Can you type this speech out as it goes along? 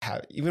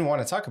even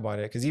want to talk about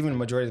it, because even the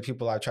majority of the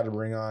people I try to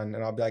bring on,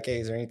 and I'll be like, hey,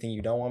 is there anything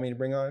you don't want me to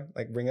bring up?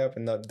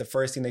 And the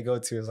first thing they go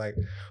to is like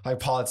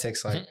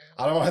politics. Like,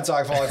 I don't want to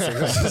talk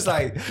politics. It's just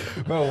like,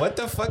 bro, what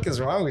the fuck is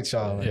wrong with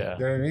y'all? Like, yeah.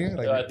 You know what I mean?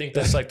 Like, I think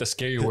that's like the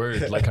scary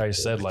word, like how you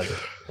said, like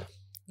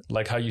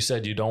how you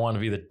said, you don't want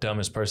to be the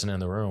dumbest person in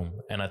the room.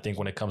 And I think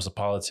when it comes to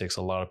politics,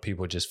 a lot of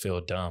people just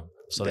feel dumb.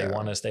 So they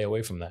want to stay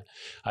away from that.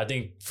 I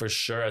think for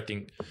sure,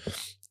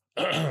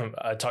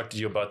 I talked to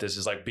you about this,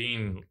 is like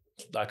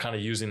kind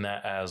of using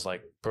that as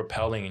like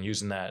propelling and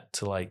using that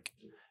to like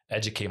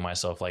educate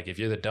myself. Like if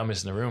you're the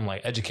dumbest in the room,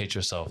 like educate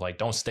yourself. Like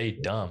don't stay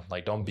dumb.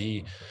 Like don't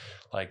be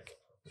an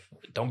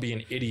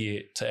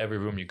idiot to every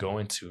room you go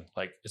into.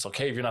 Like it's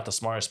okay if you're not the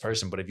smartest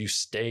person, but if you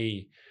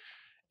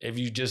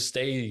just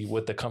stay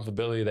with the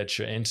comfortability that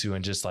you're into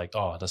and just like,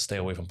 oh, let's stay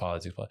away from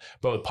politics. But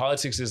with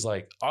politics is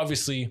like,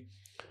 obviously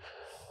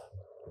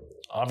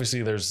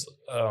there's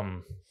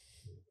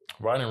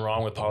right and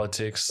wrong with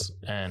politics,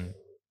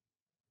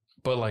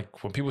 but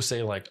like when people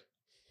say like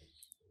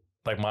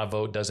my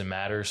vote doesn't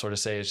matter, sort of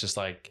say, it's just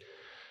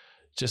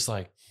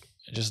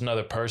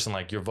another person.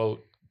 Like your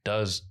vote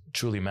does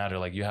truly matter.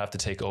 Like you have to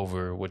take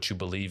over what you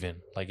believe in.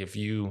 Like if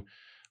you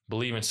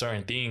believe in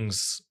certain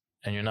things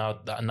and you're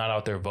not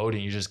out there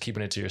voting, you're just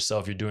keeping it to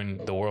yourself. You're doing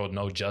the world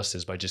no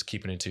justice by just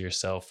keeping it to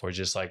yourself, or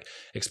just like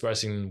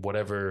expressing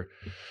whatever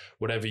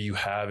you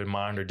have in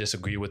mind, or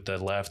disagree with the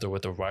left or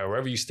with the right,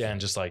 wherever you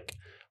stand. Just like,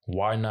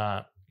 why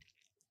not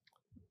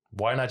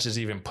just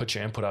even put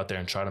your input out there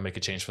and try to make a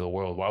change for the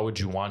world? Why would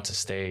you want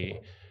the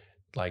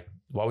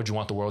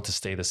world to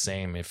stay the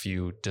same if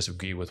you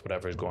disagree with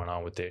whatever is going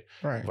on with it?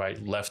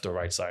 Right, left or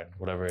right side,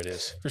 whatever it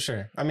is. For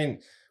sure. I mean,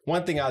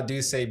 one thing I'll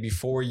do say,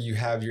 before you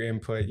have your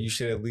input, you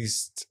should at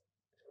least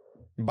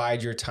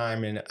bide your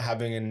time in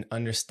having an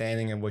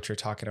understanding of what you're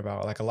talking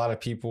about. Like a lot of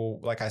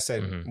people, like I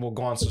said, will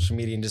go on social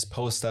media and just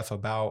post stuff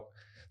about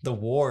the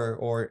war,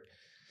 or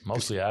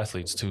mostly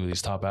athletes too.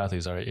 These top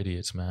athletes are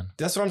idiots, man.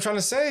 That's what I'm trying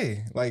to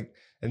say. Like,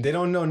 and they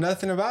don't know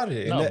nothing about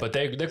it. No, but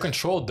they're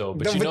controlled though.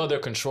 But they're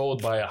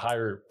controlled by a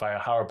higher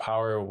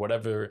power or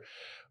whatever.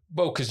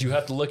 Well, because you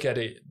have to look at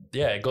it.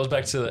 Yeah, it goes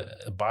back to the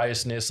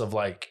biasness of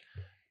like,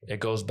 it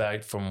goes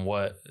back from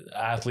what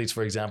athletes,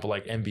 for example,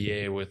 like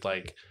NBA with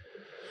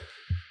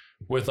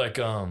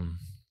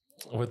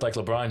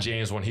LeBron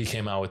James, when he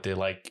came out with it,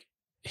 like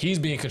he's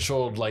being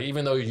controlled. Like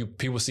even though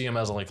people see him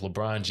as like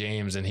LeBron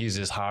James and he's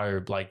this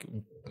higher, like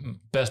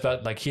best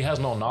bet, like he has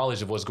no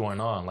knowledge of what's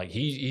going on. Like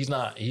he's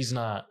not.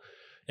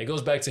 It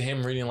goes back to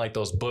him reading like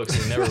those books.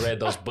 He never read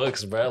those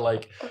books, bro.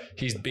 Like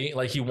he's being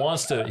like, he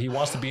wants to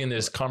be in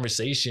this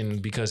conversation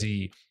because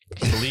he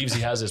believes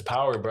he has his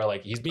power, bro.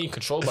 Like he's being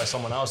controlled by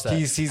someone else. That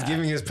he's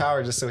giving his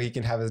power just so he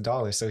can have his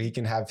dollars, so he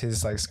can have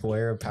his like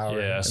square of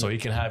power. Yeah, so he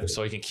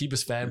can keep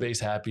his fan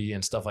base happy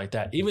and stuff like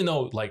that. Even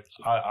though like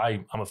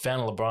I'm a fan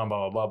of LeBron, blah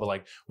blah blah. But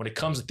like when it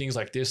comes to things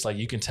like this, like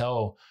you can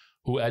tell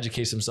who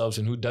educates themselves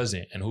and who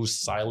doesn't, and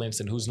who's silenced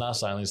and who's not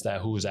silenced,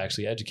 that who is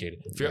actually educated.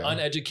 If you're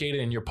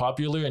uneducated and you're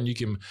popular and you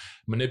can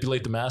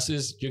manipulate the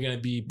masses, you're going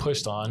to be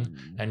pushed on,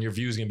 and your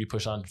views going to be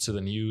pushed on to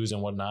the news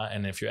and whatnot.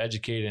 And if you're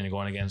educated and you're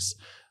going against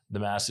the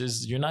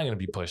masses, you're not going to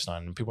be pushed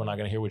on, and people are not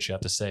going to hear what you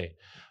have to say.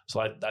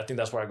 So I think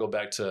that's where I go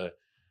back to,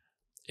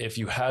 if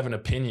you have an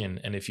opinion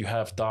and if you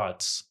have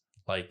thoughts,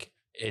 like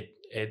it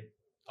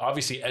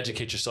obviously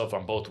educate yourself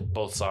on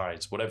both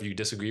sides, whatever you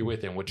disagree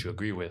with and what you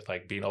agree with,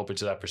 like being open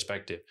to that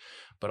perspective,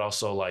 but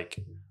also like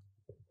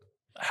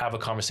have a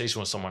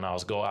conversation with someone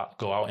else, go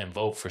out and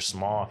vote for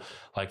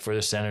for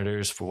the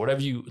senators, for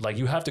whatever you like.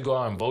 You have to go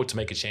out and vote to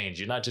make a change.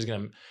 You're not just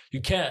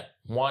you can't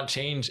want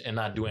change and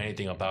not do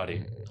anything about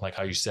it. Like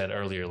how you said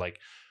earlier, like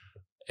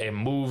it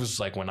moves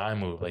like when I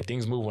move, like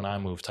things move when I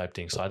move type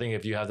thing. So I think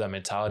if you have that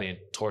mentality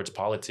towards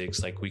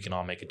politics, like we can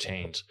all make a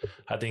change.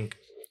 I think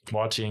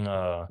watching,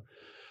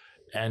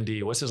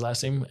 Andy, what's his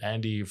last name?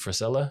 Andy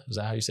Frisella? Is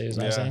that how you say his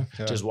last name?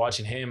 Yeah. Just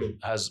watching him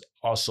has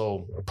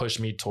also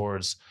pushed me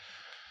towards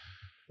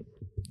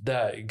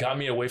that, got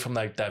me away from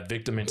like that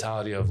victim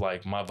mentality of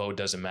like my vote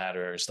doesn't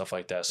matter or stuff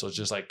like that. So it's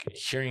just like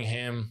hearing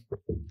him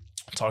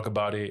talk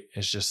about it,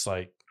 it's just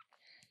like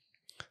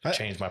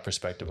changed my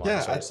perspective on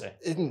it, so to say.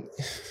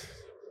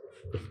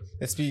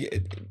 It's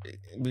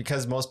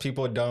because most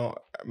people,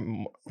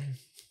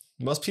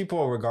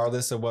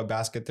 regardless of what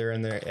basket they're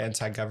in, they're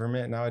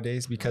anti-government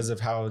nowadays because of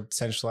how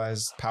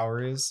centralized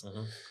power is.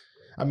 Mm-hmm.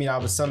 I mean,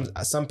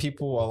 some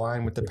people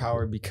align with the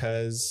power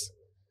because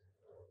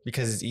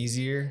it's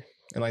easier,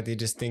 and like they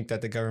just think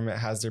that the government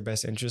has their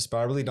best interest. But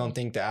I really don't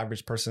think the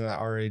average person at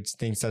our age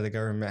thinks that the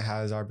government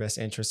has our best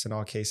interest in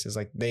all cases.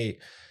 Like the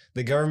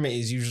government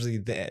is usually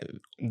the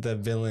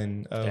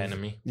villain of the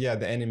enemy. Yeah,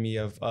 the enemy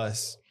of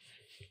us.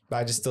 But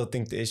I just still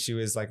think the issue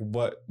is like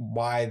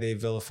why they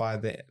vilify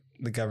the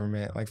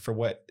government, like for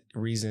what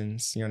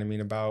reasons, you know what I mean,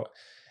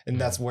 and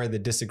that's where the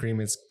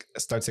disagreements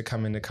start to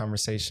come into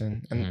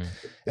conversation.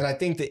 And I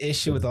think the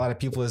issue with a lot of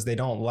people is they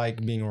don't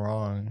like being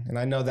wrong. And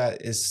I know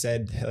that is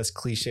said as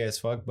cliche as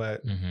fuck,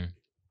 but a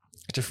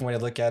different way to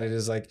look at it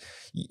is like,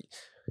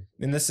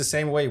 And it's the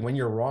same way. When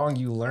you're wrong,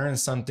 you learn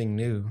something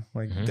new.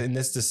 Like, and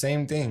it's the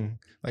same thing.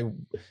 Like,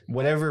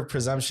 whatever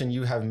presumption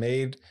you have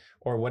made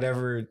or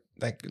whatever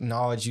like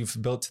knowledge you've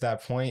built to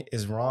that point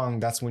is wrong.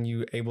 That's when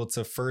you're able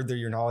to further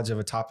your knowledge of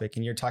a topic.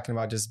 And you're talking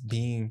about just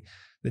being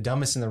the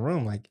dumbest in the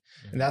room. Like,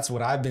 and that's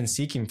what I've been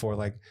seeking for.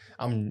 Like,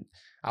 I'm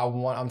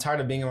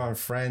tired of being around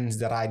friends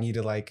that I need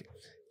to like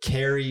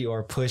carry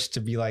or push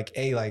to be like,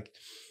 hey, like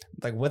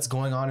what's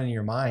going on in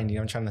your mind? You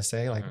know what I'm trying to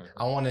say? Like,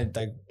 I want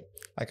to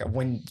like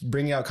when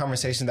bringing out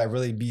conversations that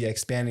really be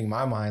expanding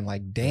my mind,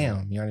 like,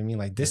 damn, you know what I mean?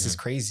 Like, this is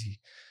crazy.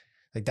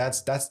 Like,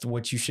 that's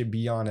what you should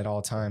be on at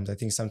all times. I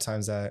think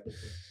sometimes that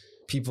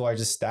people are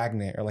just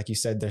stagnant, or like you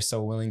said, they're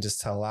so willing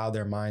just to allow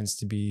their minds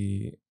to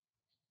be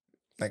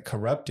like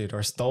corrupted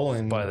or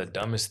stolen by the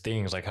dumbest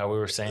things. Like how we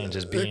were saying,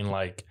 just being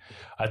like,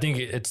 I think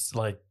it's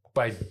like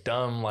by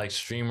dumb like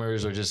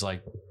streamers or just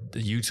like the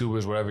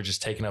YouTubers, whatever,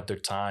 just taking up their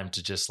time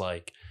to just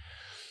like,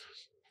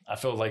 I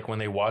feel like when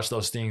they watch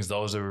those things,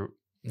 those are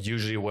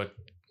usually what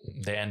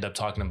they end up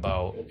talking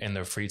about in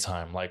their free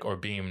time, like, or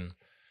being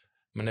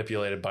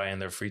manipulated by in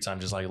their free time,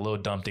 just like little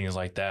dumb things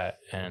like that.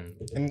 And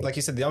like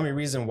you said, the only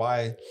reason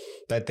why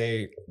that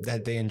they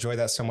enjoy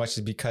that so much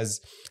is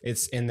because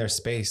it's in their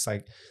space.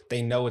 Like,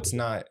 they know it's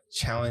not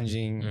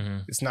challenging.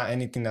 It's not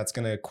anything that's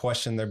going to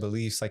question their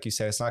beliefs. Like you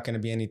said, it's not going to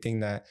be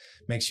anything that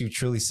makes you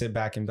truly sit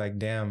back and be like,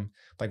 damn,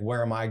 like,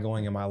 where am I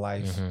going in my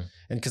life?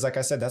 And because like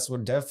I said, that's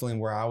definitely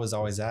where I was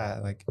always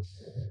at. Like,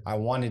 I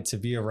wanted to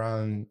be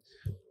around.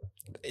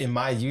 In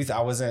my youth,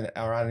 I wasn't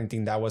around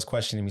anything that was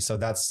questioning me. So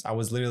I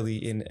was literally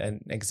in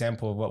an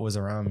example of what was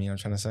around me. You know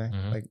what I'm trying to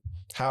say? Like,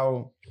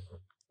 how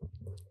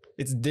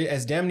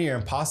it's damn near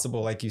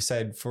impossible, like you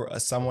said, for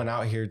someone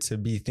out here to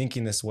be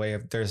thinking this way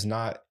if there's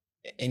not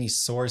any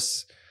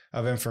source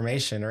of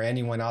information or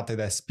anyone out there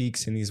that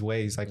speaks in these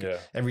ways. Like,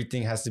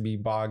 everything has to be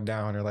bogged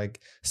down or like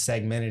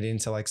segmented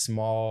into like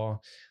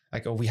small,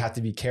 like, oh, we have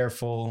to be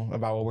careful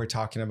about what we're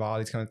talking about,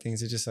 these kind of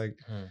things. It's just like,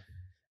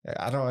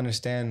 I don't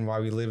understand why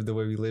we live the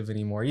way we live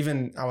anymore.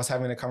 Even I was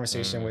having a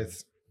conversation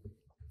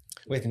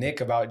with Nick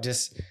about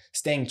just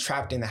staying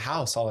trapped in the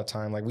house all the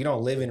time. Like, we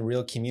don't live in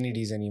real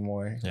communities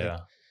anymore.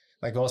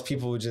 Like most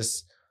people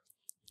just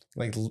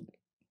like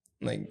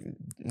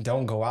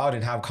don't go out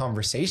and have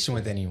conversation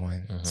with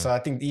anyone. So I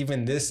think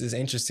even this is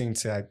interesting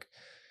to like,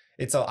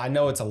 I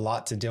know it's a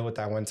lot to deal with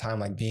at one time,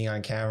 like being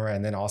on camera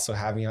and then also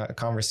having a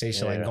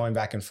conversation, like going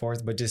back and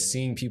forth, but just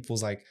seeing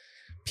people's like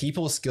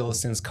people skills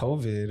since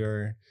COVID,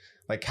 or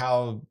like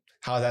how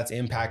that's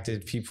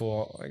impacted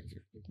people, like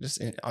just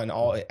on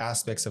all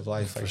aspects of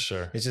life. Like, for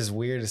sure. It's just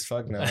weird as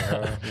fuck now,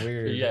 bro.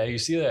 Weird. Yeah, you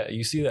see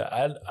that.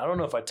 I don't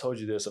know if I told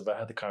you this, if I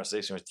had the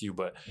conversation with you,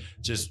 but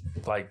just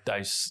like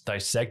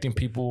dissecting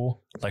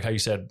people, like how you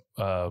said,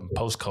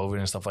 post-COVID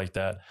and stuff like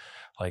that,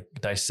 like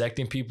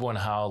dissecting people and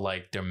how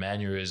like their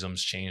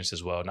mannerisms changed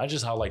as well. Not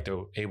just how like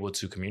they're able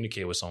to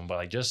communicate with someone, but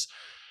like just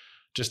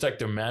like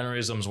their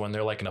mannerisms when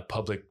they're like in a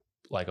public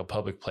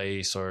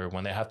place, or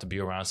when they have to be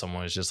around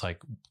someone. It's just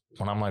like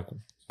when I'm like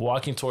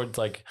walking towards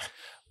like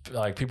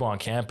people on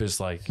campus,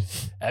 like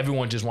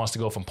everyone just wants to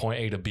go from point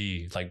A to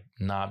B, like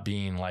not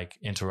being like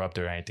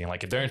interrupted or anything.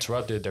 Like if they're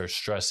interrupted, they're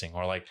stressing,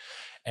 or like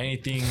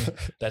anything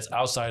that's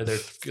outside of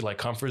their like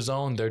comfort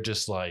zone, they're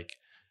just like,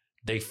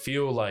 they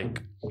feel like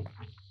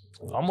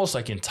almost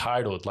like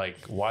entitled. Like,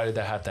 why did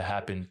that have to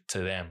happen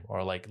to them?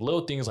 Or like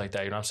little things like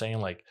that. You know what I'm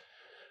saying? Like,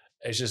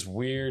 it's just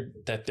weird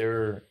that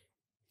they're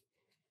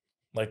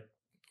like,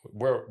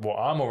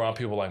 I'm around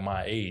people like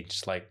my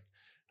age. Like,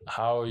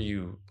 how are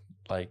you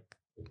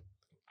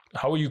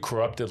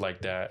corrupted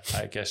like that?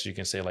 I guess you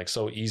can say, like,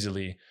 so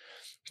easily,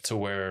 to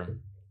where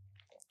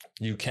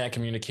you can't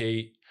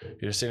communicate.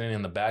 You're sitting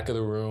in the back of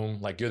the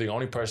room. Like, you're the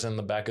only person in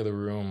the back of the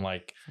room.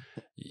 Like,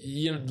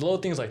 you know, little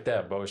things like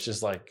that, bro. It's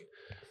just like,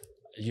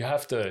 you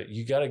got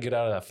to get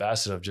out of that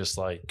facet of just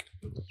like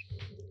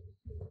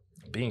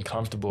being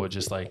comfortable.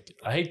 Just like,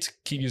 I hate to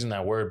keep using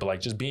that word, but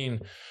like just being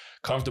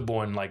comfortable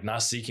and like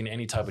not seeking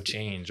any type of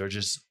change, or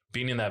just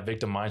being in that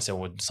victim mindset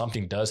when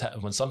something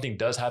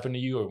does happen to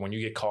you, or when you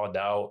get called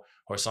out,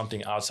 or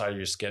something outside of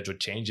your schedule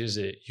changes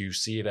it, you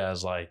see it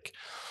as like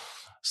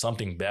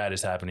something bad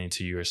is happening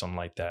to you or something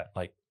like that.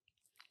 Like,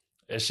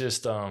 it's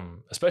just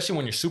especially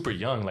when you're super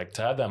young, like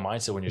to have that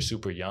mindset when you're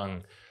super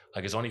young,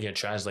 like it's only going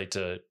to translate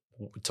to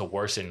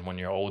worsen when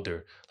you're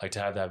older. Like, to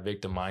have that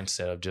victim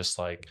mindset of just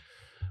like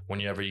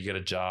whenever you get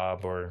a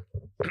job or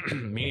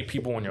meeting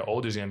people when you're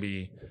older is going to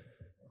be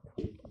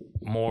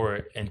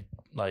more, and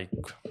like,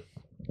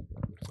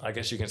 I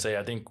guess you can say,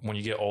 I think when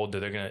you get older,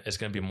 it's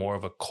gonna be more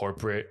of a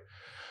corporate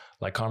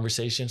like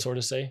conversation, sort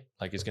of say.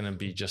 Like, it's gonna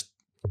be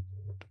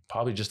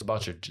probably just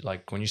about your,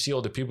 like, when you see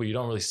older people, you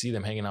don't really see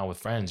them hanging out with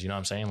friends. You know what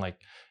I'm saying? Like,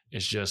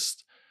 it's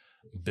just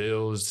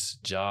bills,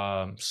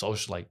 job,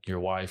 social, like your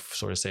wife,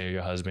 sort of say, or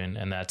your husband,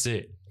 and that's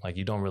it. Like,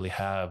 you don't really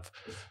have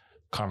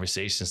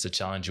conversations to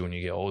challenge you when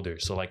you get older.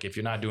 So like, if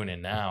you're not doing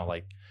it now,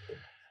 like,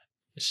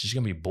 she's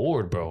gonna be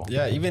bored, bro.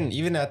 Yeah,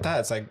 even at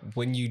that, it's like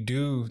when you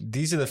do,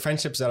 these are the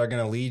friendships that are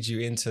gonna lead you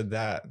into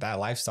that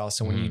lifestyle.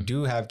 So when you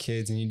do have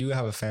kids and you do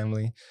have a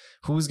family,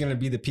 who's gonna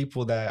be the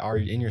people that are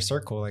in your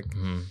circle, like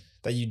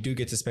that you do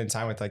get to spend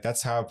time with? Like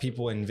that's how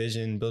people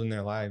envision building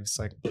their lives.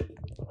 Like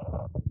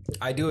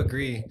I do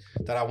agree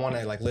that I want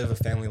to like live a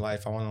family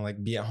life. I want to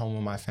like be at home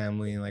with my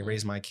family and like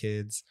raise my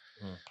kids.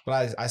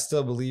 But I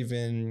still believe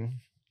in,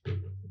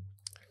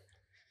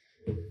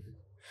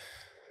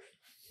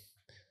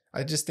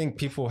 I just think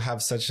people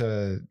have such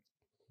a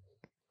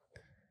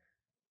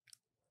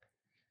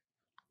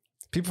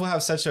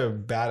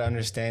bad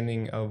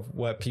understanding of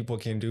what people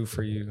can do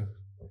for you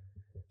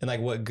and like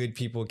what good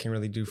people can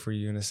really do for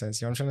you in a sense.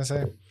 You know what I'm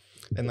trying to say?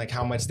 And like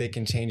how much they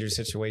can change your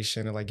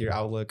situation or like your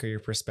outlook or your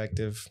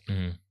perspective.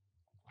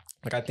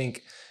 Like I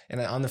think, and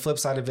on the flip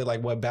side of it,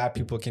 like what bad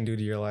people can do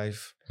to your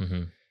life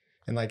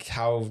and like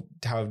how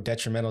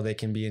detrimental they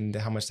can be and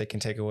how much they can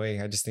take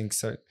away. I just think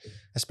so,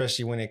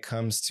 especially when it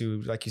comes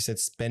to, like you said,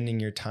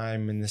 spending your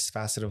time in this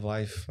facet of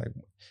life, like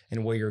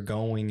and where you're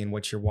going and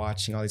what you're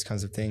watching, all these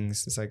kinds of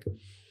things. It's like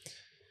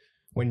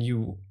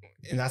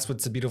and that's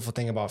what's the beautiful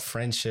thing about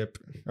friendship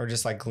or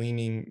just like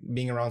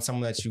being around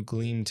someone that you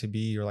gleam to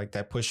be or like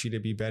that push you to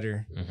be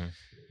better.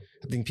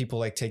 I think people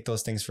like take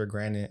those things for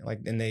granted, like,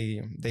 and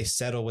they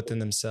settle within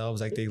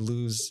themselves. Like they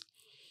lose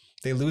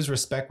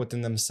respect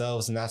within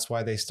themselves. And that's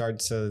why they start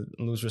to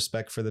lose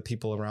respect for the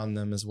people around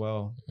them as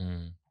well.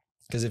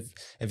 Because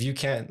if you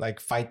can't like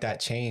fight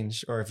that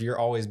change, or if you're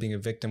always being a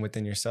victim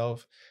within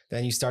yourself,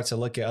 then you start to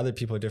look at other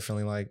people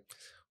differently. Like,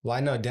 well,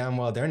 I know damn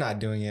well they're not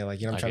doing it. Like,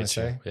 you know what I'm trying to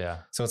say? Yeah.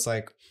 So it's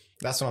like,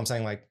 that's what I'm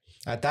saying. Like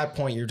at that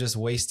point, you're just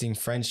wasting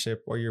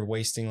friendship, or you're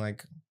wasting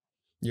like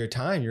your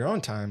time, your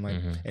own time,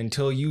 like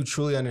until you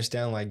truly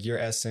understand like your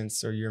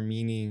essence or your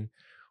meaning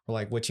or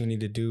like what you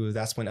need to do.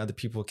 That's when other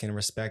people can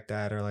respect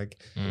that, or like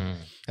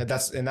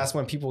that's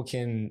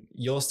when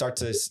you'll start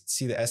to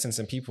see the essence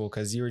in people,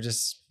 because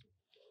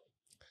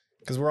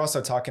we're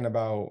also talking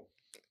about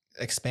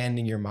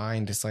expanding your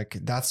mind. It's like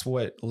that's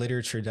what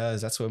literature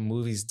does, that's what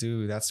movies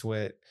do, that's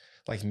what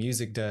like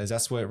music does,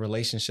 that's what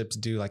relationships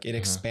do. Like it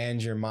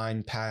expands your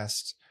mind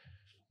past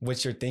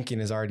what you're thinking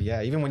is already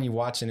at. Even when you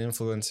watch an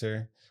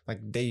influencer, like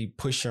they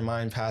push your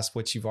mind past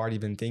what you've already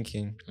been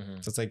thinking.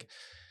 So it's like,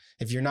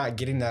 if you're not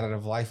getting that out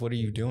of life, what are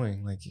you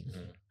doing? Like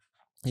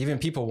even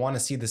people want to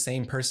see the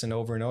same person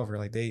over and over.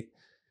 Like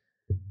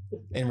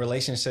in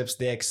relationships,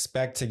 they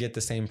expect to get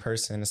the same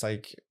person. It's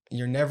like,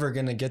 you're never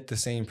going to get the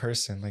same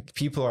person. Like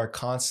people are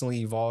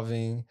constantly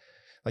evolving.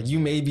 Like you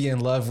may be in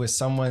love with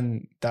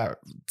someone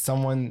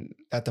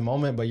at the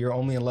moment, but you're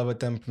only in love with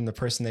them from the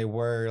person they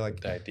were,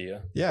 like the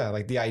idea. Yeah.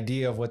 Like the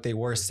idea of what they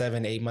were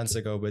 7-8 months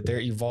ago, but they're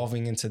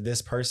evolving into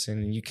this person,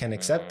 and you can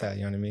accept that.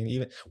 You know what I mean?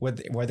 Even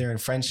whether in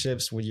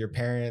friendships with your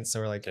parents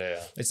or like,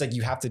 it's like,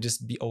 you have to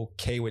just be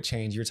okay with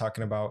change. You're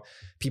talking about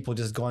people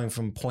just going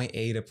from point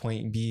A to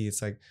point B.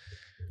 It's like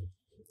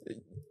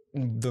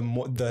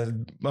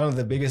one of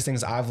the biggest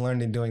things I've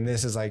learned in doing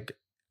this is like,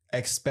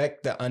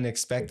 expect the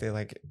unexpected.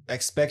 Like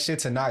expect shit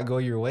to not go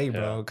your way,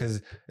 bro.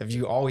 Because if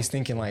you always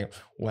thinking like,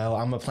 well,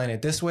 I'm gonna plan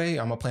it this way,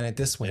 I'm gonna plan it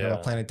this way, I'm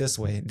gonna plan it this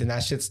way, then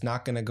that shit's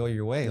not gonna go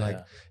your way. Like,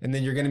 and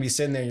then you're gonna be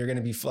sitting there and you're gonna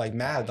be like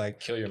mad,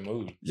 like kill your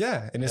mood.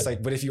 Yeah. And it's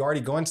like, but if you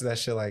already go into that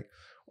shit like,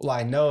 well,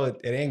 I know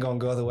it ain't gonna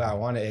go the way I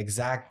want it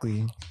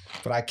exactly,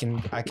 but I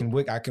can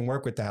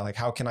work with that. Like,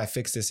 how can I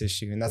fix this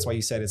issue? And that's why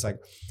you said it's like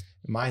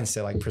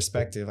mindset, like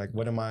perspective. Like,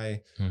 what am I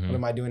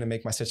doing to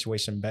make my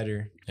situation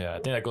better? Yeah, I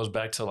think that goes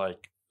back to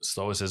like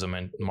Stoicism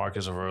and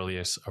Marcus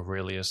Aurelius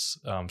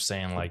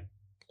saying like,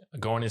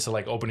 going into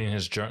like opening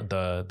his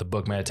the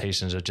book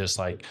Meditations, of just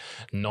like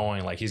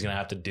knowing like he's gonna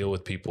have to deal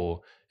with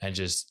people and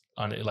just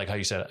like how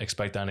you said,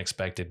 expect the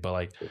unexpected, but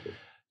like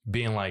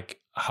being like,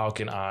 how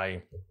can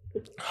I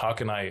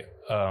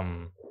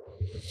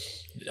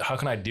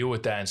deal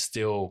with that and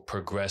still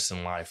progress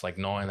in life? Like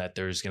knowing that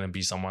there's gonna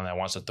be someone that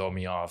wants to throw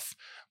me off.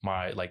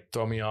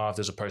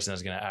 There's a person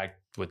that's gonna act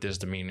with this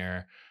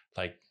demeanor.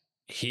 Like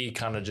he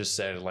kind of just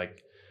said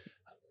like,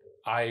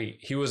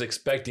 he was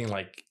expecting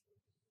like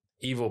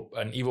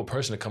an evil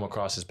person to come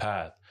across his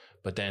path,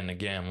 but then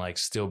again, like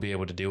still be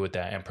able to deal with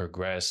that and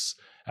progress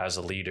as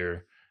a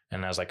leader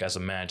and as a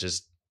man,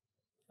 just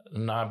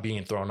not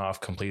being thrown off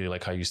completely,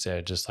 like how you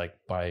said, just like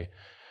by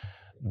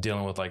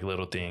dealing with like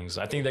little things.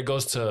 I think that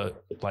goes to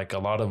like a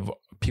lot of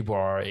people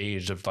our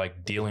age of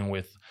like dealing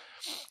with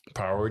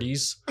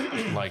priorities.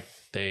 Like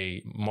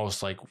a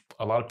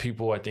lot of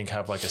people I think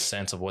have like a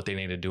sense of what they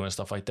need to do and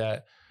stuff like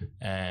that,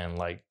 and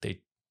like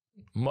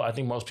I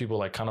think most people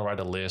like kind of write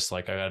a list,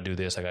 like I gotta do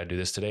this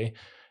today,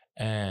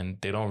 and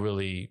they don't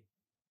really,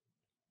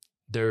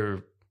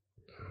 they're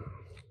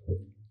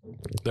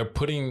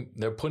putting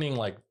their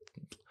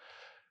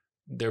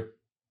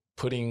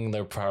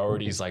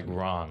priorities like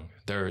wrong.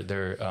 They're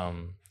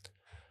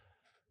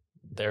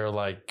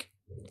like,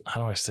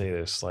 how do I say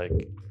this? Like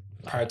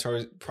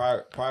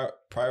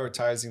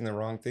prioritizing the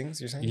wrong things,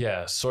 you're saying?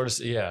 Yeah, sort of.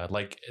 Yeah,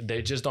 like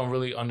they just don't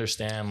really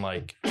understand.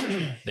 Like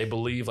they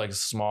believe like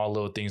small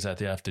little things that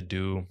they have to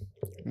do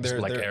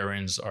They're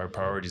errands are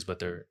priorities, but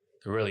they're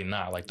really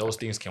not. Like those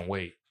things can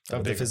wait.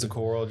 Of the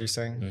physical world, you're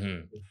saying?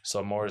 Mm-hmm.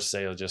 So more to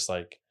say, just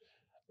like,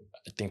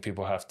 I think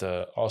people have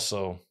to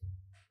also,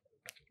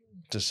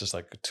 just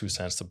like 2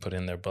 cents to put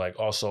in there, but like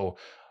also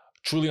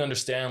truly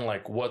understand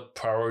like what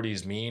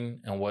priorities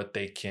mean and what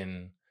they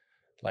can,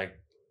 like,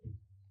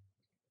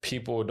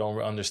 people don't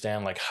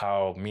understand like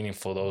how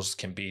meaningful those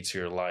can be to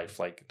your life.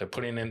 Like they're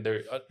putting in,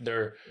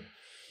 they're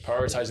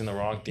prioritizing the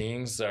wrong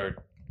things, or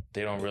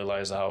they don't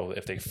realize how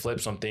if they flip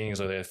some things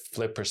or they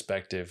flip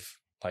perspective,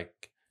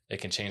 like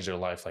it can change their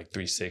life like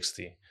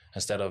 360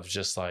 instead of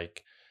just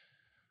like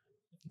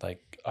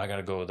I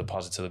gotta go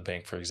deposit to the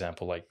bank, for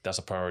example. Like that's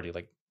a priority.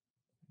 Like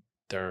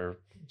they're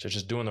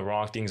just doing the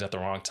wrong things at the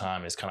wrong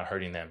time. It's kind of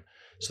hurting them.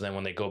 So then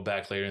when they go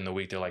back later in the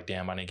week, they're like,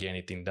 damn, I didn't get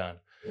anything done.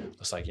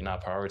 It's like you're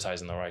not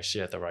prioritizing the right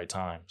shit at the right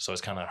time. So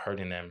it's kind of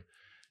hurting them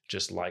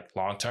just like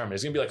long term.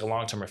 It's gonna be like a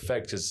long-term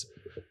effect because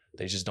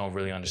they just don't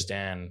really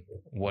understand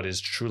what is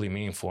truly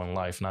meaningful in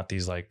life, not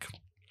these like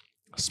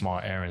small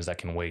errands that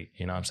can wait.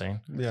 You know what I'm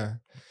saying? Yeah.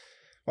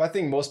 Well, I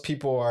think most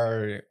people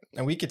are,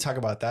 and we could talk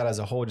about that as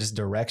a whole, just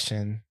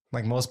direction.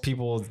 Like most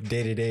people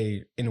day to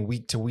day in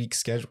week to week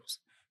schedules,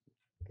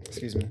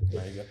 excuse me,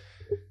 There you go.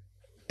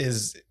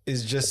 is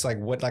just like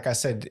what, like I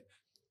said,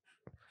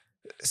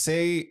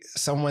 say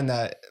someone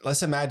that,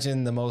 let's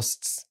imagine the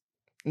most,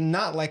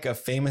 not like a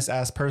famous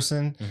ass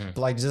person, but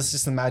like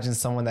just imagine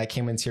someone that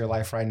came into your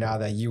life right now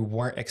that you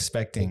weren't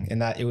expecting,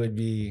 and that it would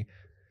be,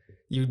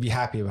 you'd be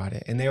happy about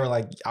it. And they were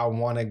like, I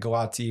want to go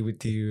out to eat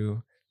with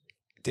you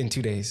in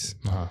 2 days,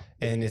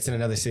 and it's in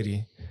another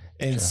city.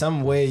 In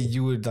some way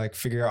you would like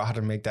figure out how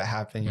to make that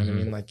happen. You know what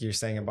I mean? Like you're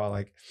saying about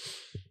like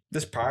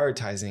just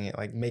prioritizing it,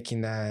 like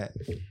making that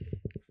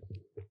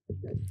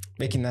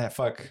like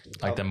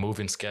the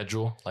moving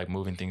schedule, like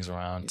moving things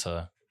around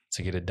to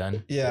get it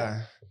done.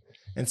 Yeah.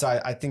 And so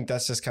I think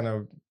that's just kind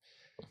of,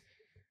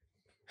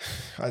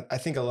 I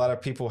think a lot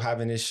of people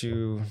have an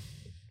issue.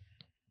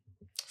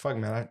 Fuck,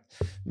 man.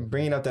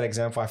 Bringing up that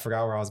example, I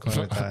forgot where I was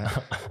going with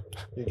that.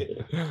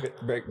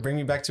 Bring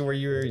me back to where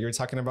you were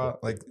talking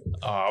about. Like,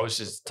 I was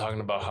just talking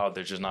about how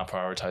they're just not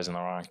prioritizing the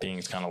wrong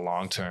things, kind of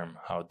long term,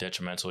 how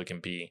detrimental it can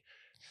be.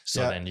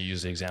 So then you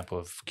use the example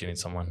of getting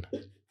someone.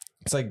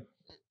 It's like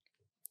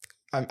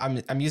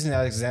I'm using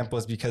that example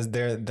is because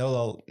they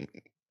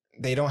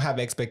don't have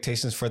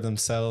expectations for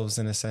themselves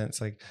in a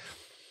sense. Like,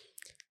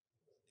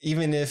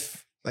 even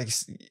if, like,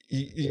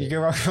 you get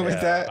wrong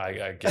with that.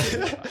 I get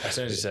it. As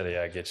soon as you said it,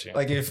 I get you.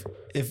 Like if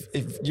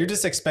you're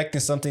just expecting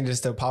something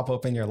just to pop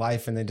up in your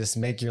life and then just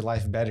make your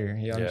life better,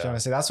 you know what I'm trying to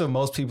say? That's what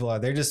most people are.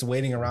 They're just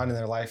waiting around in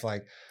their life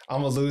like,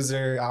 I'm a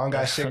loser, I don't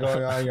got shit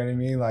going on, you know what I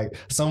mean? Like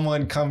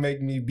someone come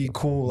make me be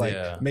cool,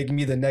 like make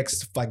me the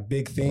next like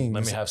big thing.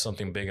 Let me have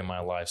something big in my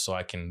life so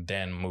I can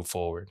then move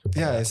forward.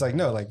 Yeah, it's like,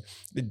 no, like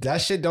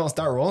that shit don't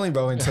start rolling,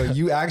 bro, until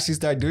you actually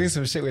start doing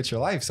some shit with your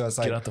life. So it's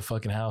like, get out the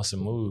fucking house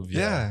and move.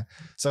 Yeah.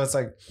 So it's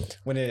like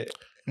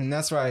and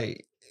that's why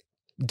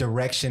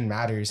direction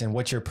matters and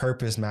what your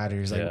purpose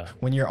matters. Like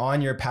when you're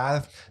on your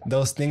path,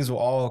 those things will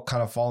all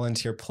kind of fall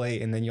into your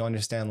plate, and then you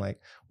understand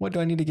like, what do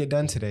I need to get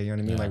done today? You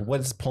know what I mean? Like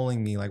what is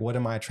pulling me? Like what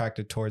am I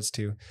attracted towards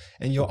to?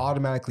 And you'll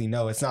automatically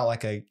know. It's not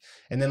like and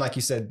then like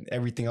you said,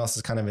 everything else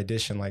is kind of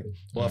addition. Like,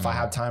 well, if I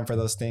have time for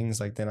those things,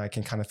 like then I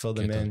can kind of fill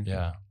them in.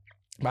 Yeah.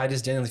 But I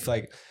just genuinely feel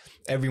like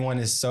everyone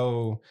is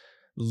so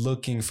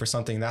looking for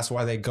something. That's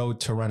why they go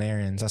to run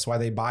errands. That's why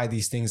they buy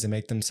these things to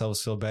make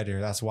themselves feel better.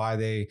 That's why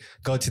they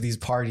go to these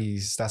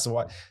parties. That's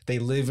why they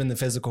live in the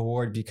physical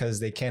world, because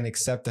they can't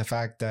accept the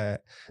fact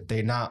that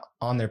they're not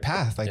on their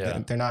path.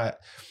 Like they're not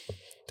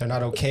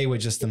okay with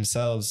just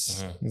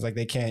themselves. It's like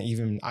they can't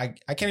even, I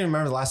can't even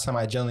remember the last time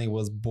I generally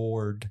was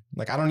bored.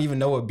 Like I don't even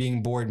know what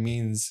being bored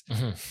means.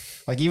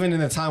 Like even in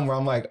a time where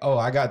I'm like, oh,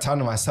 I got time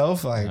to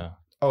myself. Like,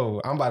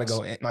 oh, I'm about to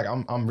go in. Like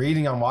I'm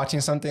reading, I'm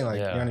watching something. Like,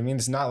 you know what I mean?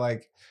 It's not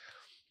like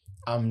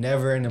I'm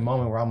never in a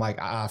moment where I'm like,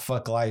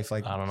 fuck life.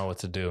 Like, I don't know what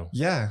to do.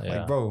 Yeah.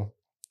 Like, bro,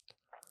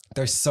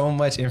 there's so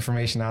much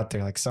information out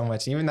there. Like so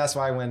much. Even that's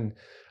why when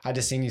I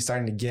just seen you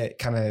starting to get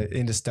kind of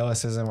into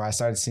stoicism, where I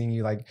started seeing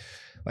you like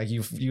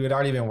you had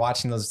already been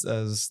watching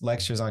those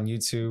lectures on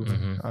YouTube.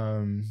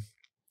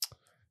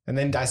 And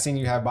then I seen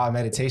you have about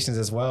meditations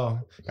as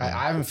well. I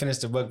haven't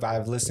finished the book, but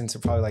I've listened to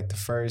probably like the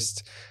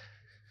first,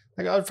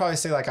 like I would probably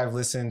say like I've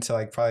listened to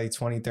like probably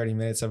 20-30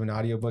 minutes of an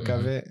audiobook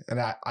of it. And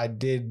I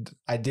did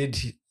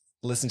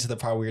listen to the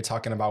part we were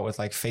talking about with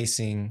like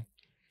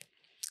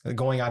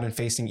going out and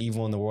facing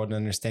evil in the world and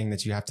understanding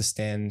that you have to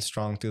stand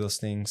strong through those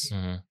things.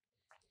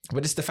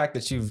 But it's the fact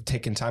that you've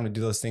taken time to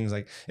do those things.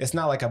 Like, it's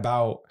not like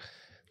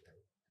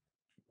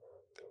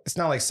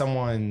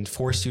someone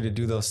forced you to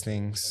do those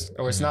things,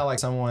 or it's not like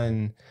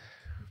someone,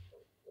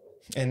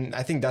 and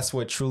I think that's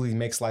what truly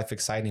makes life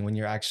exciting, when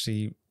you're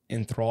actually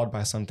enthralled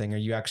by something, or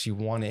you actually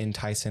want to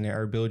entice in it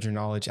or build your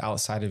knowledge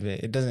outside of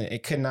it.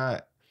 It could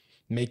not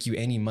make you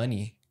any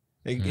money.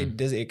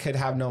 It could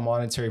have no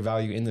monetary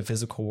value in the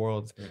physical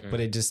world,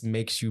 but it just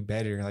makes you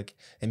better. Like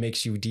it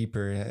makes you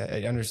deeper.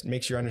 It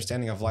makes your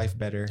understanding of life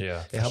better.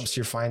 It helps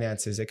your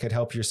finances. It could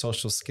help your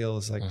social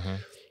skills. Like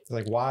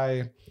Like,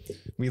 why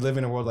we live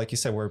in a world, like you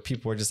said, where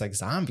people are just like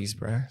zombies,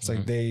 bro. It's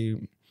like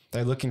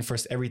they're looking for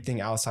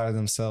everything outside of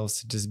themselves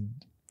to just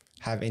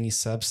have any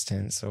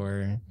substance,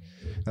 or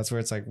that's where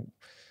it's like, and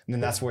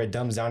then that's where it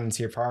dumbs down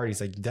into your priorities.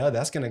 Like, duh,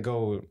 that's going to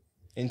go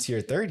into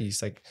your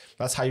 30s. Like,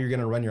 that's how you're going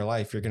to run your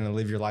life. You're going to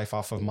live your life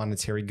off of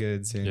monetary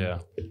goods. And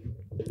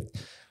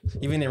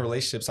even in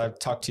relationships, I've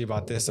talked to you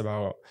about this,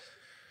 about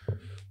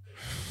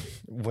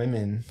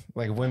women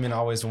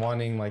always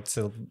wanting like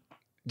to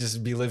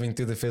just be living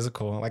through the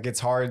physical. Like, it's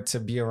hard to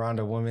be around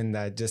a woman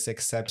that just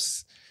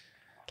accepts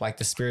like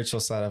the spiritual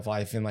side of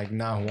life and like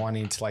not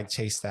wanting to like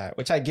chase that,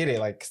 which I get it.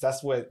 Like, 'cause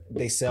that's what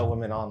they sell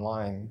women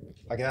online.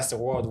 Like, that's the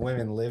world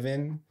women live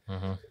in,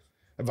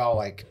 about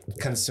like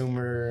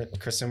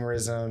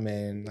consumerism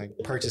and like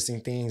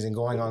purchasing things and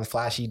going on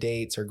flashy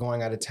dates or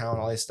going out of town,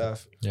 all this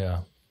stuff.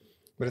 Yeah.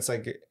 But it's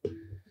like,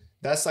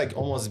 that's like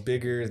almost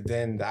bigger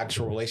than the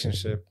actual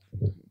relationship.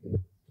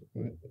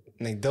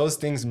 Like, those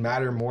things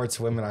matter more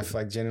to women, I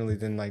feel like, generally,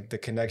 than like the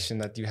connection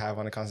that you have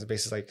on a constant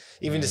basis. Like,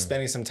 even just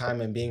spending some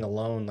time and being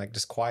alone, like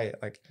just quiet,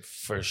 like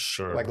for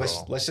sure. Like,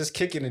 let's just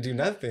kick it and do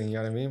nothing. You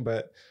know what I mean?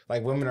 But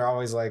like, women are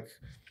always like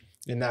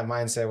in that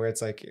mindset where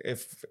it's like,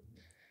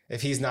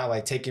 if he's not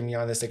like taking me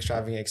on this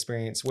extravagant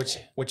experience, which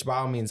by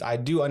all means I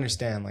do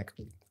understand. Like,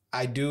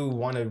 I do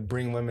want to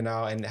bring women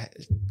out and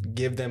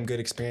give them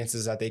good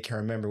experiences that they can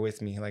remember with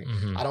me. Like,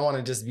 I don't want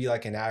to just be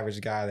like an average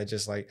guy that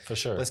just like, for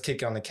sure, let's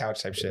kick it on the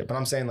couch type shit. But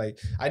I'm saying, like,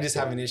 I just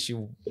have an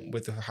issue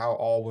with how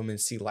all women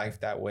see life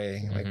that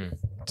way. Like,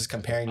 just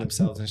comparing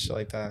themselves and shit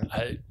like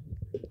that.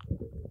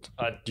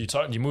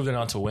 You moved it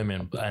on to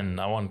women, and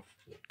I want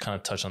to kind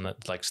of touch on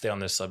that, like stay on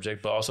this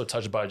subject, but also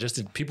touch about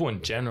just people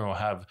in general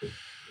have,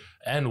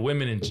 and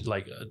women in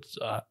like,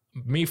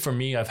 for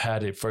me, I've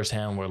had it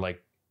firsthand where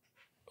like,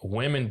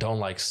 women don't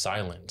like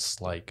silence,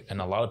 like, and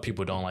a lot of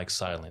people don't like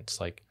silence.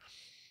 Like,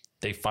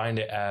 they just find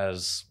it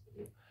as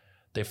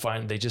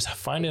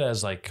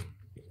like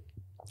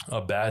a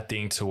bad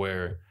thing, to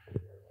where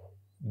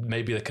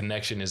maybe the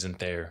connection isn't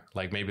there.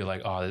 Like, maybe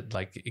like,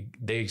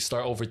 they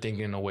start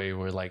overthinking in a way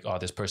where like, oh,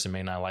 this person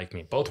may not like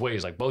me. Both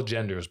ways, like both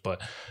genders.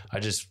 But I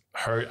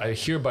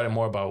hear about it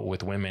more about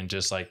with women,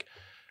 just like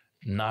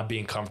not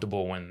being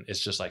comfortable when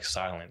it's just like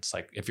silence.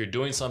 Like, if you're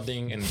doing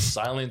something in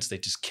silence, they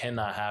just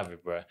cannot have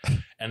it, bro.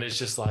 And it's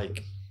just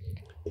like,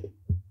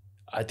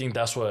 I think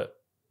that's what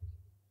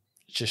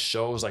just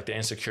shows like the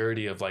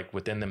insecurity of like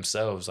within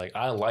themselves. Like,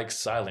 I like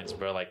silence,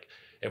 bro. Like,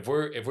 if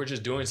we're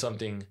just doing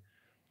something,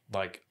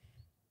 like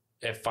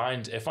it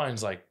finds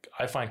like,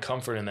 I find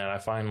comfort in that. I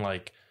find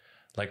like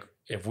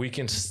if we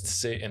can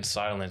sit in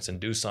silence and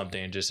do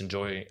something and just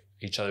enjoy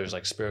each other's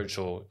like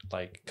spiritual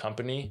like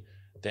company,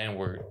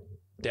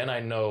 then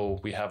I know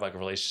we have like a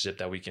relationship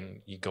that we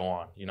can go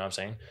on. You know what I'm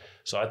saying?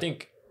 So I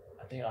think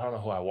I don't know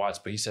who I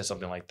watched, but he said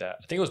something like that.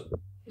 I think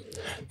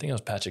it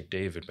was Patrick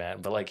David,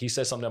 man. But like, he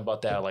said something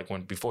about that, like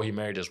before he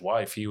married his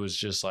wife, he was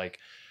just like,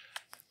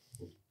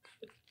 I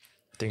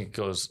think it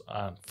goes,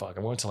 I'm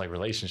going to like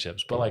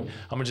relationships, but like, I'm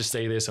gonna just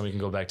say this and we can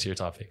go back to your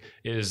topic.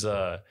 He was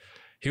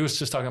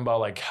just talking about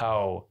like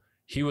how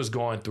he was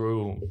going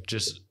through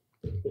just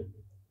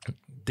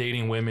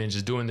dating women,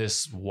 just doing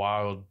this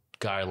wild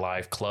guy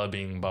life,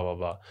 clubbing, blah blah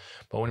blah.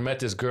 But when he met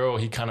this girl,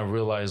 he kind of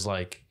realized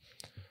like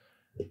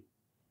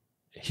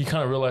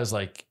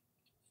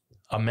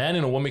a man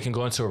and a woman can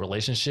go into a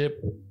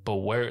relationship, but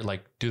where,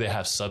 like, do they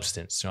have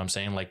substance? You know what I'm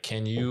saying? Like,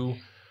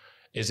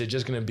 is it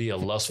just going to be a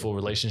lustful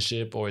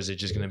relationship, or is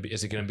it going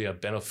to be a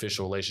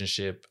beneficial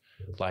relationship,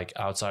 like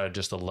outside of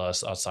just the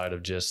lust, outside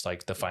of just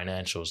like the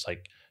financials,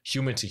 like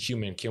human to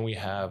human, can we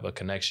have a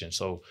connection?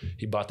 So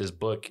he bought this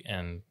book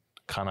and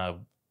kind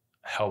of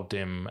helped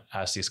him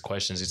ask these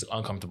questions, these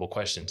uncomfortable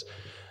questions.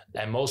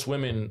 And most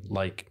women,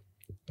 like,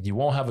 you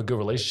won't have a good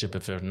relationship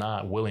if they're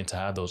not willing to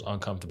have those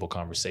uncomfortable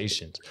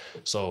conversations.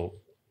 So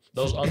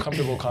those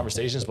uncomfortable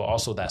conversations, but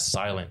also that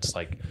silence,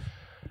 like,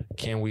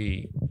 can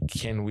we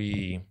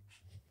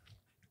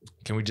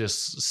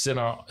just sit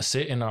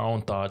in our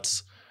own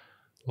thoughts,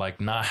 like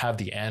not have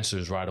the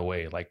answers right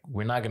away? Like,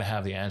 we're not going to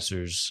have the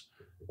answers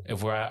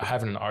if we're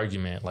having an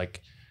argument.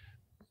 Like,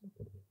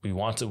 we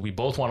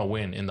both want to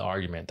win in the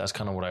argument. That's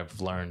kind of what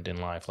I've learned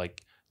in life.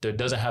 Like, there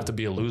doesn't have to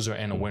be a loser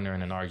and a winner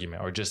in an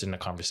argument or just in a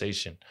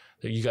conversation.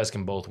 You guys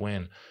can both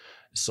win.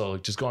 So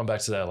just going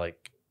back to that,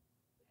 like,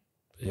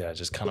 yeah,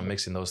 just kind of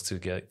mixing those two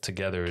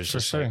together is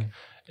just sure.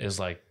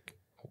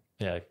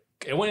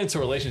 It went into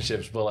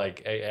relationships, but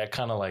like, it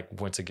kind of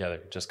like went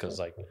together just because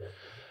like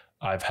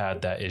I've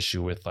had that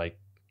issue with like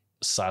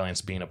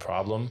silence being a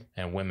problem,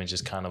 and women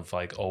just kind of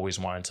like always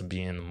wanting to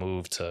be in the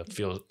move to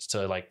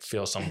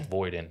feel some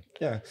void in.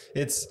 Yeah,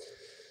 it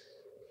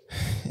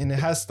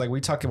has, like,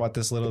 we talked about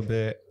this a little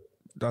bit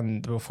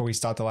before we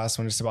stopped the last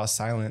one, just about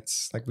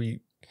silence. Like,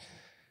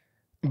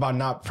 about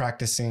not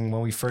practicing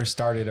when we first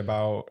started,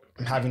 about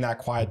having that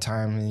quiet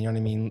time, and you know what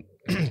I mean,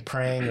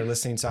 praying or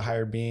listening to a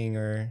higher being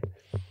or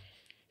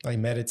like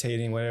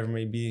meditating, whatever it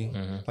may be.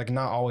 Mm-hmm. Like,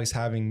 not always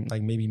having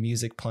like maybe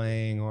music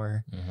playing,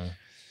 or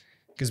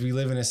because we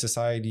live in a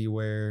society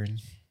where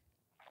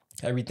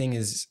everything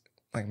is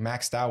like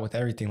maxed out with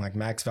everything, like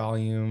max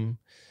volume,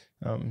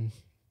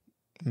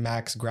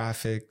 max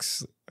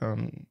graphics,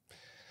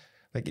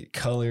 like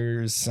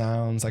colors,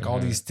 sounds, like all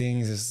these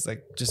things is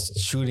like just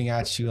shooting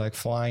at you, like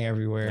flying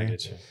everywhere. I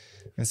get you.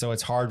 And so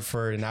it's hard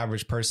for an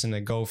average person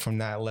to go from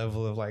that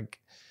level of like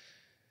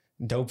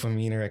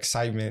dopamine or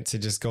excitement to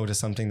just go to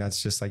something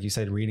that's just like you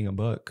said, reading a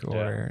book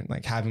or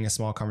like having a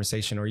small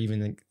conversation or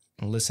even like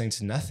listening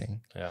to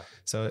nothing. Yeah.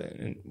 So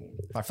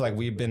I feel like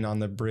we've been on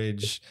the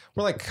bridge.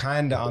 We're like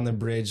kind of on the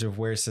bridge of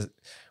where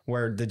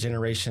the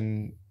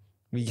generation,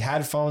 we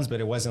had phones,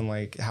 but it wasn't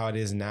like how it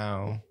is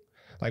now.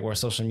 Like where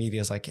social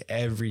media is like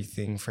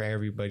everything for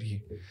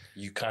everybody.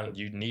 You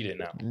need it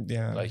now.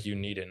 Yeah. Like you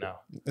need it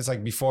now. It's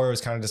like before it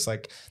was kind of just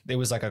like, it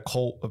was like a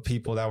cult of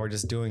people that were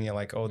just doing it.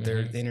 Like, oh,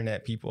 they're the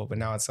internet people. But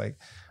now it's like,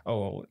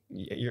 oh,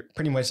 you're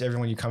pretty much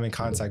everyone you come in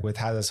contact with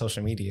has a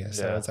social media.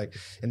 So it's like,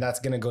 and that's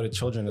going to go to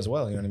children as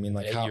well. You know what I mean?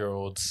 Like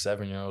 8-year-olds,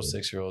 7-year-olds,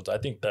 6-year-olds. I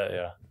think that,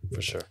 yeah,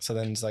 for sure. So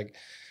then it's like,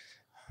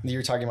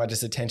 you're talking about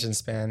just attention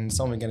span. It's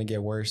only going to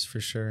get worse for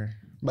sure.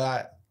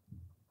 But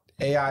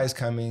AI is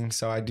coming.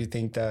 So I do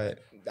think that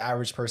the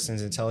average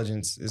person's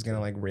intelligence is going to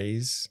like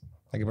raise,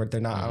 like, but they're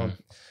not,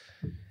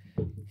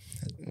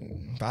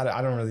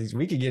 I don't really,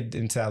 we could get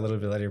into that a little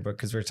bit later, but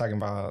cause we're talking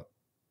about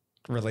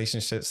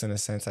relationships in a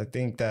sense. I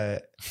think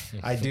that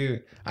I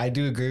do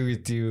agree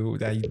with you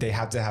that they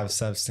have to have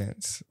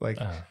substance, like,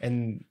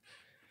 and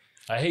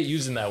I hate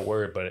using that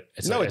word, but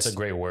it's a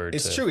great word.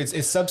 It's true.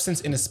 It's substance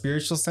in a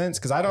spiritual sense.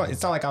 Cause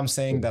it's not like I'm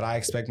saying that I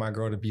expect my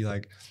girl to be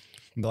like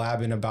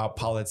blabbing about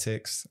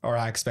politics, or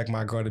I expect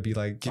my girl to be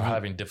like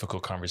having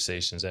difficult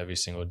conversations every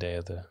single day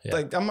of the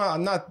like I'm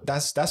not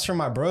that's for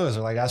my bros,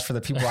 or like that's for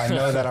the people I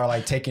know that are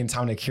like taking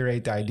time to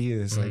curate the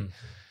ideas, like,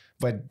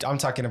 but I'm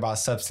talking about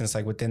substance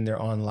like within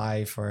their own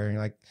life, or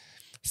like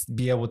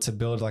be able to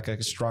build like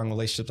a strong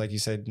relationship, like you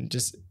said,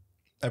 just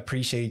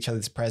appreciate each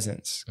other's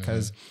presence,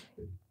 because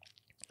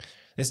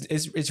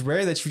it's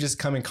rare that you just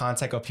come in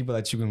contact with people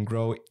that you can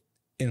grow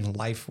in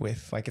life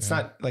with. Like it's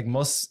not like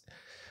most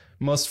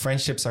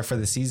friendships are for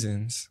the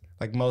seasons.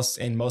 Like most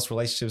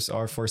relationships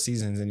are for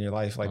seasons in your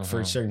life, like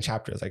for certain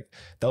chapters. Like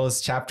those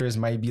chapters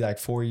might be like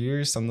 4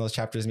 years. Some of those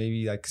chapters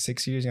maybe like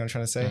 6 years, you know what I'm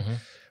trying to say?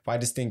 But I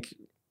just think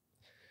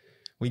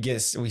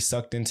we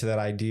sucked into that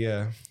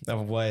idea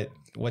of what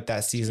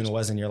that season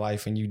was in your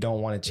life, and you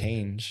don't want to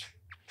change.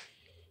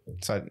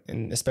 So,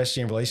 and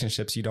especially in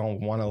relationships, you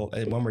don't want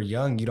to, when we're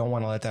young, you don't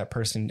want to let that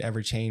person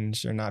ever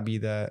change or not be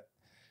that.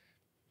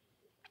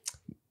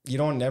 You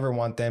don't ever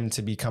want them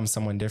to become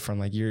someone different.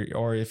 Like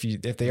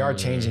if they are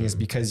changing, it's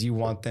because you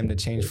want them to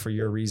change for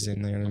your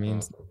reason. You know what I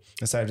mean?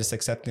 Instead of just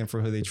accepting them for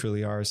who they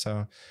truly are.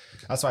 So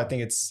that's why I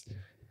think it's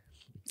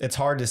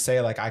hard to say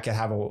like I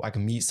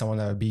could meet someone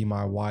that would be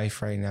my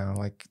wife right now.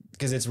 Like,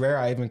 cause it's rare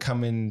I even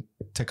come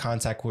into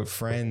contact with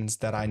friends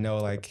that I know,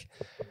 like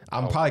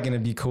I'm probably going to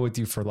be cool with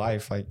you for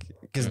life. Like,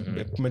 cause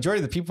the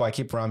majority of the people I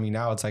keep around me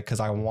now, it's like,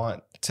 cause I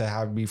want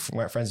to be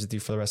friends with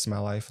you for the rest of my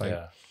life. Like,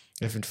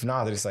 if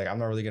not, they're just like, I'm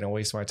not really going to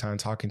waste my time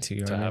talking to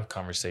you. To have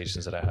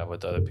conversations that I have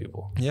with other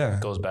people. Yeah.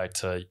 It goes back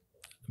to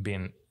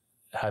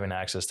having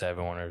access to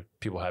everyone, or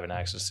people having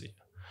access to you.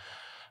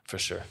 For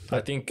sure.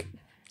 I think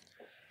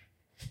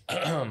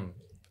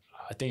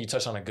you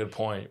touched on a good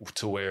point,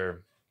 to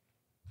where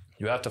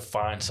you have to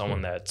find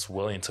someone that's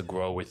willing to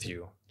grow with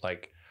you,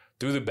 like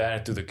through the bad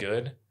and through the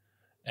good.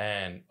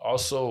 And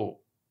also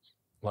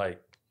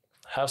like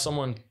have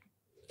someone,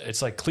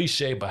 it's like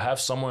cliche, but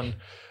have someone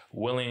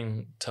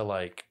willing to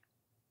like,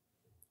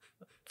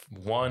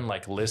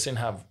 listen,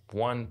 have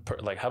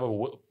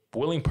a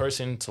willing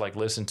person to like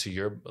listen to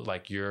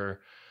your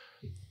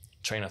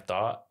train of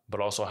thought, but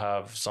also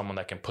have someone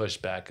that can push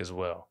back as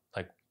well.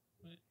 Like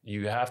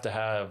you have to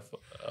have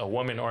a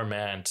woman or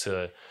man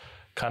to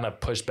kind of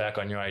push back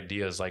on your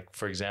ideas. Like,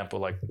 for example,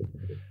 like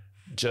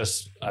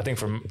just, I think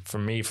for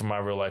me, for my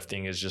real life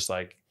thing is just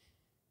like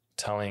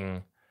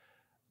telling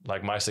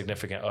like my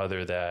significant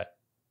other that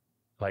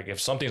like,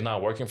 if something's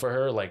not working for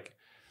her, like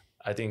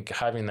I think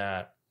having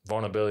that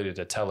vulnerability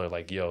to tell her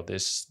like, yo,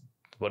 this,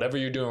 whatever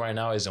you're doing right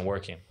now isn't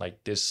working. Like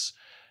it's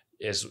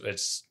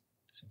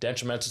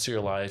detrimental to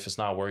your life. It's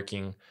not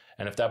working.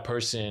 And if that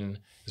person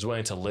is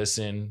willing to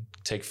listen,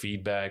 take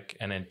feedback,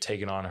 and then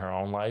take it on her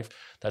own life,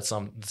 that's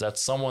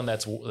someone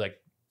that's like,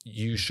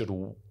 you should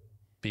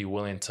be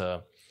willing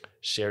to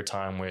share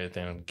time with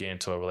and get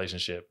into a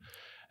relationship.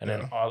 And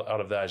then out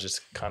of that is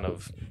just kind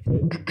of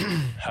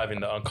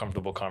having the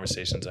uncomfortable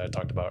conversations that I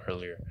talked about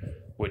earlier,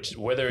 which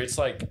whether it's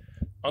like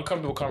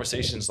uncomfortable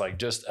conversations, like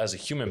just as a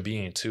human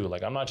being too.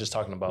 Like I'm not just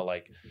talking about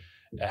like,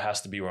 it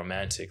has to be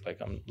romantic. Like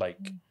I'm like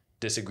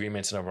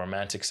disagreements in a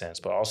romantic sense,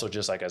 but also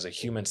just like as a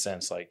human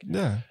sense, like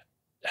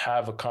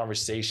have a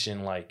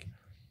conversation, like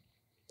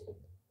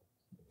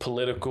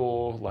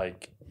political,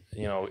 like,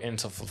 you know,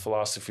 into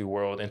philosophy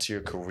world, into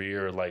your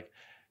career. Like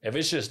if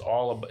it's just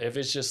all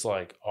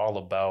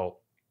about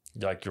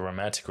like your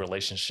romantic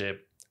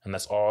relationship, and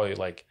that's all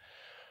like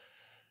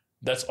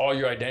that's all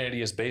your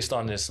identity is based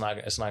on, it's not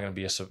going to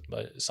be a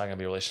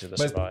relationship that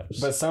survives.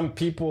 But some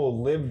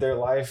people live their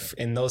life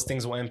and those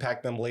things will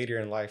impact them later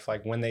in life.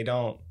 Like when they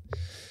don't,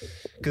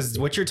 because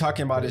what you're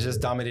talking about is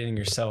just dominating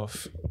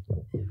yourself.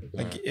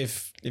 Like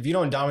if you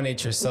don't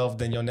dominate yourself,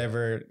 then you'll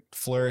never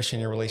flourish in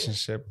your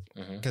relationship.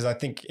 Because I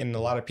think a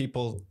lot of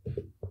people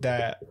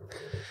that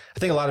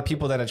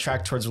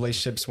attract towards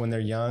relationships when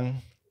they're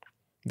young,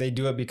 they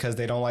do it because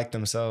they don't like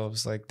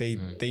themselves. Like they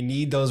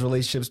need those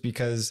relationships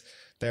because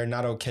they're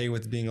not okay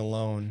with being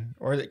alone,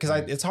 or because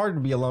it's hard to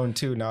be alone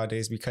too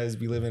nowadays because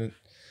we live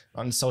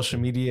on social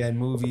media and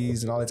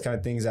movies and all these kind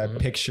of things that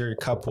picture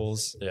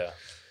couples. Yeah.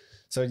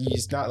 So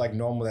it's not like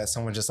normal that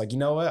someone's just like, you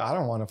know what, I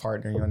don't want a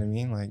partner. You know what I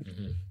mean? Like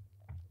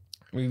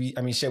we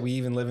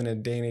even live in a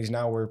day and age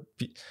now where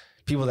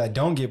people that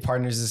don't get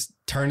partners just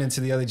turn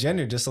into the other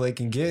gender just so they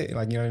can get,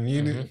 like, you know what I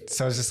mean?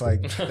 So it's just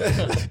like, we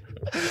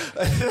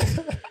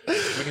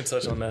can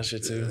touch on that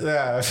shit too.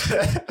 Yeah.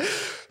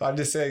 I'm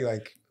just saying,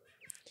 like,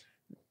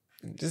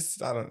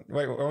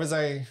 where was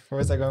I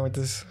going with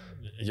this?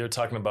 You're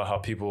talking about how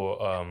people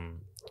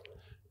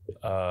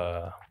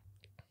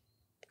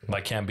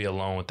like can't be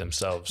alone with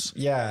themselves.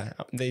 Yeah,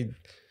 they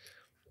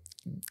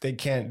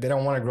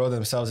don't want to grow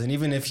themselves. And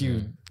even if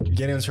you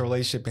get into a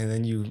relationship and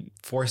then you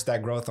force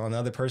that growth on the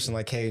other person,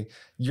 like, hey,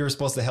 you're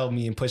supposed to help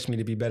me and push me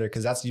to be better,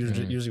 because that's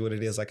usually what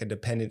it is, like a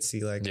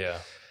dependency. Like, yeah,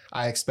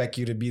 I expect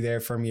you to be there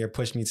for me or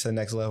push me to the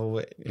next level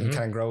and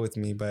kind of grow with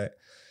me. But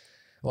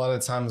a lot of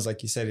the times,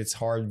 like you said, it's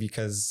hard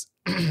because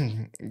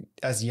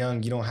as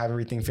young, you don't have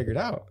everything figured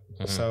out.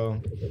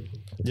 So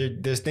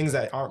there's things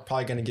that aren't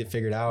probably going to get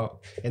figured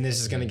out, and this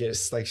is going to get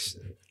like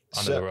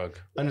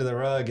under the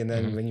rug. And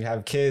then when you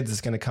have kids,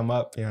 it's going to come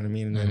up, you know what I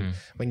mean? And then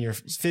when you're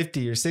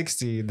 50 or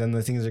 60, then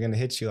the things are going to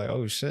hit you like,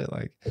 oh shit.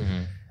 Like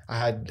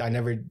I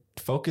never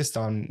focused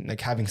on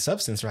like having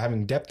substance or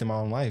having depth in my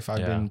own life.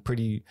 I've been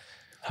pretty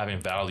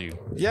having value.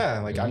 Yeah.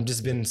 Like I've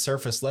just been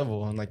surface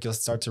level, and like, you'll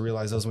start to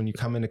realize those when you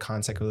come into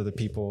contact with other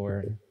people,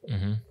 or,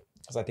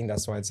 because I think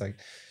that's why it's like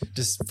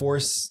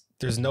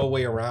there's no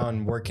way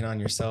around working on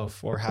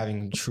yourself or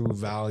having true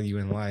value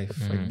in life.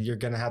 Like, you're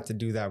going to have to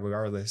do that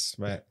regardless.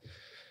 But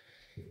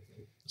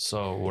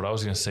so what I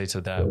was going to say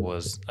to that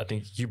was, I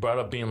think you brought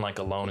up being like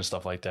alone and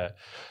stuff like that.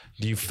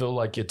 Do you feel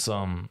like it's,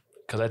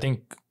 cause I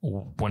think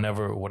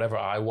whatever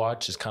I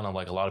watch is kind of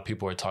like a lot of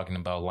people are talking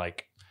about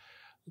like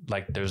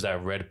there's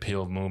that red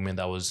pill movement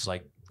that was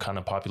like kind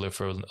of popular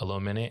for a little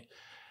minute.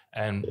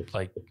 And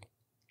like,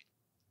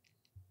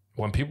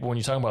 when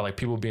you talk about like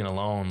people being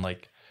alone,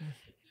 like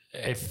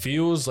it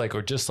feels like,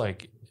 or just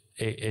like,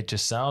 it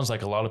just sounds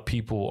like a lot of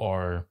people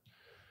are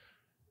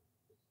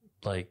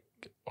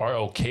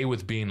okay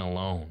with being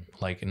alone,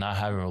 like not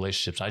having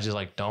relationships. I just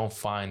like don't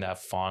find that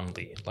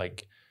fondly.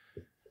 Like,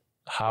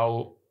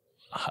 how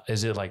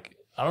is it like,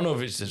 I don't know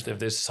if if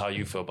this is how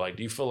you feel, but like,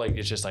 do you feel like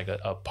it's just like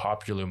a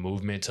popular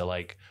movement to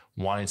like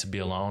wanting to be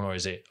alone, or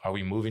are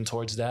we moving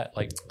towards that?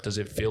 Like, does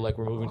it feel like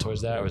we're moving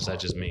towards that, or is that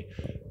just me?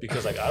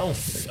 Because like, I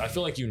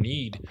feel like you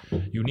need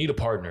a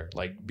partner.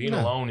 Like being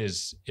alone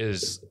is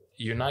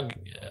you're not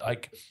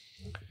like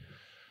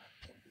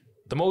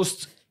the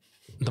most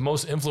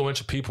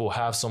influential people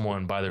have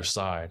someone by their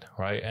side,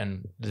 right?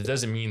 And it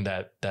doesn't mean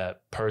that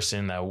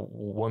person, that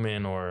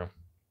woman or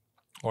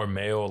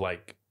male,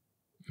 like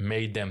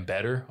made them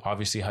better.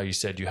 Obviously, how you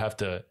said, you have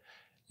to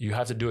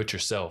do it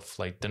yourself.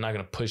 Like, they're not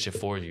going to push it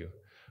for you,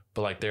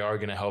 but like, they are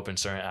going to help in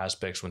certain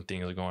aspects when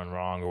things are going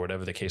wrong or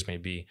whatever the case may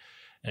be.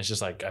 And it's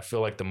just like, I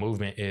feel like the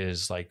movement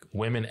is like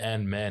women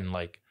and men,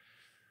 like,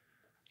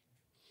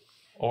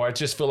 or I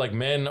just feel like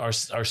men are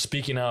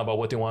speaking out about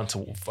what they want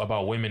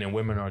about women, and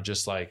women are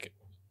just like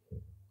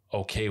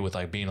okay with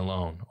like being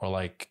alone, or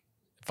like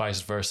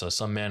vice versa.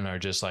 Some men are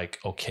just like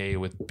okay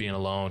with being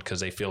alone because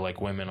they feel like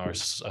women are a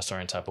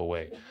certain type of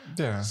way.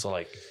 Yeah. So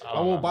like,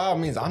 well, by all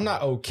means, I'm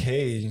not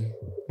okay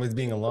with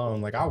being alone.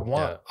 Like I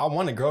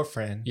want a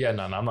girlfriend. Yeah,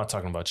 no, I'm not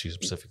talking about you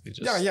specifically.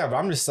 Yeah, but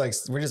I'm just like,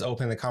 we're just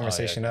opening the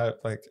conversation up.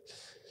 Like,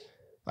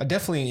 I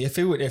definitely,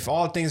 if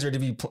all things are to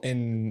be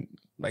in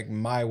like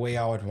my way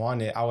I would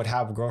want it, I would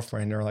have a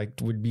girlfriend, or like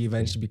would be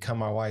eventually become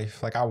my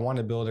wife. Like, I want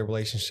to build a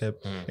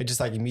relationship. It's just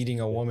like meeting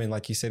a woman,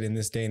 like you said, in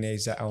this day and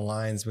age that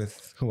aligns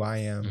with who I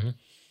am.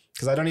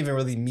 Because I don't even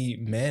really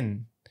meet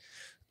men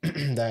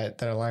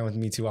that align with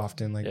me too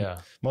often. Like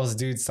most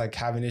dudes like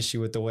have an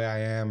issue with the way I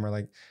am, or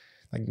like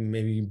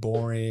maybe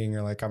boring,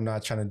 or like I'm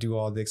not trying to do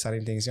all the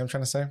exciting things. You know what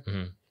I'm trying to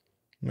say?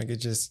 Like,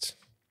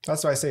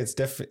 that's why I say it's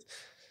different.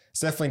 It's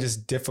definitely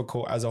just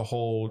difficult as a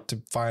whole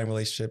to find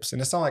relationships.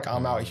 And it's not like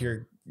I'm out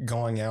here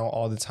going out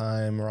all the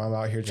time, or I'm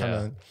out here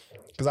trying to,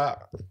 because I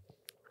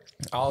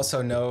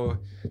also know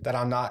that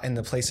I'm not in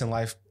the place in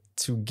life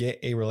to get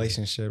a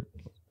relationship.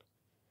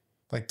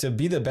 Like, to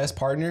be the best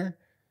partner,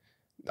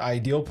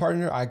 ideal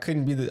partner, I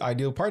couldn't be the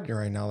ideal partner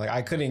right now. Like,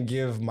 I couldn't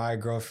give my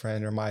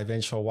girlfriend or my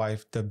eventual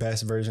wife the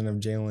best version of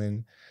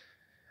Jalen.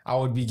 I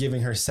would be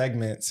giving her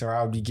segments, or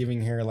I would be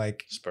giving her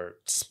like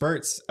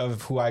spurts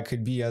of who I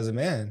could be as a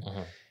man.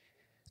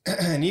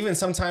 and even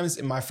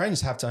sometimes my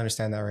friends have to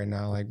understand that right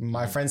now. Like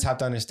my friends have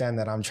to understand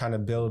that I'm trying to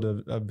build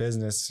a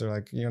business, or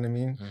like, you know what I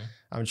mean?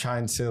 I'm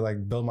trying to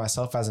like build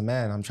myself as a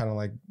man. I'm trying to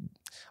like,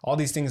 all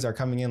these things are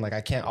coming in. Like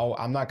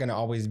I'm not going to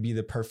always be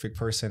the perfect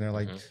person or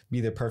like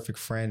be the perfect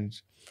friend.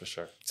 For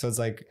sure. So it's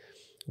like,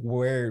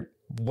 you're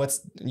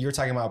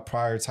talking about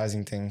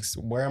prioritizing things.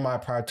 Where am I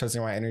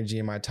prioritizing my energy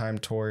and my time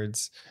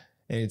towards?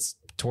 And it's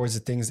towards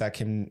the things that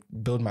can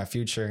build my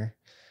future.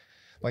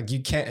 Like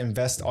you can't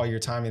invest all your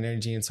time and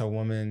energy into a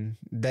woman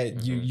that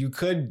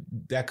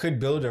that could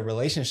build a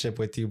relationship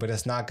with you, but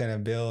it's not going to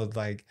build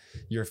like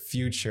your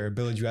future,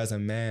 build you as a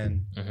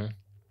man.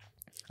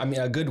 I mean,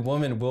 a good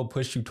woman will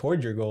push you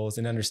toward your goals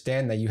and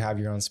understand that you have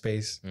your own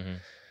space.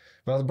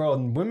 But bro,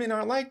 women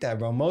aren't like that,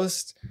 bro.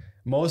 Most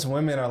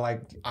women are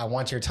like, I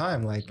want your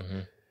time. Like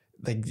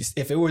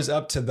if it was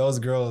up to those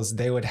girls,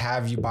 they would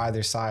have you by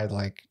their side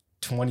like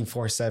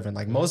 24/7.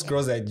 Like most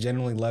girls that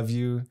genuinely love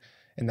you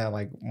and that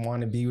like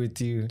want to be with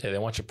you. Yeah, they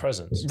want your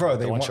presence. Bro,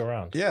 they want you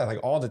around. Yeah, like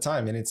all the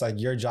time. And it's like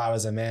your job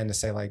as a man to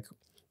say like,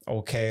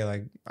 okay,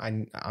 like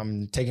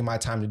I'm taking my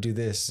time to do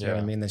this. You know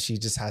what I mean? That she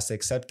just has to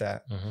accept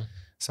that.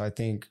 So I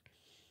think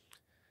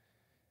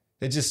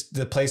it's just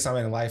the place I'm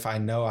in life. I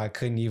know I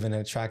couldn't even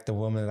attract the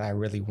woman that I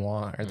really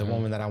want or the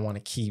woman that I want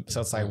to keep.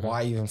 So it's like,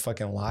 why even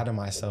fucking lie to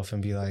myself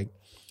and be like,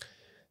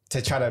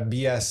 to try to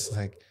BS,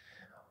 like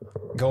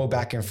go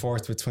back and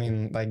forth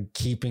between like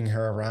keeping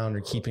her around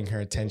or keeping her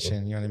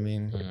attention. You know what I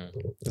mean?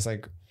 It's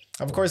like,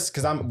 of course,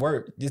 because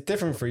it's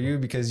different for you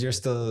because you're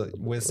still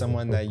with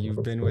someone that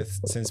you've been with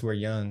since we're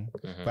young.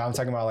 But I'm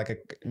talking about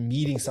like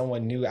meeting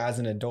someone new as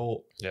an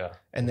adult. Yeah.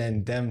 And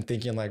then them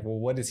thinking like, well,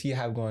 what does he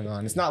have going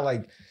on? It's not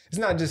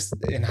just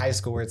in high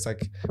school where it's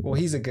like, well,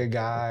 he's a good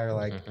guy, or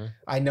like,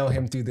 I know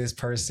him through this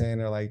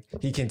person, or like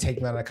he can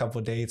take me on a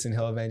couple dates and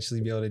he'll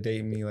eventually be able to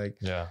date me. Like,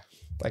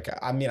 like,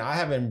 I mean, I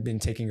haven't been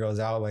taking girls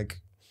out.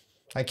 Like,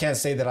 I can't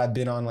say that I've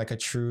been on like a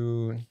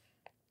true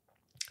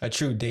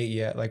date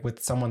yet, like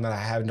with someone that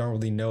I don't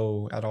really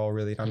know at all,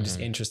 really. I'm just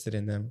interested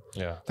in them.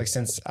 Yeah. Like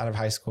since out of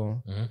high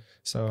school.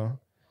 So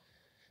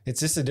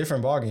it's just a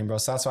different ballgame, bro.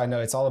 So that's why I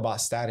know it's all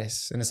about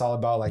status and it's all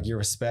about like your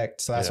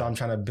respect. So that's why I'm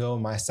trying to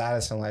build my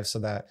status in life so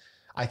that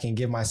I can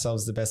give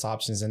myself the best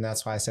options. And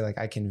that's why I say like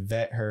I can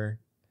vet her.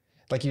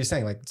 Like you were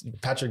saying, like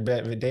Patrick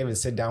David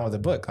sit down with a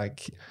book.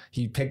 Like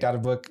he picked out a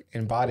book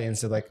and bought it, and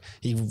so like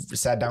he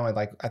sat down with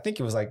like, I think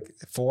it was like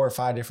 4 or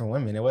 5 different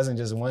women. It wasn't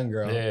just one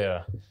girl.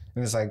 Yeah.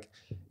 And it's like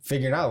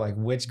figuring out like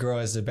which girl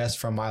is the best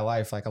from my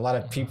life. Like a lot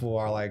of people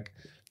are like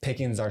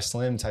pickings are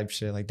slim type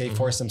shit. Like they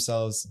force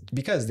themselves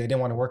because they didn't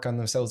want to work on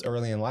themselves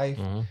early in life.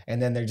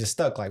 And then they're just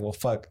stuck like, well,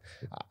 fuck,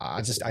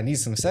 I need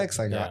some sex.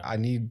 Like I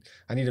need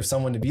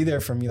someone to be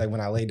there for me. Like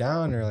when I lay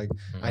down, or like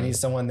I need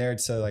someone there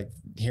to like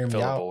hear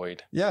me out.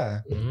 Void.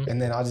 Yeah.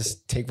 And then I'll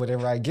just take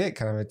whatever I get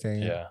kind of a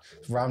thing. Yeah.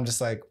 Where I'm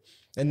just like,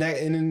 and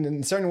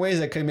in certain ways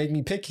that could make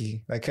me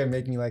picky. That could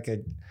make me like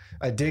a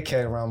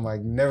dickhead where I'm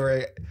like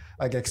never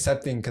like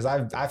accepting, because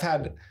I've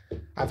had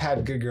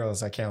good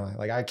girls. I can't lie.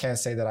 Like I can't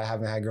say that I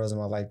haven't had girls in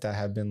my life that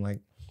have been like,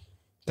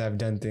 that have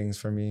done things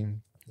for me.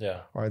 Yeah.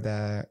 Or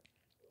that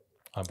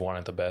I've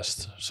wanted the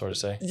best, sort of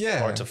say.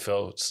 Yeah. Or to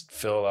fill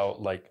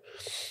out like,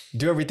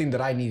 do everything that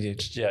I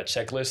needed. Yeah.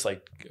 Checklist,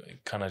 like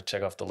kind of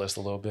check off the list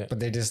a little bit. But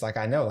they just like,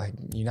 I know, like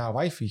you're not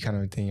wifey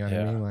kind of thing. You know what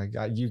I mean?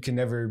 Like you can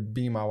never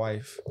be my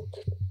wife.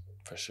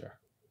 For sure.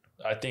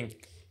 I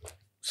think,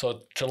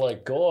 so to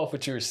like go off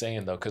what you were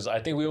saying though, because I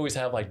think we always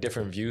have like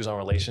different views on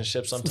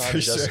relationships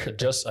sometimes.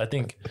 I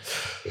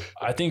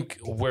think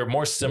we're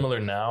more similar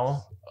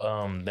now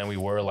than we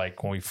were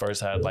like when we first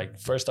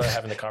started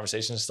having the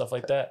conversations and stuff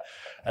like that.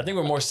 I think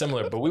we're more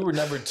similar, but we were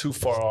never too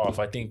far off.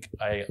 I think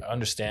I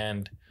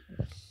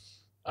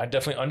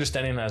definitely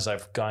understanding as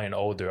I've gotten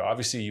older.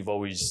 Obviously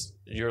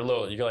you're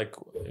like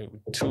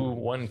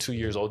 2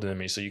 years older than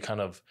me. So you kind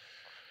of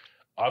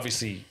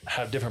obviously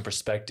have different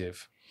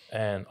perspective.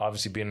 And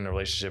obviously being in a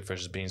relationship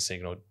versus being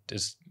single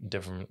is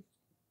different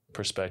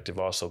perspective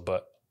also.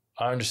 But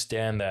I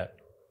understand that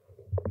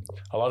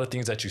a lot of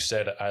things that you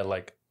said, I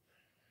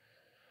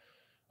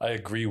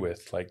agree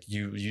with. Like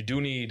you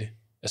do need,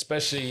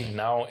 especially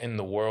now in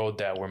the world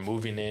that we're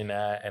moving in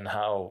at and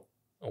how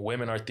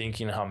women are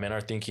thinking, how men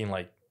are thinking,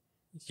 like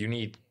you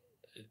need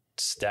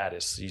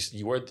status.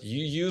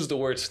 You use the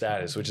word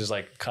status, which is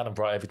like kind of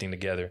brought everything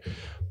together.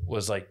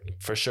 Was like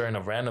for sure in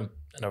a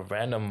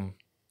random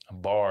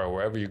bar or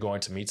wherever you're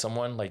going to meet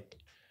someone, like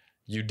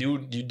you do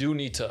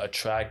need to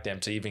attract them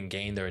to even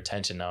gain their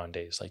attention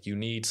nowadays. Like you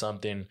need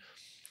something.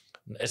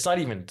 It's not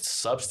even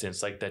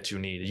substance like that you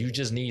need. You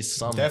just need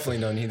some.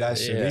 Definitely don't need that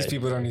shit. These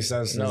people don't need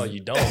substance. No, you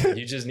don't.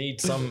 You just need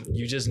some.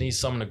 You just need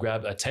someone to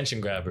grab,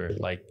 attention grabber.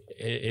 Like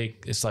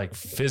it's like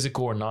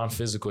physical or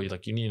non-physical.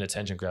 Like you need an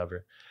attention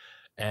grabber.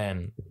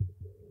 And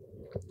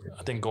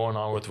I think going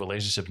on with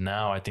relationship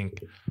now, I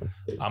think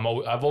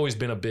I've always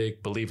been a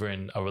big believer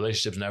in a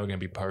relationship's never going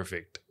to be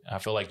perfect. I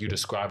feel like you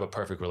describe a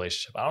perfect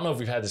relationship. I don't know if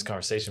we've had this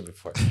conversation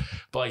before,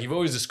 but like you've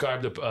always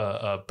described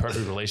a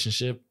perfect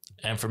relationship.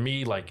 And for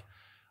me, like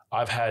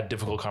I've had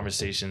difficult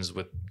conversations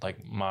with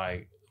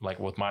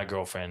with my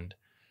girlfriend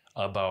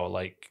about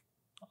like,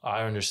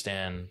 I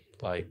understand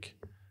like,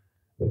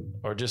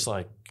 or just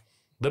like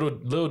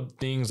little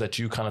things that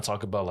you kind of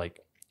talk about. Like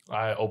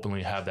I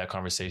openly have that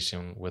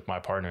conversation with my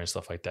partner and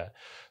stuff like that.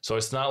 So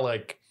it's not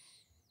like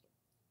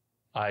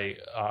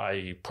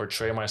I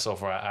portray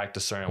myself or I act a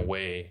certain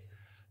way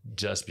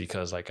just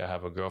because like I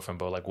have a girlfriend,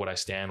 but like what I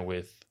stand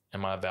with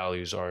and my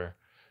values are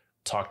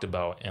talked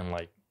about and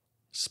like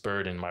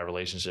spurred in my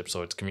relationship,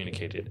 so it's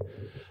communicated.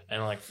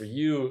 And like for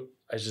you,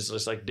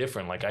 it's like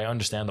different. Like I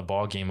understand the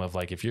ball game of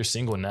like if you're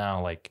single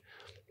now, like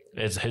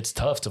it's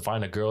tough to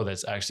find a girl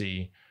that's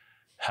actually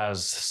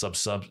has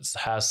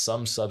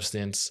some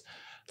substance,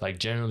 like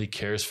generally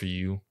cares for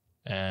you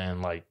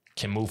and like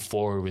can move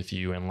forward with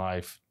you in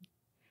life,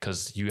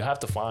 because you have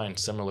to find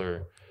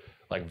similar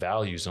like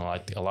values, and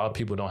like a lot of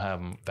people don't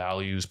have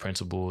values,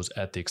 principles,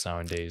 ethics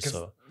nowadays.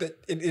 So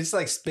it's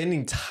like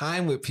spending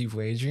time with people,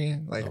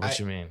 Adrian. Like what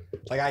you mean?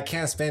 Like I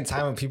can't spend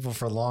time with people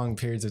for long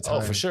periods of time. Oh,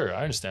 for sure,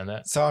 I understand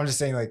that. So I'm just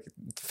saying, like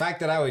the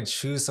fact that I would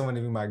choose someone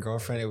to be my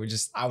girlfriend,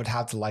 I would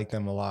have to like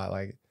them a lot.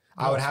 Like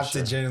I would have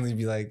to genuinely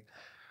be like,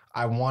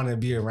 I want to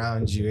be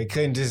around you. It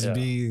couldn't just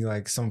be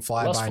like some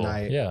fly by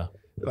night. Yeah.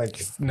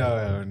 Like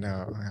no.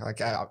 Like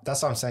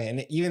that's what I'm saying.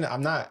 And even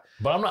I'm not.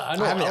 But I'm not.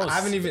 I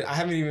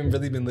haven't even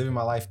really been living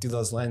my life through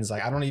those lenses.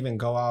 Like I don't even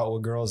go out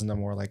with girls no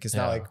more. Like it's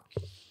not like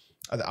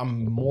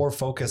I'm more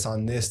focused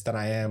on this than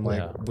I am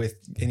like with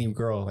any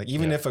girl. Like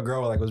even if a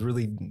girl like was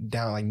really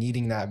down, like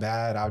needing that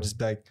bad, I would just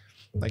be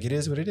like it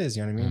is what it is.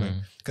 You know what I mean?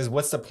 Like, because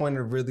what's the point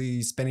of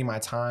really spending my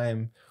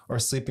time or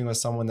sleeping with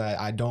someone that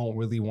I don't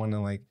really want to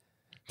like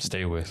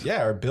stay with?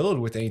 Yeah, or build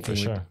with anything.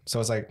 For sure. So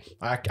it's like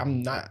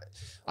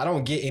I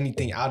don't get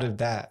anything out of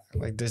that.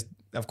 Like this,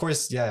 of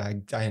course,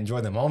 I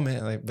enjoy the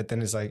moment. Like, but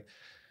then it's like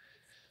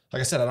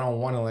I said, I don't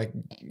want to like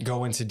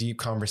go into deep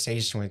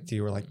conversation with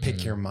you or like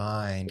pick your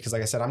mind. Because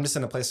like I said, I'm just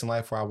in a place in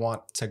life where I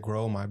want to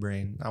grow my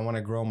brain. I want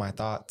to grow my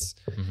thoughts.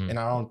 And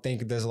I don't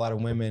think there's a lot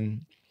of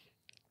women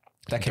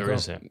that can grow.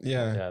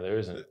 Yeah, there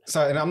isn't.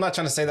 So, and I'm not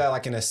trying to say that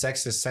like in a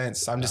sexist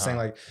sense. I'm just saying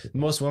like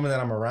most women that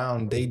I'm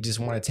around, they just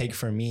want to take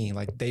from me.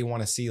 Like they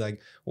want to see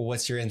like, well,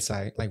 what's your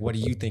insight? Like, what are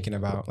you thinking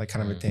about? Like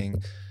kind of a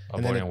thing.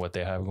 According to what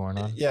they have going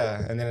on.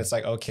 Yeah. And then it's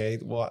like, okay,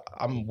 well,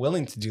 I'm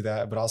willing to do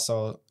that, but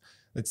also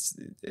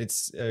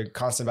it's a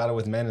constant battle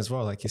with men as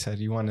well. Like you said,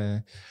 you want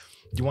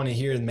to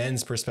hear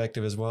men's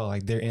perspective as well,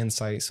 like their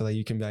insight, so that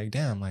you can be like,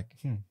 damn, like,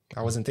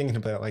 I wasn't thinking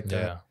about it like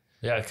that.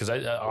 Yeah. Cause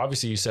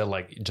obviously you said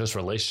like just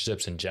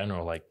relationships in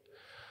general,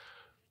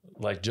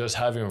 like just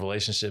having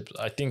relationships.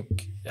 I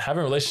think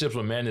having relationships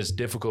with men is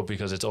difficult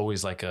because it's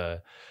always like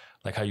how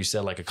you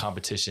said, like a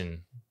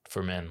competition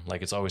for men.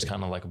 Like it's always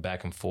kind of like a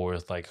back and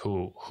forth, like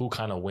who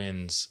kind of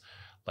wins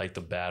like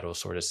the battle,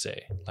 sort of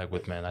say, like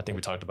with men. I think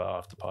we talked about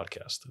off the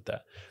podcast with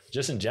that.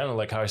 Just in general,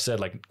 like how I said,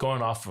 like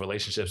going off of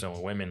relationships and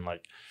with women,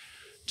 like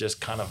just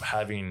kind of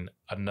having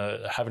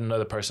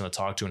another person to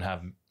talk to and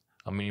have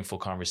a meaningful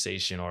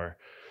conversation, or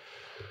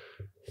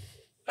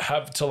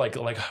have to like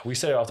we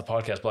said it off the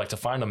podcast, but like to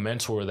find a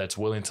mentor that's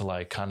willing to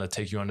like kind of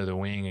take you under the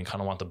wing and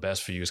kind of want the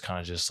best for you is kind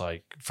of just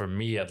like, for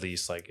me at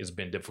least, like it's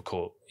been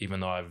difficult,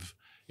 even though I've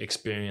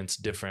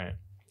experienced different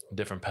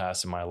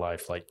paths in my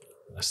life. Like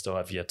I still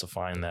have yet to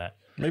find that.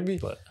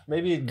 Maybe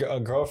a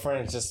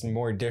girlfriend is just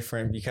more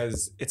different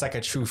because it's like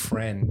a true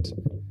friend.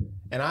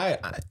 And I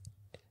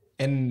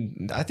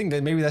think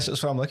that maybe that's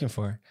just what I'm looking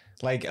for.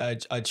 Like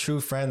a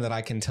true friend that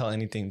I can tell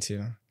anything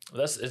to.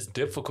 It's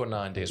difficult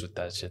nowadays with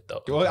that shit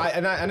though. Well, I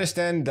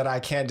understand that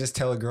I can't just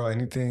tell a girl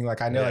anything.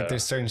 Like I know like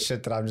there's certain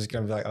shit that I'm just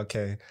gonna be like,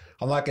 okay,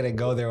 I'm not gonna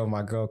go there with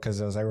my girl because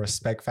there's like a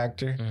respect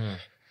factor.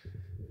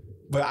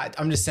 But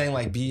I'm just saying,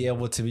 like, be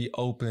able to be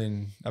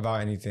open about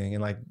anything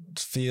and like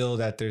feel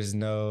that there's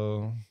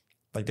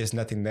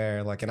nothing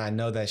there. Like, and I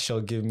know that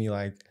she'll give me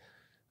like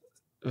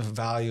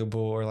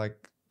valuable or like,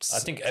 I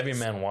think every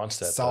man wants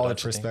that solid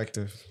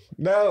perspective.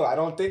 No, I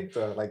don't think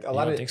so. Like a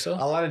lot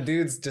of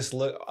dudes just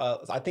look.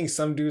 I think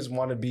some dudes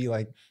want to be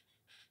like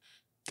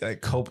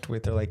coped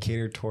with or like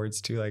catered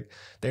towards too. Like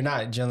they're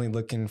not generally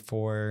looking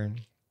for.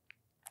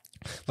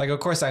 Like of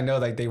course I know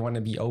like they want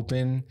to be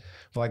open,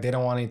 but like they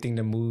don't want anything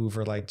to move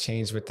or like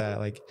change with that.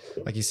 Like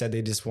you said,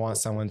 they just want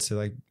someone to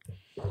like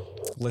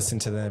listen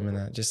to them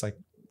and just like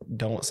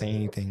don't say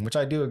anything. Which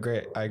I do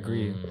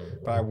agree.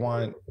 But I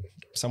want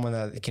someone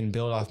that can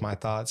build off my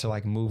thoughts or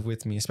like move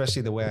with me,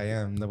 especially the way I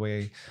am, the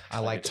way I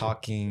like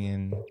talking.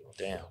 And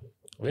damn,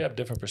 we have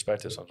different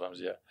perspectives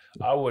sometimes. Yeah,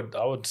 I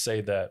would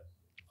say that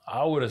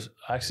I would have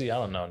actually, I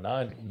don't know,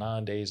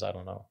 nowadays I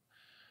don't know,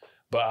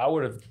 but I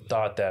would have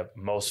thought that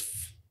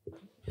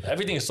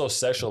everything is so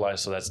sexualized,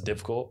 so that's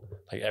difficult.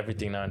 Like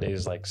everything nowadays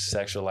is like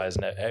sexualized,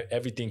 and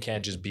everything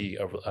can't just be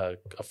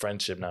a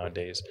friendship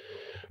nowadays.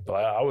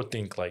 But I would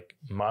think like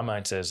my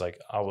mindset is like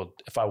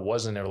if I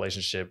was in a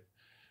relationship,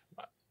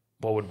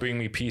 what would bring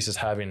me peace is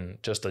having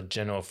just a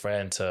general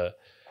friend to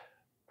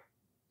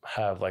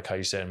have, like how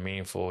you said,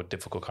 meaningful,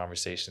 difficult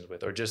conversations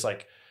with, or just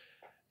like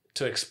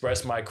to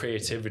express my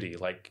creativity.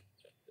 Like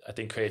I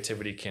think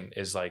creativity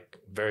is like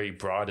very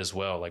broad as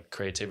well. Like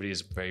creativity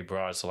is very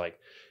broad. So like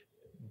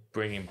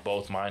bringing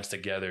both minds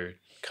together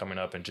coming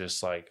up and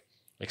just like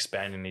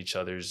expanding each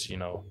other's, you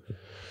know,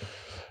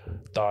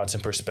 thoughts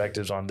and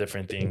perspectives on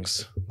different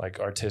things, like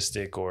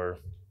artistic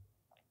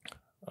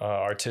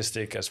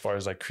as far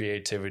as like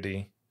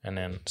creativity, and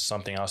then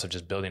something else of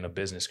just building a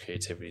business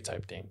creativity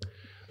type thing.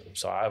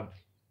 So I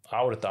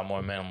would have thought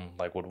more men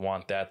like would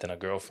want that than a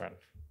girlfriend.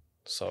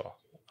 So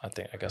I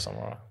guess I'm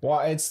wrong. Well,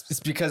 it's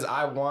because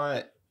I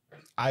want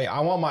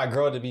my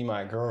girl to be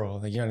my girl.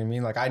 Like, you know what I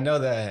mean? Like, I know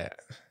the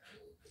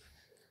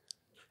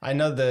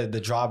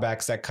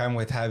drawbacks that come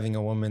with having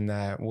a woman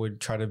that would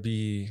try to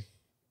be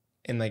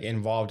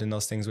involved in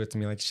those things with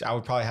me. Like, I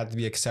would probably have to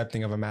be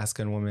accepting of a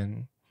masculine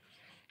woman.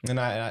 And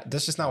I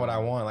that's just not what I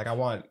want. Like, I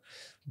want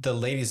the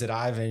ladies that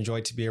I've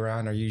enjoyed to be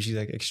around are usually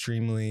like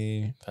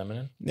extremely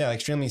feminine. Yeah, like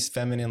extremely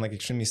feminine, like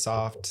extremely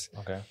soft.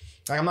 Okay.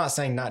 Like, I'm not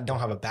saying don't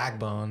have a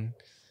backbone,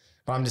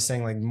 but I'm just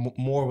saying like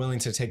more willing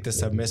to take the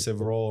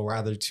submissive role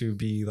rather to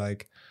be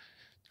like,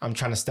 I'm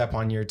trying to step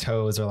on your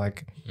toes or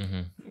like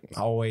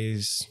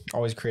always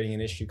creating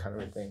an issue kind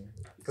of a thing.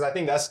 Because I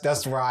think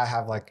that's where I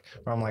have like,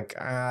 where I'm like,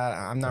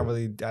 I'm not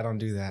really, I don't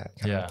do that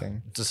kind of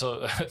thing.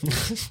 So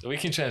we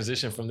can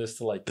transition from this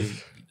to like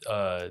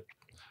the,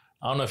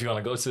 I don't know if you want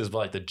to go to this, but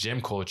like the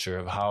gym culture,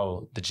 of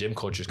how the gym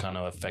culture is kind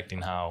of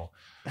affecting how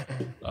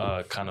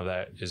kind of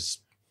that is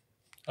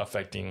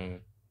affecting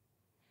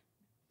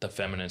the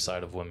feminine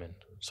side of women,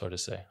 so to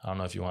say. I don't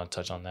know if you want to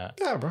touch on that.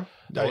 Yeah, bro.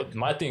 Well,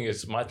 my thing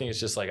is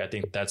just like, I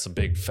think that's a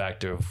big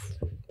factor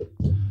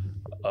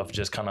of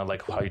just kind of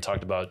like how you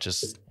talked about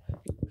just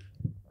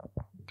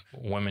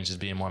women just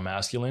being more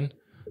masculine.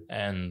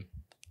 And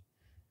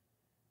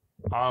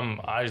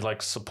I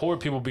like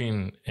support people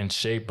being in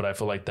shape, but I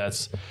feel like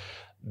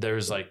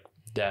there's like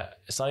that,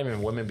 it's not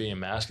even women being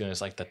masculine,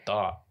 it's like the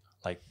thought,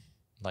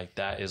 like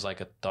that is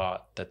like a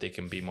thought that they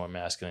can be more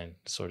masculine,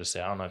 sort of say.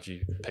 I don't know if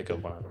you pick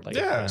up on what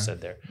I said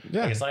there.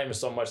 Yeah. Like, it's not even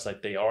so much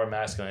like they are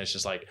masculine, it's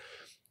just like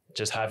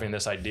just having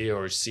this idea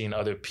or seeing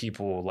other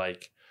people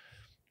like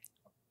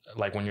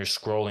when you're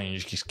scrolling, you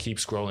just keep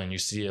scrolling, you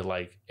see it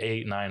like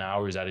 8-9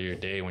 hours out of your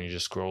day when you're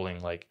just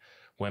scrolling, like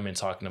women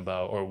talking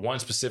about, or one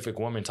specific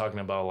woman talking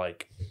about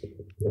like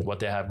what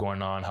they have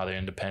going on, how they're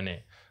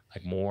independent.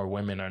 Like, more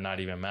women are not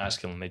even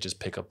masculine. They just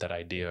pick up that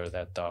idea or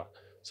that thought.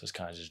 So it's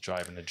kind of just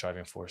the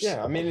driving force.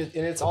 Yeah, I mean,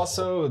 and it's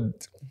also,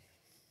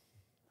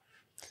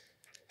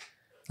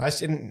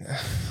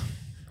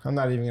 I'm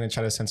not even going to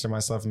try to censor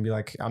myself and be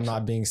like, I'm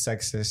not being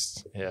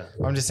sexist. Yeah.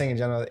 I'm just saying in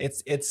general,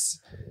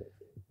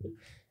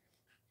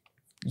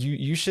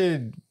 you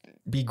should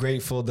be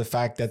grateful the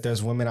fact that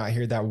there's women out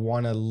here that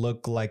want to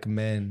look like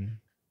men.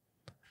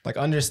 Like,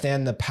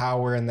 understand the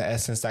power and the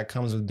essence that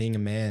comes with being a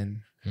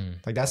man.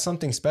 Like, that's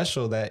something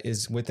special that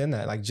is within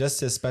that. Like,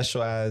 just as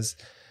special as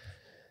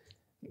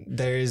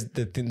there is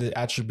the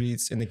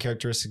attributes and the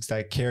characteristics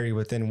that carry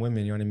within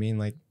women, you know what I mean?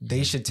 Like,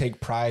 they should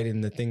take pride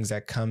in the things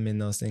that come in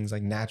those things,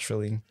 like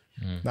naturally,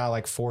 not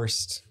like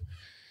forced.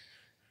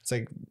 It's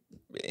like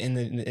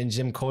in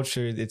gym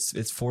culture,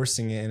 it's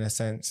forcing it in a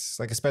sense,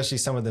 like especially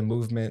some of the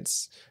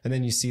movements. And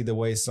then you see the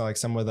way, so like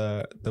some of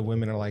the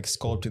women are like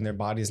sculpting their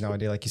bodies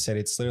nowadays. Like you said,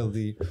 it's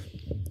literally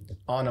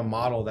on a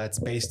model that's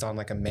based on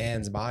like a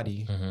man's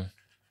body.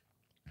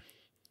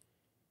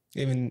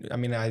 Even, I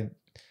mean,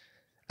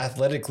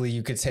 athletically,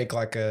 you could take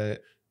like a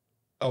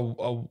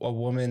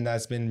woman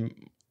that's been,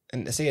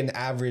 and say an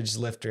average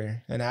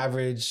lifter in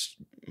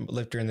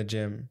the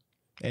gym,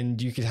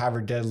 and you could have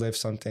her deadlift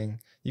something.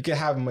 You could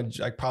have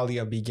like probably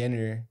a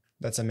beginner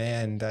that's a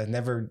man that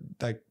never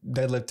like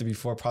deadlifted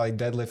before, probably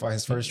deadlift on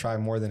his first try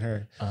more than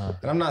her.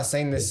 And I'm not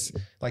saying this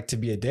like to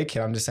be a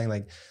dickhead. I'm just saying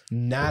like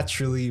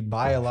naturally,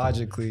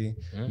 biologically,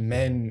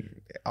 men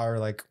are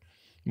like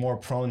more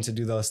prone to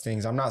do those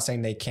things. I'm not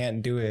saying they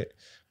can't do it,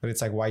 but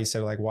it's like why you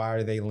said like, why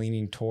are they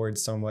leaning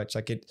towards so much?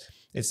 Like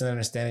it's an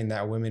understanding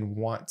that women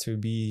want to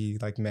be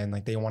like men.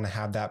 Like they want to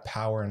have that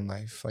power in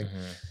life. Like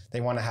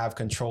they want to have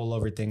control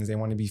over things. They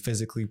want to be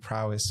physically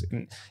prowess.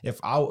 And if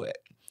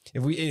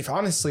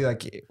honestly,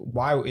 like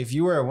if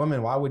you were a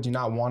woman, why would you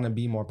not want to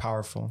be more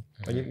powerful?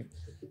 Like and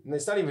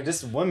it's not even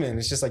just women.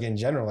 It's just like in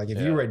general, like if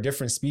you were a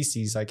different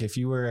species, like if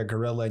you were a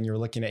gorilla and you were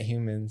looking at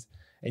humans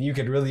and you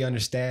could really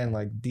understand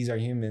like these are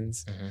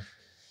humans,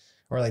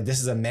 or like this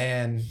is a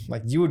man,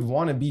 like you would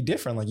want to be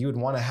different. Like you would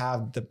want to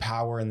have the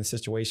power in the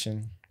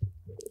situation.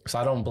 So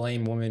I don't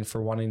blame women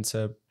for wanting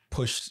to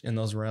push in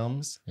those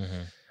realms.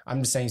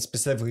 I'm just saying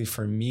specifically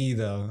for me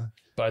though.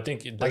 But I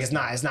think it's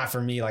not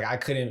for me. Like I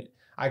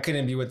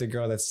couldn't be with a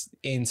girl that's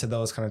into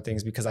those kind of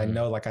things because I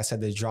know, like I said,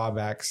 the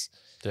drawbacks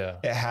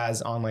it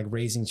has on like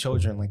raising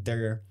children.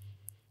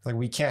 Like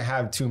we can't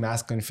have two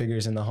masculine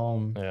figures in the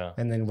home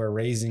and then we're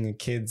raising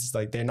kids.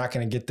 Like they're not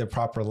going to get the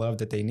proper love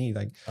that they need.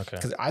 Like,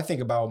 because I think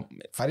about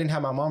if I didn't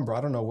have my mom, bro,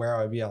 I don't know where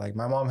I would be at. Like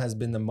my mom has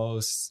been the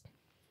most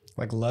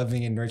like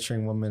loving and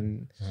nurturing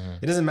woman.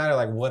 It doesn't matter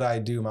like what I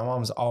do. My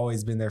mom's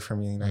always been there for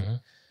me. Like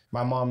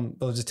my mom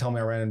will just tell me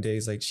on random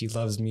days, like she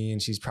loves me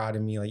and she's proud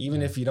of me. Like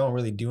even if you don't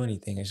really do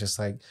anything, it's just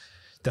like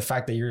the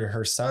fact that you're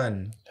her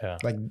son.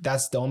 Like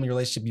that's the only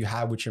relationship you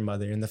have with your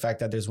mother. And the fact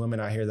that there's women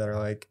out here that are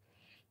like,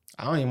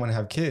 I don't even want to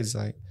have kids.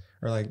 Like,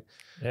 or like,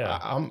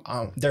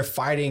 Yeah. they're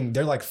fighting.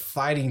 They're like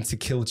fighting to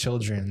kill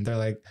children. They're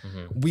like,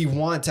 we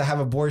want to have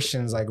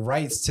abortions, like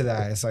rights to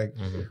that. It's like,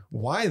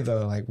 why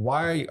though? Like,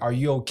 why are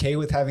you okay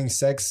with having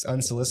sex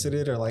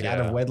unsolicited or like out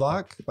of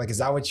wedlock? Like, is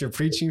that what you're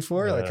preaching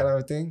for? Like, kind of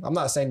a thing. I'm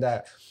not saying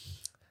that.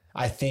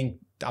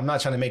 I'm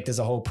not trying to make this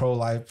a whole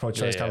pro-life,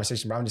 pro-choice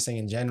conversation, but I'm just saying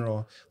in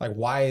general, like,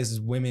 why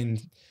is women,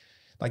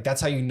 like, that's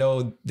how you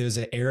know there's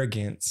an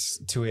arrogance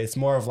to it. It's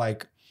more of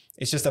like,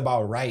 it's just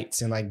about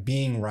rights and like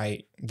being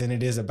right than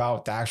it is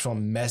about the actual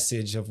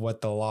message of what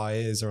the law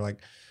is or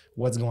like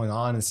what's going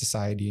on in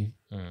society.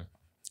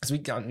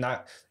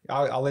 Because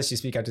I'll let you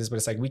speak after this, but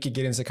it's like we could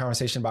get into a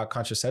conversation about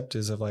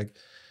contraceptives of like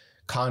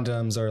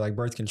condoms or like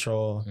birth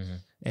control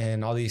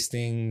and all these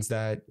things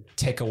that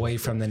take away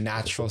from the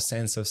natural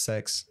sense of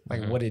sex,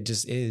 like what it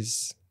just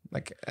is,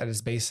 like at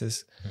its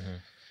basis.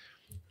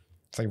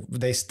 It's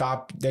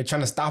like they're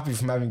trying to stop you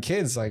from having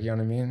kids. Like, you know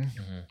what I mean?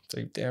 It's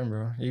like, damn,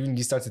 bro. Even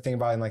you start to think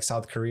about it in like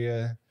South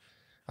Korea.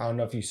 I don't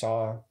know if you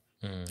saw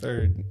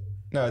or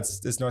no,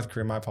 it's North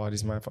Korea. My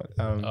apologies. I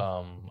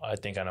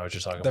think I know what you're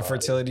talking about. The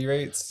fertility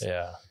rates.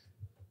 Yeah.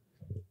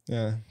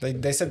 Yeah.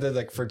 They said that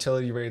like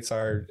fertility rates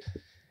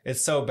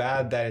it's so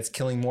bad that it's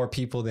killing more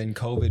people than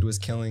COVID was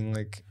killing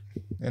like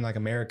in like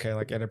America,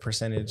 like at a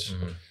percentage.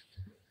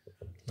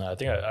 No, I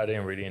think I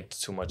didn't read into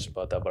too much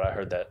about that, but I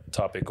heard that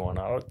topic going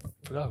on. I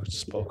forgot who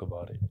spoke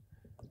about it.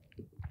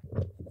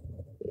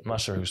 I'm not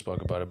sure who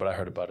spoke about it, but I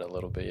heard about it a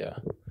little bit, yeah.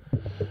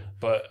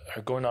 But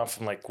going off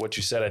from like what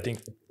you said, I think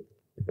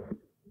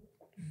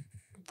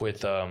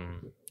with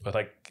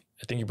like,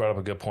 I think you brought up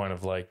a good point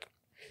of like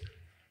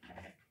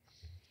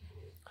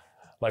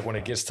when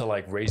it gets to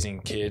like raising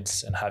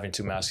kids and having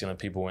two masculine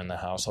people in the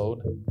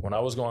household, when I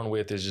was going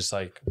with is just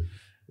like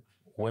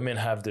women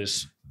are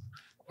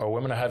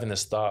having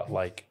this thought,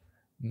 like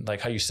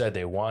how you said,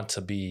 they want to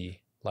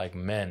be like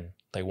men.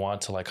 They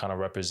want to like kind of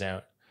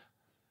represent,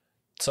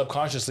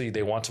 subconsciously,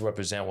 they want to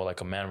represent what like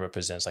a man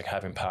represents, like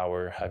having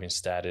power, having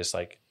status,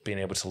 like being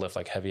able to lift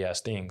like heavy ass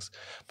things.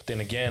 But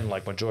then again,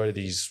 like majority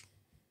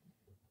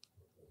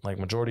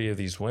of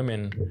these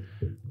women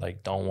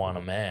like don't want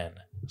a man.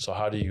 So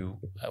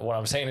what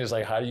I'm saying is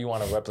like, how do you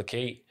want to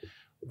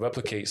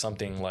replicate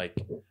something like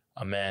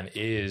a man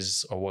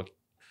is, or what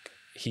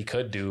he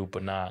could do,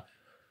 but not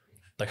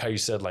like how you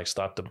said, like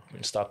stop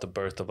the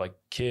birth of like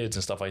kids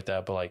and stuff like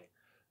that, but like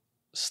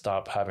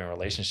stop having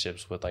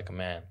relationships with like a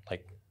man.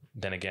 Like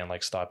then again,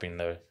 like stopping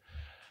the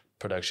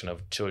production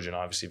of children.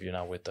 Obviously, if you're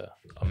not with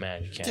a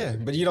man, you can't. Yeah,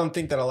 but you don't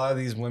think that a lot of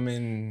these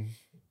women,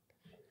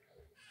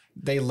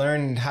 they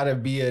learn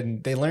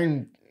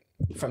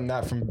from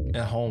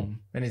at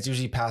home, and it's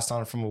usually passed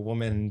on from a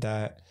woman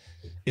that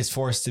is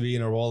forced to be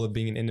in a role of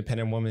being an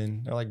independent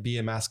woman or like be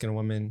a masculine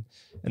woman,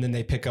 and then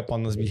they pick up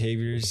on those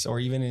behaviors. Or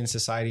even in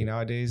society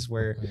nowadays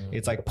where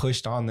it's like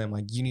pushed on them,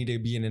 like you need to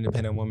be an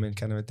independent woman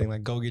kind of a thing,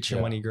 like go get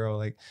your money, girl.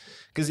 Like,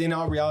 because in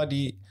all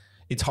reality,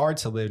 it's hard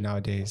to live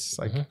nowadays.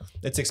 Like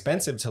it's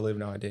expensive to live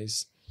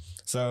nowadays.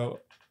 So,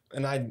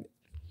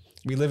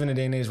 we live in a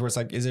day and age where it's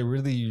like, is it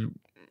really?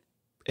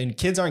 And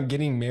kids aren't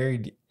getting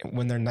married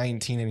when they're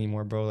 19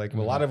 anymore, bro. Like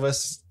a lot of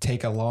us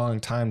take a long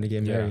time to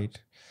get married.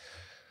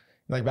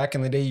 Like back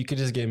in the day, you could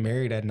just get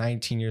married at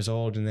 19 years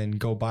old and then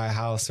go buy a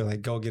house or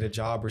like go get a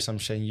job or some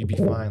shit and you'd be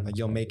fine. Like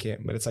you'll make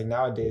it. But it's like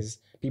nowadays,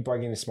 people are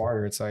getting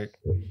smarter. It's like,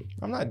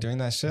 I'm not doing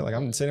that shit. Like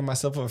I'm setting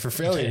myself up for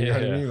failure. You know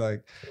what I mean?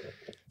 Like,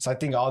 so I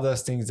think all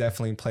those things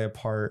definitely play a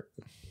part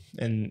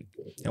in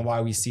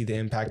why we see the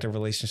impact of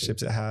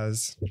relationships it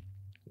has.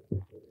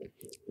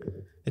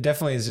 It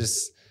definitely is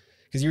just,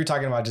 because you were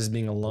talking about just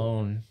being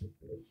alone.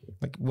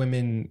 Like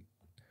women,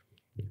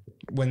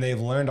 when they've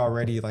learned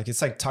already, like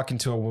it's like talking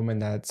to a woman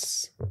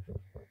that's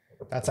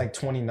like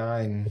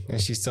 29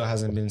 and she still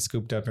hasn't been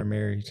scooped up or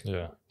married.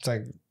 Yeah. It's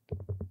like,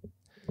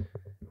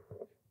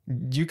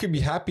 you could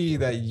be happy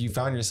that you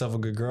found yourself a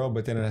good girl,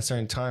 but then at a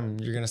certain time,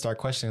 you're going to start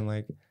questioning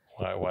like,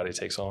 why they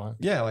take so long?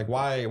 Yeah, like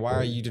why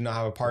are you do not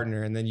have a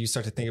partner? And then you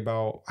start to think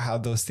about how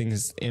those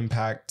things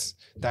impact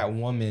that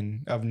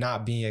woman of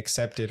not being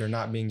accepted or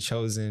not being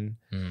chosen,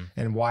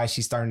 and why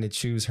she's starting to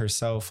choose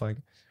herself, like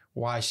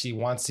why she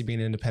wants to be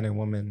an independent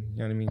woman. You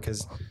know what I mean?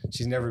 Because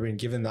she's never been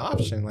given the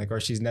option, like, or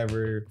she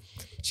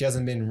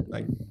hasn't been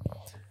like,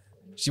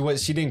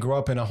 she didn't grow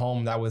up in a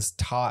home that was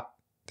taught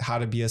how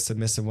to be a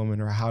submissive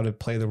woman or how to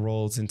play the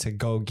roles and to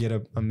go get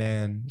a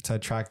man to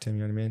attract him.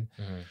 You know what I mean?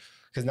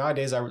 Because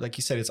nowadays, like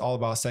you said, it's all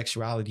about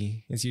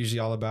sexuality. It's usually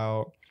all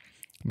about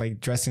like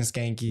dressing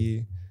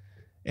skanky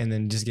and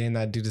then just getting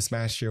that dude to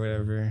smash you or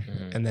whatever.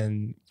 And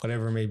then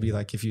whatever it may be,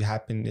 like if you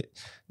happen,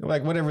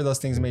 like whatever those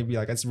things may be,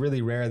 like it's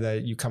really rare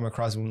that you come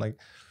across like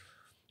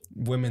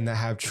women that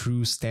have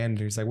true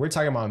standards. Like we're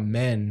talking about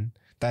men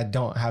that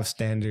don't have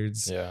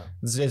standards. Yeah.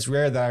 It's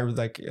rare that I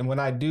like, and when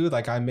I do,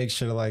 like I make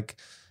sure to like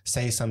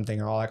say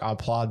something or I'll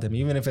applaud them,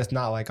 even if it's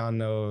not like on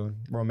no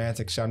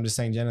romantic shit. I'm just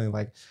saying generally,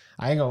 like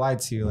I ain't gonna lie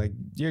to you, like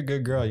you're a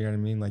good girl, you know what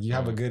I mean? Like you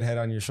have a good head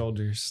on your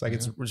shoulders. Like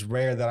it's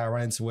rare that I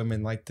run into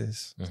women like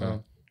this.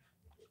 So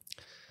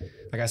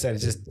like I said,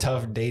 it's just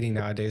tough dating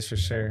nowadays for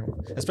sure.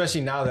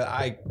 Especially now that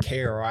I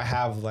care or I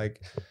have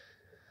like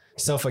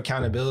self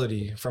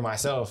accountability for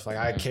myself. Like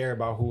I care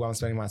about who I'm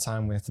spending my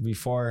time with.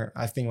 Before,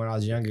 I think when I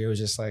was younger, it was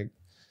just like, it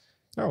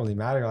don't really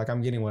matter. Like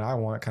I'm getting what I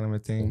want kind of a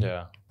thing.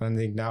 Yeah. But I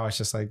think now it's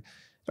just like, it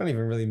don't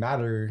even really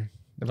matter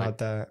about like,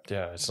 that.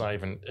 Yeah. It's not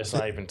even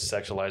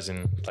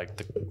sexualizing like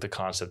the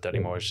concept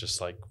anymore. It's just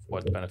like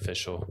what's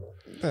beneficial.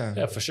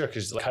 Yeah, for sure.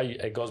 Cause like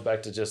it goes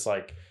back to just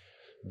like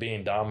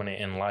being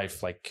dominant in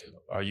life. Like,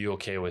 are you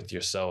okay with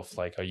yourself?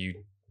 Like, are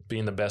you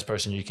being the best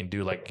person you can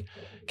do? Like,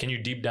 can you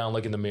deep down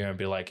look in the mirror and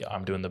be like,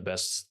 I'm doing the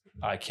best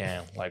I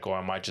can? Like, or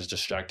am I just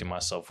distracting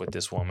myself with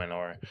this woman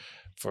or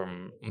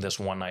from this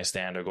one night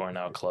stand or going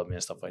out clubbing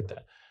and stuff like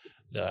that?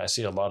 I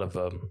see a lot of,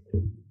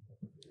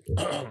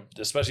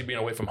 especially being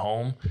away from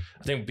home.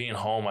 I think being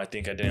home, I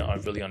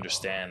didn't really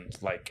understand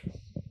like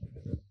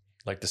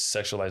the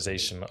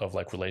sexualization of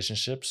like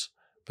relationships,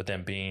 but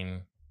then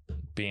being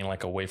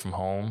like away from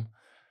home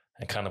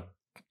and kind of,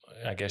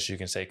 I guess you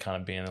can say kind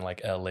of being in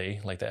like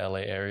LA, like the LA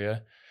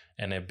area,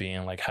 and it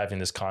being like having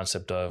this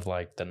concept of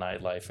like the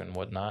nightlife and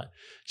whatnot.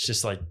 It's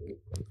just like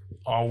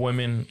all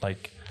women,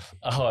 like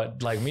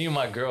me and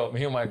my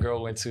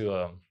girl went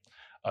to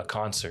a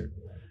concert,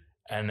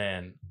 and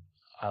then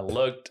I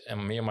looked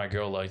and me and my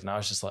girl looked, and I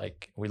was just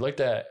like, we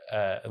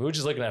were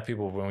just looking at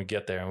people when we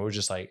get there, and we were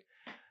just like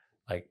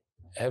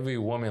every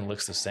woman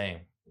looks the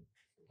same.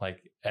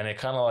 Like, and it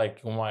kind of like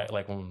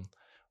when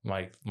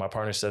my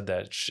partner said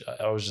that,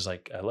 I was just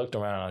like, I looked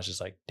around and I was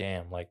just like,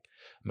 damn, like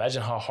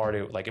imagine how hard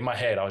it, like in my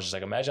head, I was just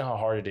like, imagine how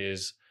hard it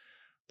is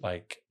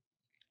like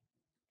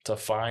to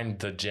find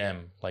the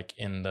gem, like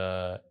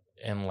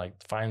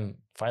find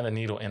the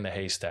needle in the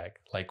haystack.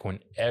 Like when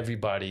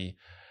everybody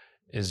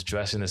is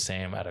dressing the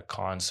same at a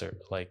concert,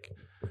 like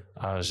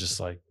I was just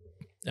like,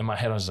 in my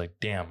head, I was like,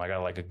 damn, I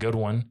got like a good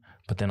one.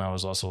 But then I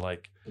was also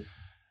like,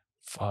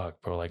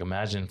 fuck, bro, like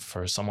imagine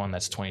for someone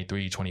that's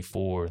 23,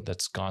 24,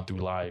 that's gone through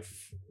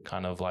life,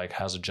 kind of like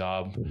has a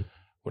job,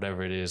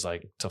 whatever it is,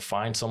 like to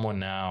find someone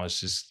now, it's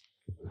just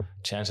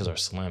chances are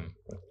slim,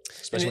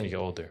 especially when you get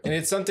older. And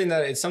it's something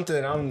that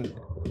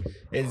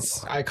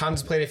I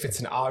contemplate if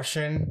it's an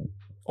option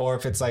or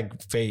if it's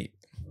like fate.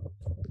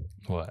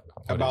 What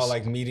about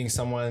like meeting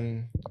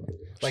someone,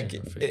 like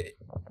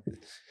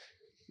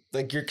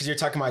because you're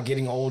talking about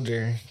getting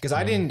older. Because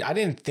I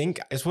didn't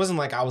think, it wasn't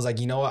like I was like,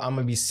 you know what, I'm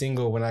gonna be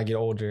single when I get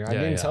older. I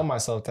didn't tell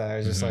myself that. I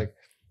was just like,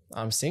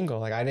 I'm single.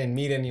 Like I didn't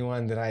meet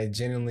anyone that I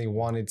genuinely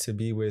wanted to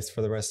be with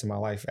for the rest of my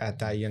life at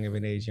that young of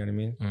an age. You know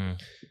what I mean?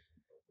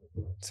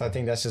 So I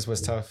think that's just what's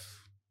tough.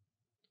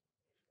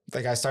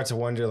 Like I start to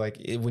wonder, like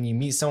when you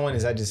meet someone,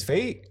 is that just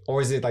fate,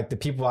 or is it like the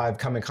people I've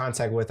come in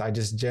contact with, I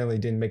just generally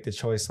didn't make the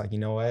choice? Like, you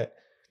know what,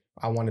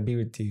 I want to be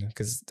with you.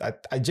 Because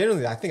I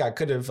genuinely, I think I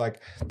could have,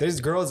 like,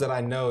 there's girls that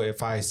I know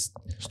if I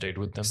stayed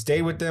with them,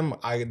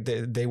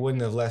 they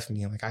wouldn't have left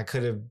me. Like I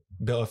could have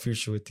built a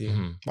future with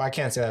you. Well, I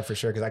can't say that for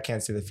sure because I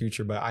can't see the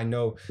future, but I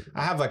know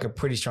I have like a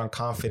pretty strong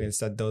confidence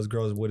that those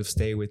girls would have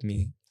stayed with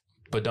me.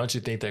 But don't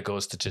you think that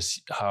goes to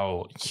just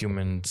how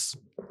humans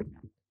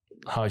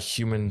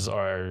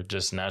are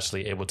just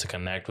naturally able to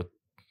connect with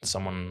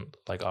someone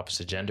like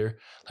opposite gender?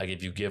 Like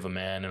if you give a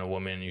man and a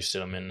woman, you sit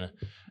them in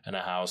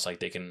a house, like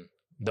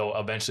they'll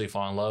eventually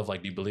fall in love.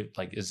 Like, do you believe,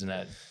 like, isn't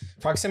that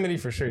proximity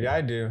for sure? Yeah,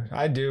 I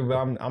do.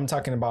 But I'm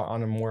talking about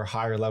on a more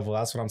higher level.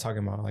 That's what I'm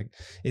talking about. Like,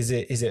 is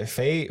it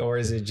fate, or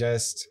is it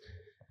just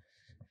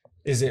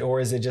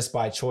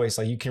by choice?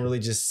 Like you can really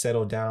just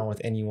settle down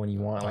with anyone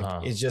you want.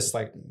 Like it's just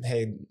like,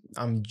 hey,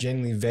 I'm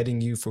genuinely vetting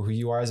you for who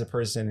you are as a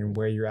person and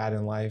where you're at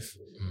in life.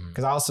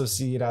 Because I also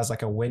see it as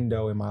like a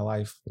window in my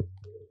life.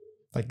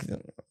 Like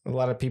a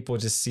lot of people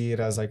just see it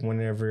as like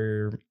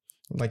whenever,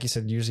 like you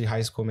said, usually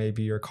high school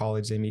maybe or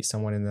college, they meet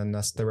someone and then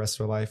that's the rest of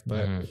their life.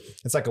 But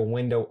it's like a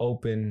window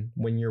open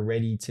when you're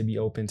ready to be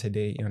open to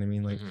date. You know what I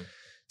mean? Like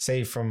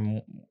say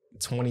from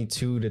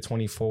 22 to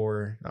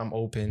 24, I'm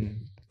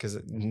open because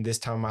this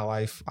time of my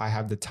life, I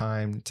have the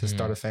time to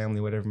start a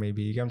family, whatever it may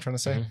be. You get what I'm trying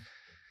to say?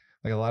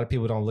 Like a lot of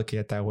people don't look at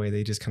it that way.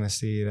 They just kind of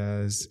see it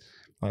as,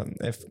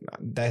 if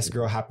this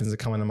girl happens to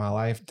come into my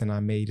life, then I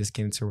may just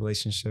get into a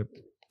relationship.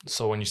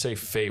 So when you say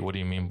fate, what do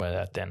you mean by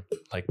that then?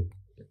 Like,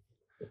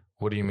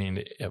 what do you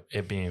mean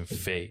it being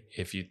fate?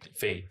 If you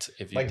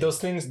like those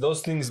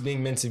things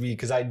being meant to be,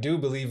 because I do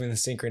believe in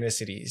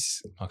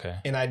synchronicities. Okay.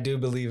 And I do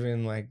believe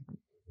in like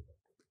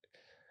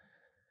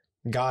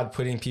God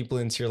putting people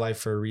into your life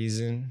for a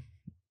reason.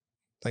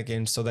 Like,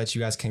 and so that you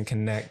guys can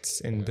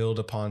connect and build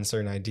upon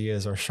certain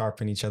ideas or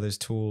sharpen each other's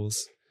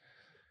tools.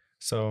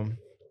 So,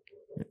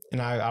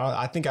 and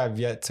I think I've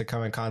yet to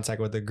come in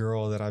contact with a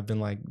girl that I've been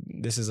like,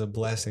 this is a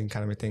blessing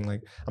kind of a thing.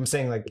 Like I'm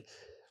saying like,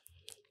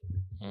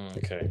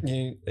 okay.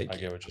 Like, I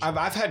get what you're saying.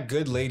 I've had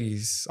good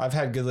ladies. I've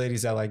had good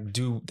ladies that like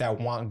that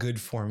want good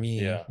for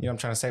me. Yeah. You know what I'm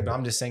trying to say? But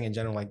I'm just saying in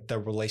general, like the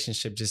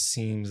relationship just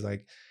seems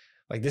like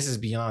this is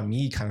beyond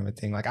me kind of a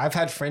thing. Like I've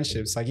had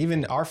friendships, like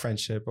even our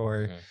friendship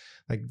or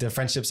like the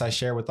friendships I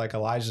share with like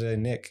Elijah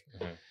and Nick,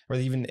 or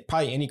even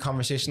probably any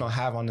conversation I'll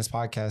have on this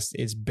podcast,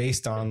 it's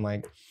based on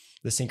like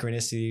the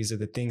synchronicities or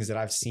the things that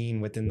I've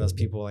seen within those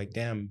people, like,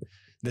 damn,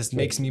 this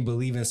makes me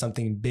believe in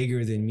something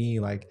bigger than me.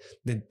 Like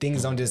the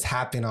things don't just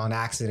happen on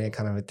accident,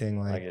 kind of a thing.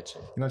 Like, I get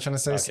you. You know what I'm trying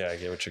to say? Okay, I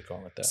get what you're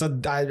going with that. So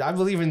I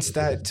believe in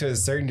that to a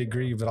certain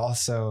degree, but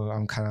also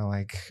I'm kind of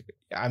like,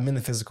 I'm in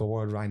the physical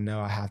world where I know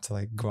I have to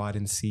like go out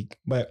and seek.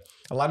 But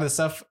a lot of the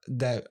stuff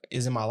that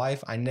is in my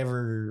life, I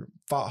never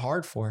fought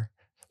hard for.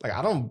 Like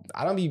I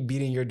don't be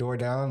beating your door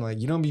down. Like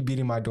you don't be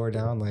beating my door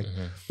down. Like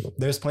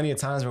there's plenty of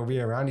times where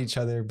we're around each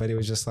other, but it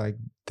was just like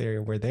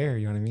we're there.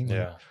 You know what I mean?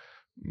 Yeah. Like,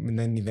 and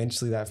then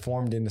eventually that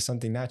formed into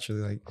something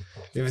naturally. Like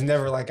it was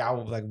never like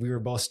we were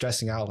both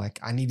stressing out. Like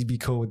I need to be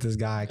cool with this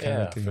guy.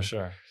 Kind of thing. For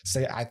sure.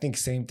 I think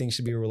same thing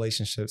should be with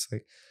relationships.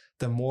 Like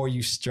the more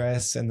you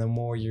stress and the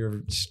more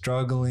you're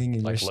struggling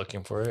and like you're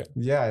looking for it.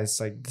 Yeah, it's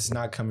like it's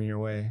not coming your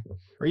way.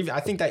 Or even I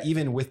think that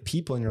even with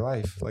people in your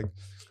life, like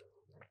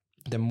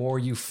the more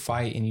you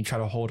fight and you try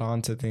to hold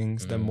on to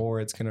things, the more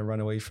it's gonna run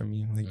away from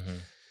you. Like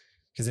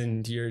because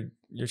then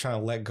you're trying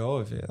to let go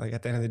of it. Like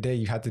at the end of the day,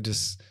 you have to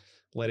just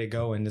let it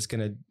go, and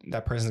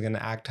that person's gonna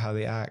act how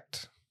they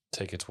act.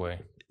 Take its way.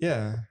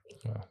 Yeah.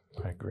 Oh,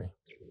 I agree.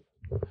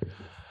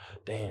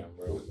 Damn,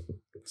 bro.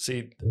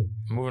 See,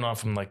 moving on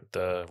from like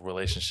the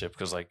relationship,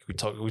 because like we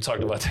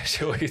talked about that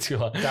shit way too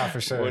long. Yeah,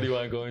 for sure. What do you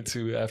want to go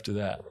into after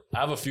that?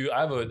 I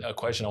have a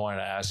question I wanted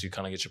to ask you,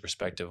 kind of get your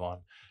perspective on,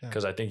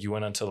 because I think you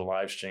went onto the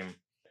live stream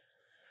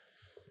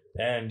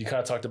and you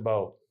kind of talked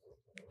about,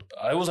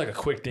 it was like a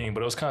quick thing,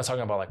 but it was kind of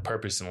talking about like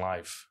purpose in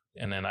life.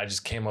 And then I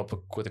just came up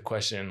with a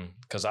question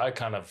because I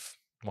kind of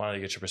wanted to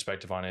get your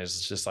perspective on it.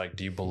 It's just like,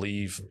 do you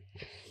believe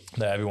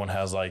that everyone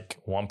has like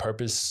one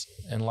purpose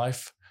in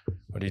life?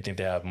 Or do you think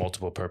they have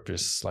multiple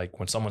purpose? Like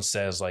when someone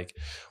says like,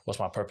 what's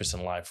my purpose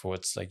in life? Or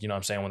it's like, you know what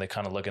I'm saying? When they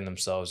kind of look at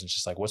themselves and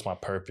just like, what's my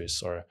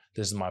purpose? Or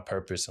this is my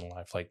purpose in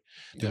life. Like,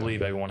 do you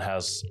believe everyone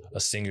has a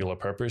singular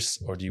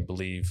purpose? Or do you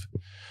believe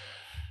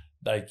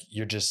like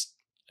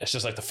it's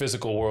just like the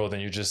physical world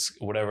and you just,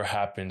 whatever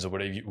happens or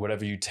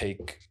whatever you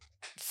take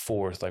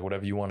forth, like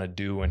whatever you want to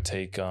do and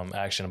take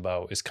action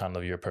about is kind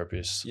of your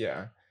purpose.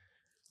 Yeah.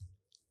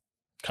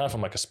 Kind of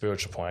from like a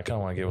spiritual point. I kind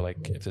of want to get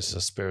like if this is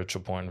a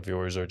spiritual point of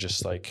yours or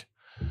just like.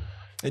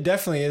 It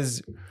definitely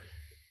is.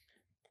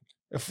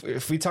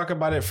 If we talk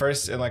about it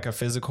first in like a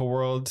physical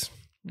world,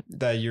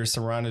 that you're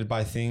surrounded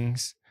by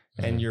things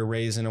and you're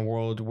raised in a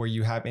world where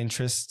you have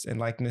interests and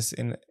likeness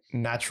and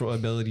natural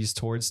abilities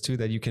towards to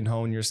that you can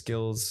hone your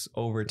skills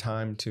over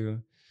time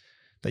to,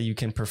 that you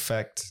can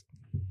perfect.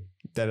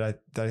 That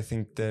I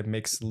think that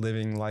makes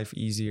living life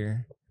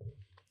easier.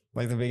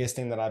 Like the biggest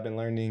thing that I've been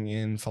learning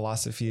in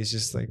philosophy is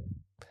just like,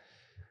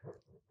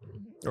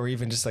 or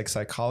even just like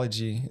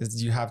psychology,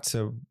 is you have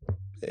to,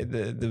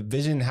 the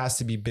vision has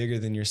to be bigger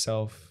than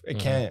yourself. It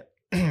can't,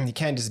 it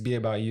can't just be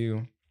about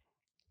you.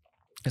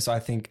 And so I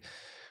think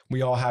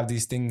we all have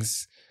these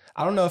things.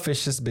 I don't know if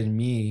it's just been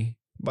me,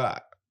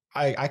 but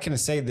I can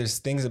say there's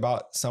things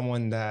about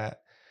someone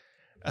that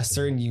a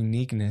certain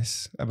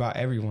uniqueness about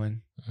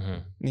everyone.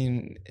 I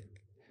mean,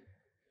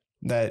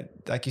 that,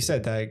 like you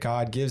said, that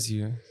God gives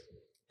you.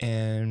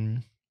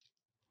 And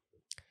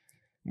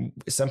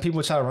some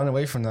people try to run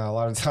away from that a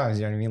lot of times,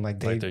 you know what I mean? Like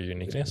their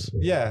uniqueness?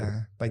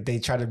 Yeah. Like they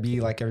try to be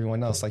like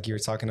everyone else, like you were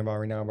talking about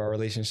right now about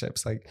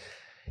relationships. Like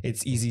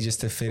it's easy just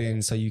to fit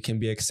in so you can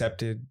be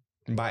accepted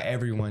by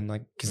everyone.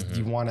 Like, cause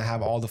you want to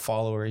have all the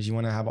followers, you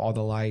want to have all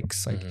the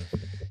likes, like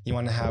you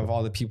want to have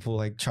all the people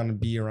like trying to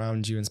be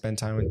around you and spend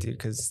time with you.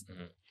 Cause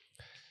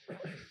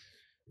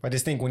I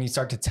just think when you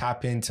start to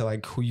tap into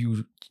like who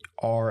you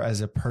are as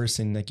a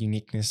person, like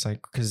uniqueness,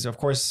 like, because of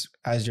course,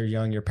 as you're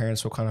young, your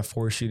parents will kind of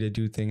force you to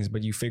do things,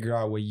 but you figure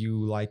out what you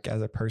like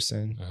as a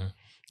person.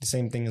 The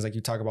same thing is like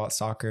you talk about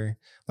soccer,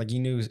 like you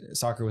knew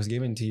soccer was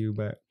given to you,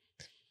 but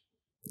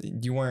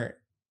you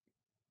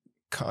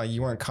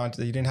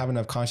didn't have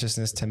enough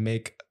consciousness to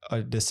make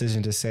a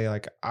decision to say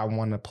like, I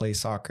want to play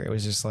soccer. It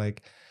was just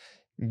like,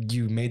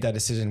 you made that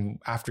decision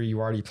after you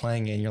were already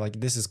playing it and you're like,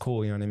 this is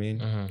cool. You know what I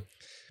mean?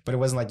 But it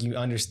wasn't like you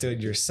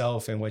understood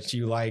yourself and what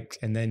you liked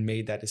and then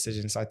made that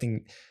decision. So I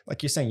think,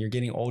 like you're saying, you're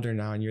getting older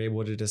now and you're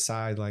able to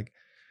decide like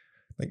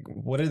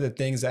what are the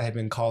things that have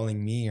been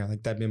calling me or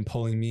like that have been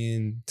pulling me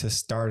in to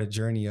start a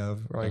journey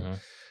of, or like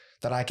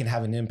that I can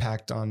have an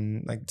impact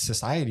on like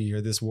society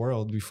or this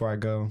world before I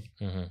go.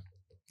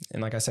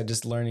 And like I said,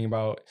 just learning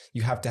about,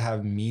 you have to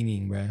have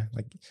meaning, bro.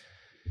 Like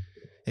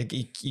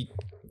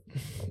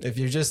if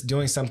you're just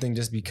doing something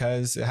just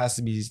because, it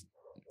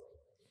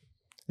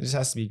just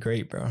has to be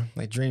great, bro.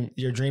 Like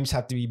your dreams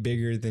have to be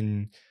bigger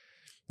than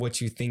what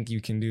you think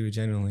you can do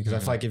generally. Cause I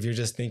feel like if you're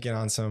just thinking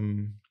on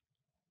some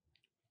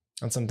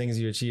things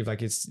you achieve,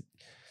 like it's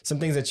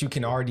some things that you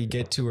can already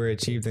get to or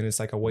achieve, then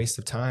it's like a waste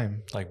of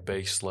time. Like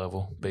base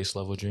level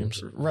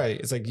dreams. Right.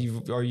 It's like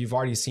you've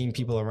already seen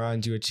people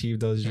around you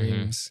achieve those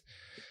dreams.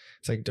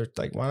 It's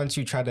like, why don't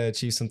you try to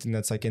achieve something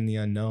that's like in the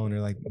unknown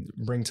or like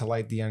bring to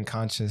light the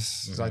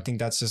unconscious? So I think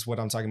that's just what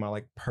I'm talking about,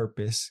 like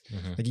purpose.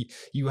 Like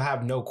you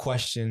have no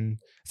question.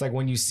 It's like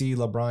when you see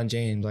LeBron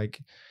James,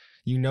 like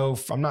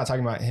I'm not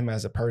talking about him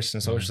as a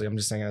person socially. I'm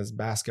just saying as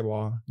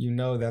basketball,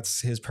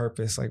 that's his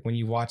purpose. Like when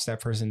you watch that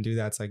person do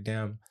that, it's like,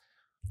 damn,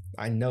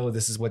 I know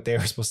this is what they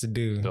were supposed to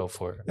do. Go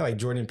for it. Yeah, like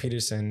Jordan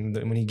Peterson,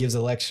 when he gives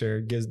a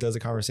lecture, does a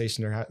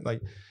conversation, or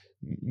like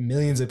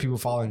millions of people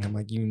following him,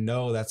 like,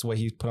 that's what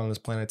he's put on this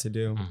planet to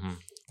do.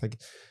 Like,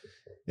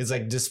 it's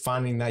like just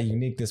finding that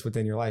uniqueness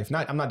within your life.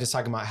 I'm not just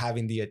talking about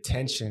having the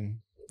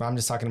attention, but I'm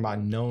just talking about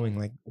knowing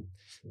like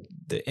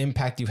the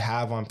impact you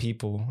have on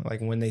people.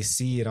 Like when they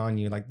see it on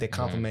you, like they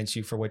compliment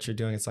you for what you're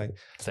doing. It's like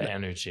it's the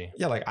energy.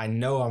 Yeah. Like I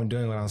know I'm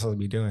doing what I'm supposed to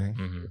be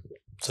doing.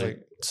 So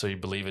you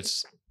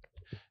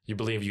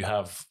believe you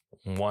have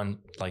one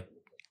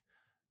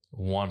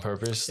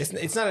purpose?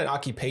 It's not an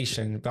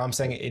occupation, but I'm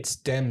saying it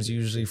stems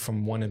usually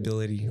from one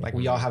ability. Like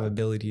we all have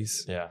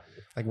abilities. Yeah.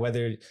 Like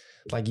whether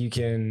like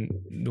the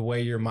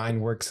way your mind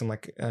works in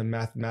like a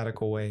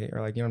mathematical way, or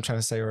like, what I'm trying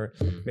to say, or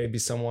maybe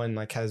someone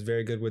like has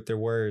very good with their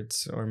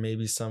words, or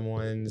maybe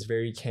someone's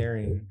very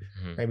caring.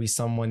 Maybe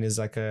someone is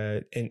like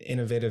an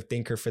innovative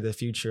thinker for the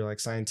future, like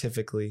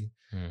scientifically.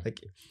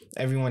 Like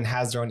everyone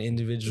has their own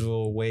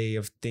individual way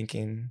of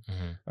thinking,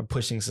 of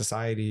pushing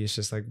society. It's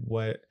just like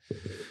what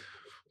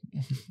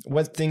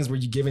things were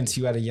you given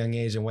to you at a young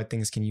age, and what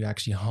things can you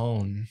actually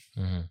hone?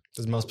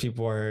 Because most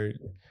people are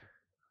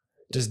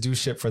just do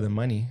shit for the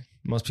money.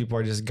 Most people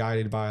are just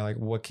guided by like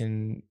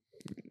because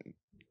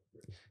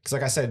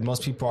like I said,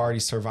 most people are already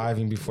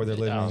surviving before they're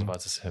living. I was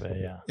about to say that.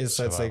 Yeah, it's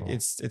like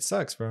it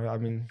sucks, bro. I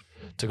mean,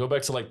 to go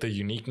back to like the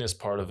uniqueness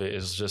part of it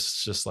is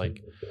just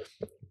like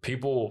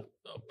people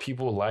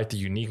like the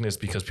uniqueness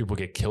because people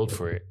get killed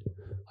for it.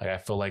 Like I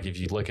feel like if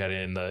you look at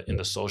it in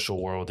the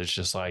social world, it's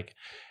just like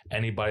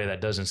anybody that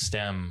doesn't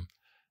stem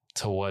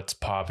to what's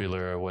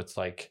popular or what's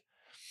like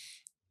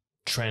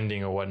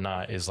trending or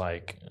whatnot is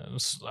like,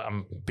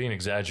 I'm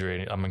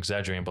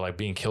exaggerating, but like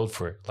being killed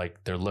for it.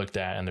 Like they're looked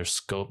at and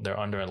they're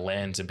under a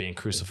lens and being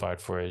crucified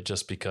for it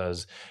just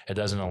because it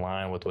doesn't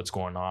align with what's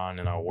going on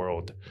in our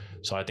world.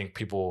 So I think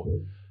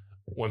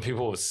when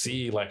people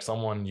see like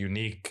someone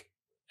unique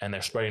and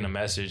they're spreading a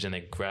message and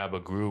they grab a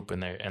group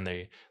and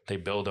they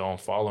build their own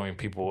following,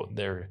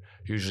 they're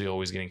usually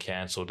always getting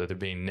canceled, or they're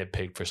being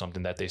nitpicked for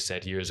something that they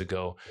said years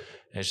ago.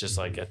 And it's just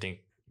like, I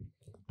think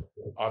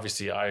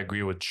obviously I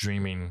agree with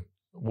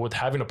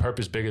having a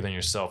purpose bigger than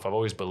yourself. I've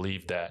always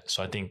believed that.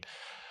 So I think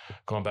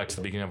going back to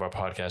the beginning of our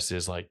podcast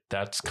is like,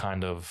 I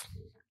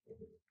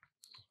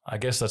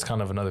guess that's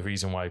kind of another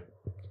reason why,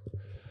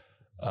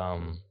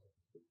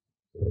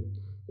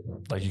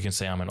 like you can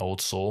say I'm an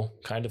old soul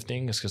kind of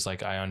thing. It's because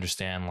like, I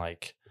understand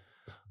like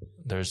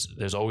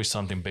there's always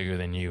something bigger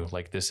than you.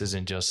 Like this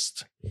isn't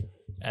just,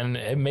 and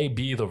it may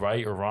be the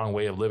right or wrong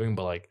way of living,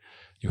 but like,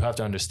 you have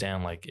to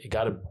understand, like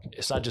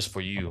it's not just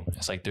for you.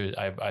 It's like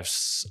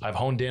I've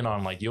honed in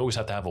on like, you always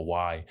have to have a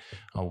why.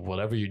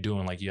 Whatever you're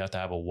doing, like you have to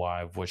have a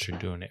why of what you're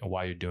doing and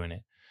why you're doing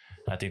it.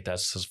 And I think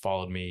that's has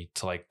followed me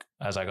to like,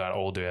 as I got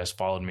older, has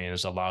followed me and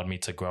has allowed me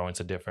to grow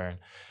into different,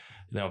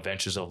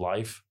 ventures of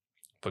life.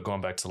 But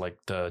going back to like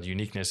the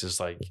uniqueness is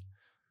like,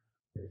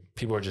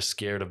 people are just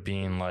scared of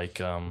being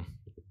like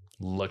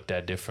looked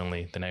at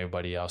differently than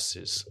everybody else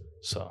is.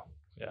 So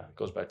yeah, it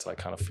goes back to like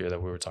kind of fear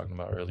that we were talking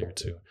about earlier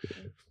too.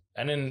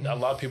 And then a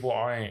lot of people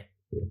aren't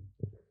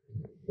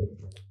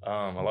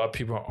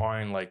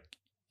like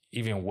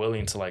even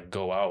willing to like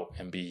go out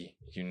and be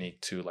unique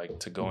to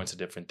like to go into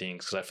different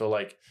things. Cause I feel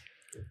like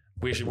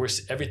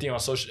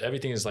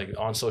everything is like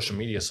on social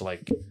media. So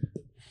like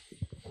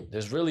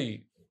there's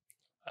really,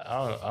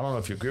 I don't know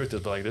if you agree with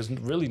this, but like there's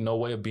really no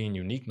way of being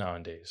unique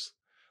nowadays.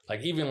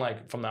 Like even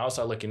like from the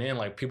outside looking in,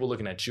 like people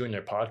looking at you and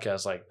your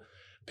podcast, like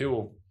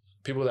people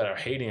that are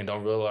hating and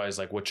don't realize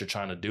like what you're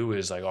trying to do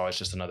is like, oh, it's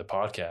just another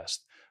podcast.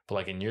 But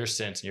like in your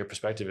sense, in your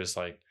perspective, it's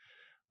like,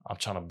 I'm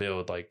trying to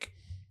build like,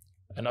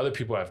 and other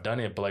people have done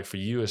it, but like for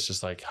you, it's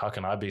just like, how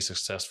can I be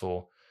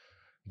successful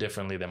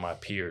differently than my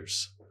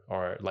peers?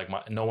 Or like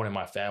no one in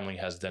my family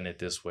has done it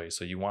this way.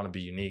 So you want to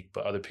be unique,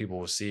 but other people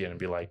will see it and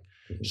be like,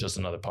 it's just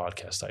another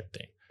podcast type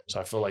thing.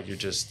 So I feel like you're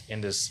just in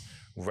this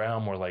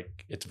realm where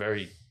like, it's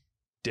very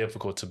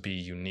difficult to be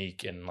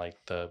unique in like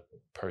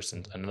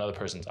another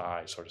person's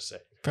eye, sort of say.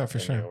 Yeah, for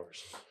sure.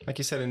 Yours. Like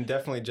you said, and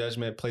definitely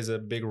judgment plays a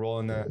big role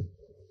in that.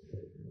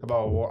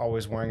 About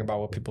always worrying about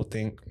what people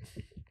think.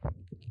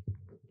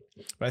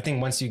 But I think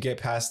once you get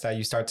past that,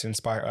 you start to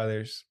inspire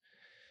others.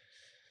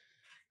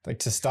 Like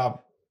to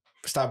stop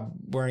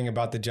worrying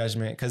about the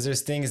judgment, because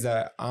there's things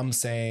that I'm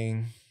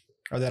saying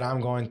or that I'm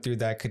going through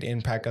that could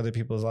impact other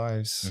people's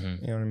lives.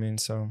 You know what I mean?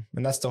 So,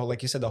 and that's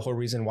like you said, the whole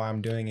reason why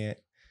I'm doing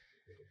it.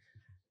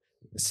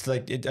 It's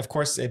like, of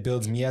course it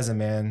builds me as a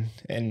man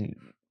and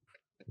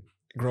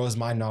grows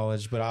my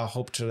knowledge, but I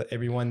hope to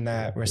everyone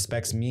that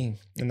respects me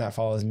and that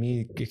follows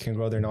me can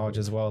grow their knowledge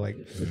as well. Like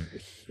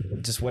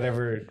just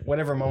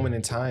whatever moment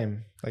in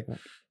time, like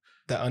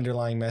the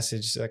underlying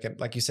message,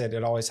 like you said,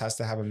 it always has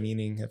to have a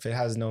meaning. If it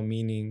has no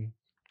meaning,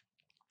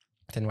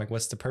 then like,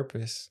 what's the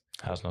purpose?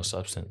 Has no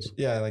substance.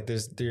 Yeah. Like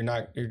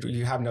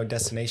you have no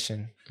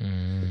destination.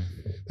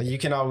 Like you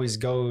can always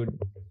go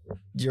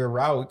your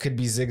route could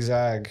be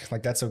zigzag.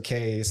 Like, that's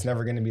okay. It's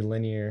never going to be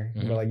linear.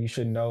 But like, you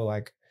should know,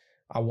 like,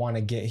 I want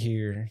to get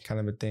here, kind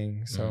of a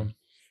thing. So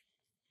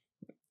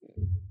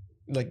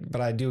like,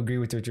 but I do agree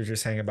with what you're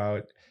just saying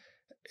about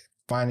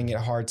finding it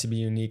hard to be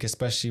unique,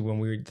 especially when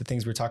the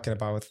things we're talking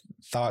about with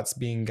thoughts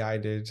being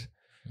guided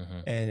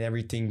and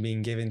everything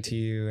being given to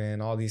you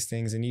and all these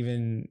things, and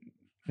even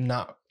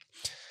not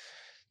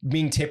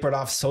being tapered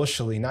off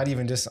socially, not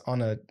even just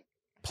on a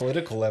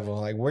political level.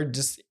 Like, we're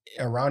just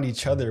around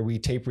each other, we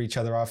taper each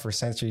other off or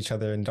censor each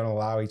other and don't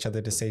allow each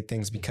other to say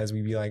things because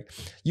we be like,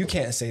 you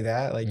can't say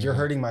that, like you're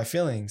hurting my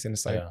feelings. And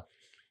it's like,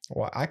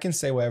 well, I can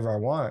say whatever I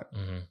want.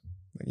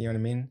 You know what I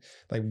mean?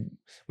 Like,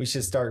 we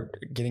should start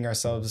getting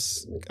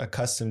ourselves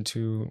accustomed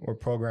to or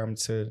programmed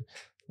to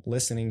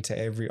listening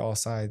to all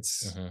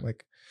sides.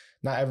 Like,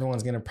 not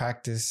everyone's gonna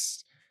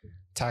practice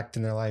tact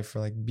in their life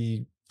or like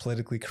be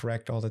politically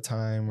correct all the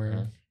time,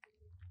 or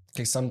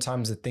okay,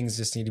 sometimes the things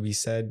just need to be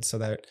said so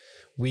that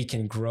we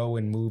can grow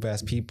and move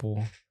as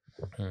people.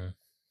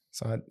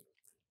 So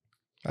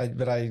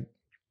I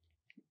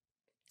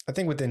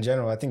think within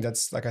general, I think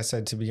that's, like I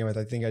said to begin with,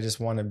 I think I just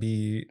want to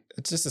be,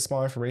 it's just a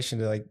small information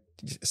to like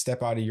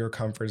step out of your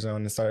comfort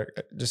zone and start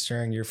just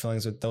sharing your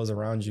feelings with those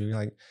around you.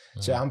 Like,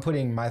 so I'm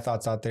putting my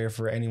thoughts out there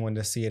for anyone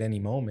to see at any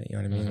moment. You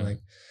know what I mean? Like,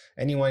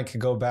 anyone could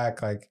go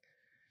back, like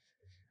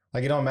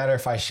it don't matter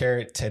if I share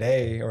it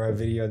today or a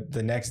video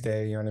the next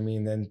day, you know what I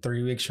mean? Then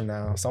 3 weeks from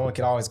now, someone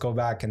could always go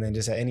back and then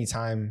just at any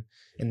time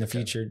in the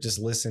future, just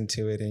listen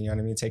to it and, you know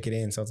what I mean? Take it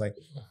in. So it's like,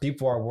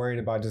 people are worried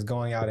about just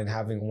going out and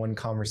having one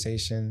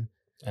conversation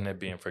and it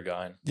being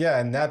forgotten. Yeah.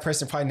 And that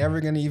person probably never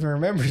going to even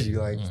remember you.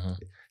 Like,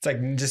 it's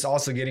like just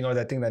also getting over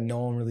that thing that no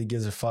one really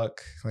gives a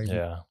fuck. Like,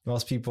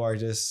 most people are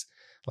just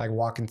like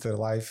walking through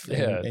life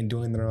and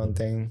doing their own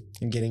thing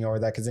and getting over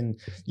that. Cause then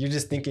you're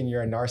just thinking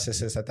you're a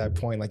narcissist at that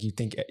point. Like, you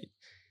think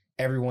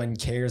everyone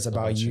cares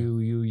about you.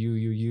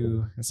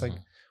 It's like,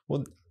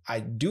 well, I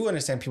do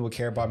understand people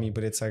care about me,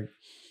 but it's like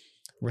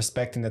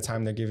respecting the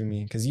time they're giving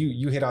me. Cause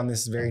you hit on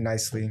this very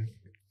nicely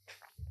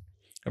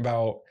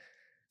about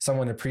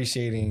someone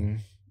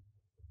appreciating,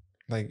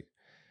 like,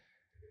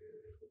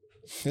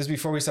 this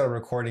before we started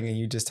recording, and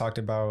you just talked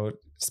about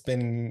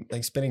spending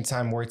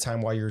more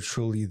time while you're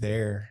truly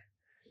there.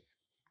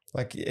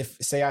 Like, if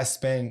say I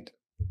spent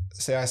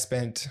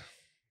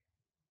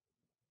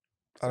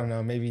I don't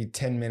know, maybe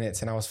 10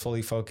 minutes and I was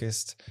fully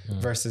focused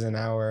versus an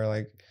hour,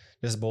 like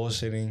just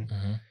bullshitting.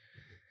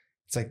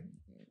 It's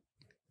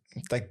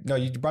like, no,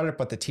 you brought it up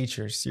about the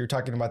teachers. You're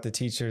talking about the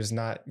teachers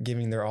not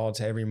giving their all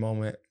to every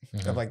moment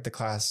of like the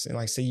class. And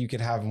like, say you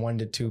could have 1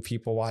 to 2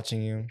 people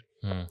watching you,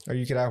 or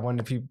you could have 1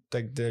 to 2 people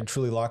like they're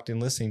truly locked in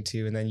listening to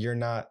you. And then you're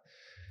not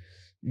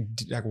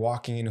like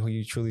walking in who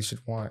you truly should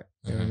want.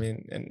 You know what I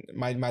mean? And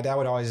my dad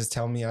would always just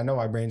tell me, I know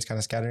my brain's kind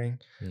of scattering,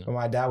 but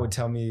my dad would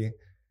tell me,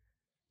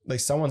 like,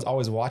 someone's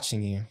always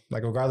watching you,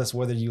 like, regardless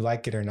whether you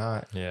like it or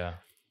not. Yeah.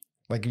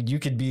 Like, you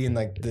could be in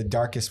like the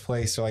darkest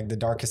place or like the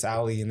darkest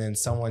alley, and then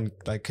someone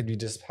like could be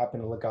just happen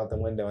to look out the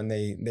window and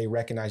they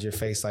recognize your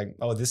face, like,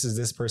 oh, this is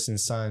this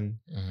person's son,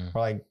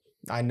 or like,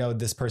 I know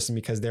this person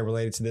because they're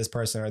related to this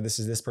person, or this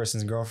is this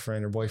person's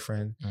girlfriend or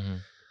boyfriend.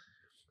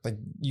 Like,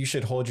 you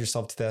should hold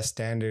yourself to that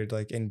standard,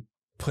 like, and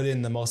put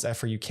in the most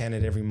effort you can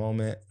at every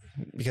moment.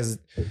 Because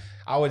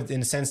I would,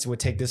 in a sense, would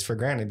take this for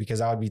granted, because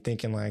I would be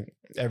thinking like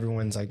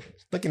everyone's like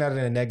looking at it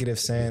in a negative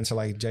sense or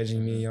like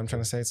judging me. You know what I'm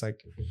trying to say? It's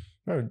like,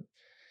 bro,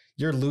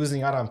 you're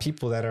losing out on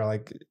people that are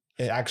like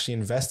actually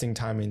investing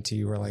time into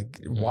you, or like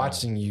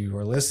watching you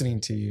or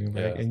listening to you.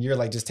 Right? And you're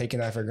like just taking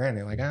that for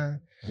granted. Like, I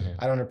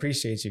don't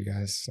appreciate you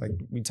guys. Like,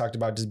 we talked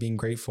about just being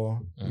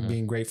grateful,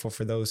 being grateful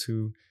for those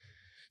who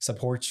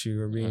support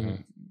you, or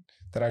being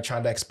that are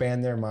trying to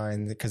expand their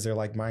mind because they're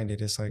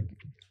like-minded. It's like,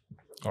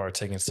 or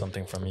taking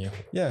something from you.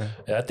 Yeah.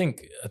 I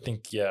think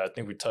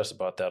we touched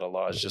about that a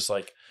lot. It's just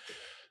like,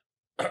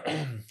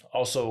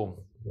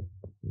 also,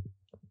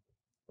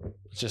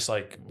 just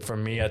like for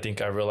me, I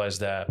think I realized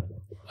that,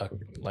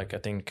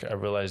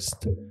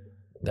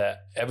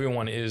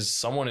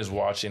 someone is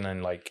watching,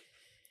 and like,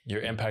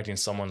 you're impacting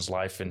someone's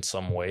life in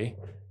some way,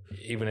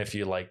 even if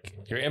you're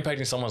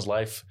impacting someone's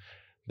life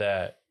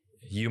that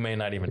you may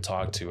not even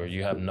talk to, or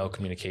you have no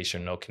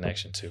communication, no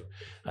connection to.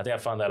 I think I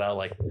found that out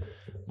like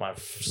my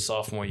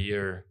sophomore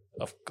year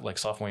of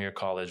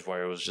college,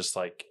 where it was just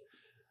like,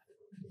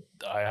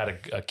 I had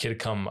a kid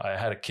come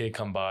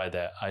by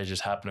that I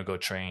just happened to go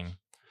train.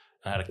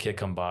 I had a kid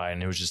come by,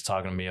 and he was just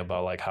talking to me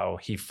about like how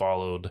he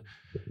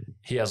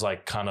has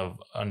like kind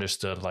of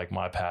understood like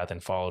my path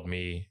and followed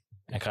me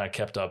and kind of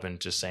kept up,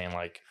 and just saying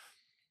like,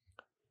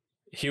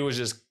 he was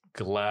just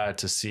glad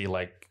to see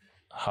like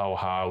how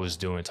I was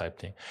doing type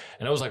thing.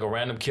 And it was like a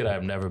random kid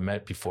I've never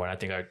met before. And I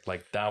think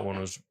that one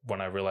was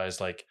when I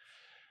realized like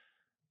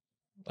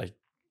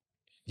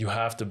you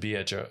have to be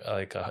at your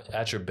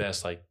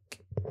best, like,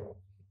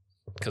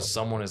 because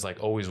someone is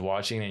like always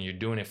watching, and you're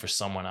doing it for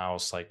someone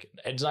else. Like,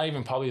 it's not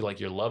even probably like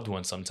your loved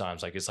one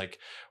sometimes. Like, it's like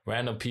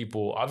random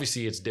people.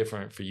 Obviously it's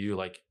different for you.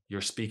 Like,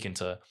 you're speaking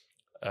to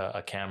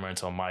a camera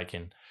into a mic,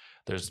 and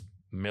there's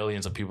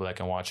millions of people that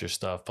can watch your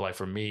stuff. But like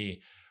for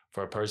me,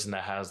 for a person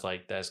that has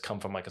like that's come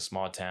from like a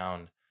small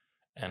town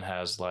and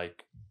has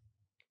like,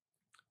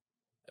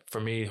 for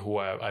me, who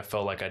I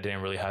felt like I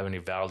didn't really have any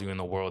value in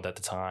the world at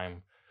the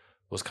time,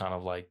 was kind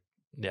of like,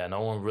 yeah,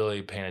 no one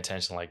really paying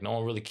attention. Like no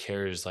one really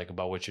cares like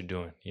about what you're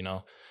doing, you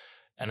know?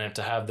 And then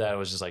to have that, it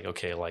was just like,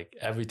 okay, like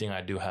everything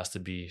I do has to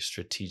be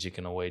strategic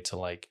in a way to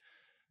like,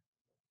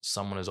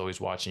 someone is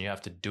always watching. You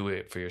have to do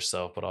it for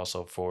yourself, but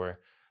also for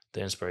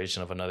the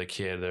inspiration of another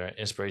kid, the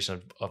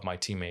inspiration of my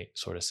teammate,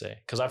 sort of say.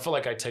 Because I feel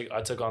like I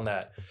took on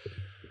that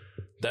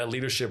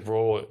leadership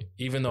role,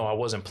 even though I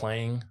wasn't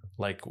playing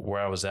like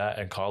where I was at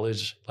in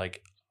college.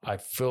 Like I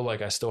feel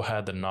like I still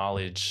had the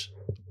knowledge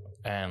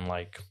and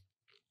like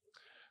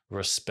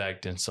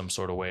respect in some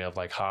sort of way of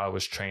like how I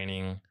was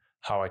training,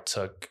 how I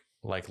took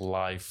like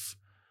life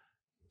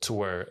to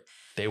where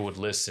they would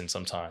listen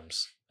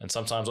sometimes, and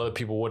sometimes other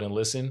people wouldn't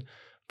listen.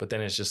 But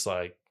then it's just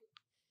like,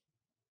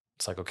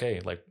 it's like,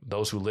 okay, like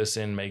those who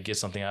listen may get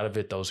something out of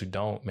it. Those who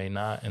don't may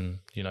not. And,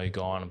 you know, you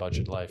go on about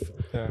your life.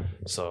 Yeah.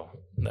 So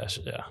that's,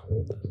 yeah.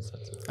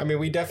 I mean,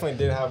 we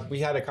definitely we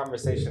had a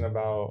conversation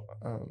about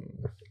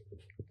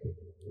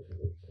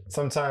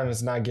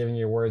sometimes not giving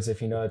your words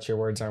if you know that your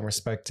words aren't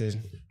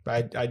respected.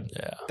 But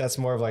that's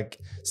more of like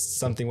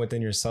something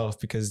within yourself,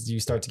 because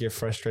you start to get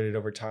frustrated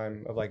over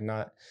time of like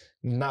not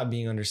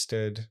being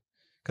understood.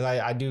 Because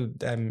I do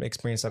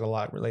experience that a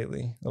lot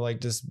lately,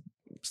 like just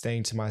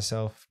staying to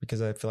myself,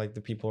 because I feel like the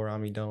people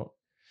around me don't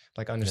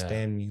like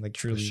understand me, like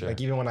truly. Sure.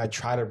 Like even when I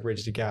try to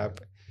bridge the gap,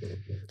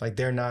 like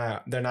they're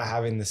not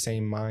having the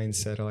same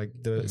mindset or like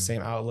the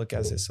same outlook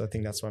as it. So I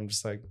think that's why I'm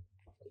just like,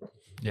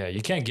 yeah,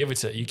 you can't give it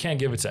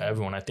to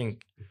everyone. I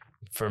think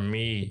for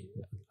me,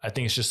 I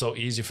think it's just so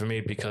easy for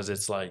me because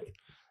it's like,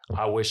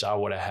 I wish I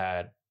would have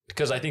had,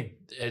 because I think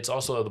it's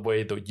also the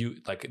way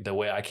the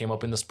way I came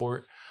up in the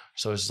sport.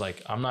 So it's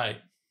like, I'm not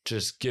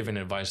just giving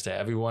advice to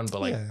everyone, but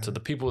like to the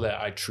people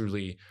that I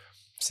truly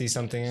see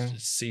something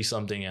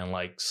and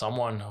like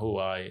someone who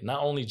I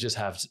not only just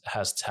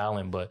has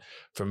talent, but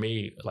for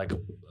me, like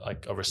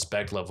a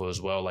respect level as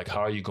well. Like,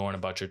 how are you going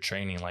about your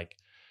training? Like,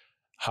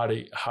 how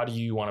do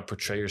you want to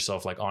portray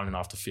yourself like on and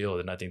off the field?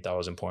 And I think that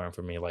was important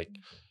for me. Like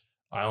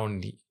I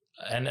only,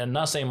 and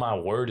not saying my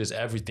word is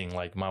everything.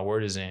 Like my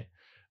word isn't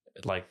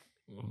like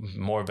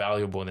more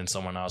valuable than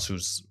someone else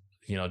who's,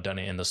 you know, done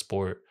it in the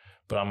sport.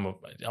 But I'm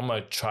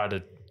gonna try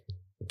to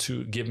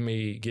give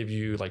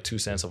you like 2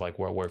 cents of like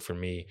what worked for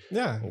me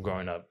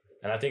growing up.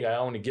 And I think I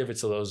only give it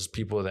to those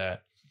people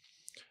that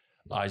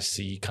I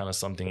see kind of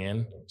something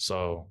in.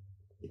 So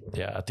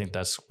yeah, I think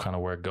that's kind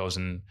of where it goes.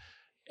 And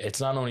it's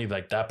not only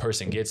like that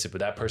person gets it, but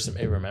that person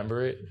may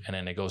remember it, and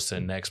then it goes to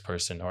the next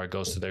person, or it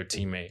goes to their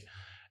teammate.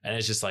 And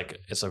it's just like,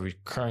 it's a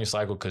recurring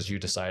cycle because you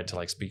decided to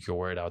like speak your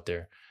word out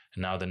there.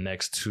 And now the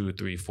next 2,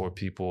 3, 4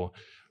 people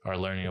are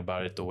learning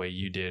about it the way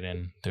you did,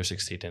 and they're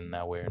succeeding in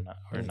that way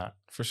or not.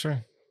 For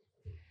sure.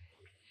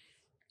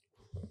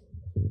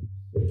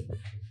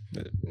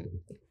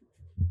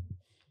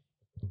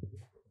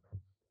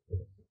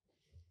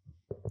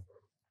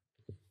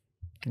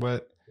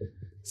 What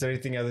is there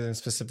anything other than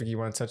specific you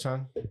want to touch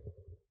on?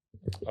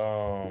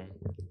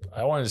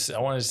 I wanted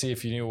to see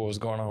if you knew what was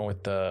going on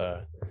with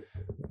the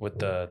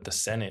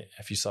Senate.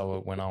 If you saw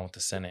what went on with the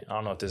Senate. I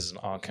don't know if this is an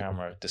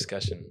on-camera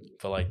discussion,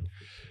 but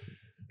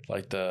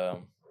like the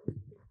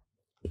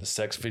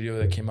sex video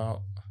that came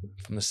out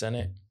from the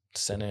Senate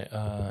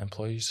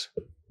employees.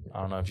 I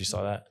don't know if you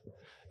saw that.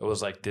 It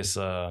was like these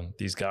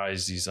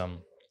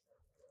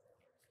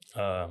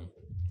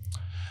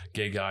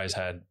gay guys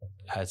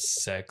had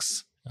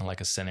sex in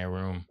like a Senate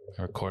room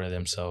and recorded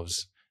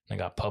themselves, and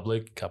it got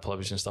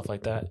published and stuff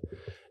like that.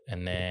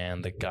 And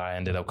then the guy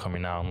ended up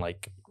coming out and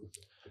like,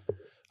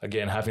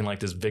 again, having like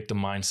this victim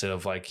mindset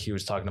of like, he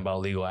was talking about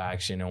legal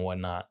action and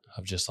whatnot,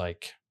 of just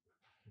like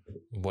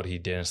what he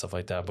did and stuff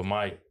like that. But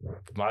my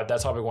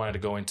that topic I wanted to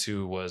go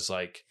into was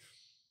like,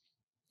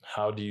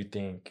 how do you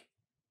think,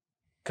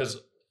 because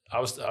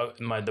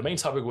the main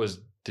topic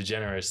was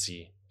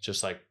degeneracy,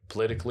 just like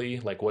politically,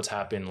 like what's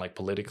happened like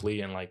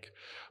politically and like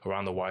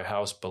around the White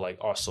House, but like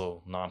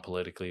also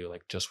non-politically,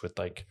 like just with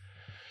like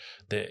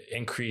the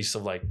increase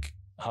of like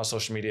how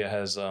social media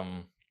has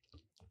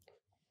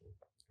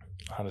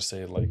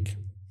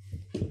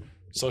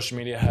social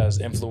media has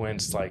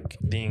influenced like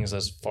things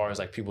as far as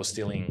like people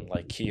stealing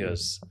like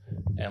Kias,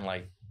 and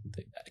like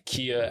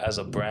Kia as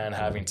a brand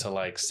having to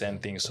like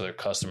send things to their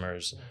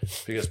customers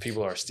because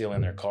people are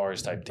stealing their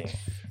cars type thing.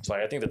 So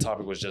like, I think the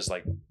topic was just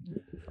like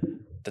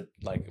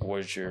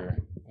where's your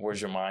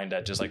mind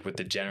at just like with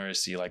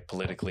degeneracy, like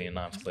politically and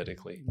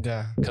non-politically.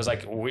 Yeah. Because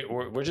like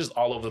we're just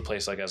all over the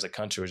place. Like as a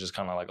country, we're just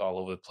kind of like all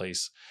over the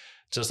place.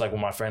 Just like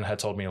when my friend had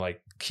told me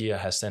like Kia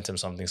has sent him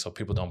something so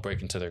people don't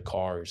break into their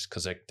cars,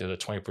 because like there's a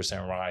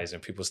 20% rise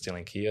in people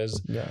stealing Kias.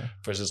 Yeah.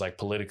 Versus like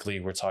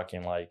politically, we're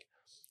talking like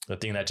the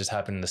thing that just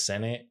happened in the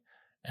Senate,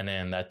 and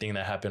then that thing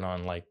that happened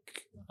on like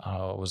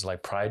it was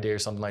like Pride Day or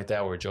something like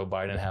that, where Joe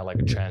Biden had like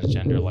a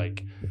transgender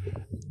like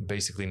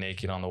basically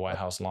naked on the White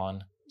House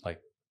lawn. Like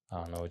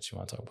I don't know what you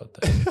want to talk about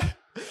that.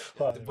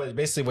 But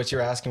basically what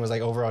you're asking was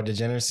like overall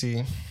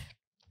degeneracy.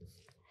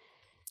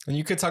 And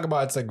you could talk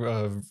about it's like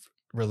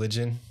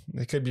religion.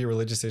 It could be a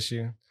religious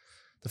issue.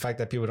 The fact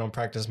that people don't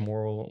practice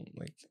moral,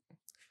 like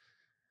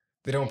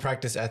they don't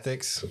practice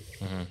ethics.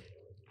 Mm-hmm.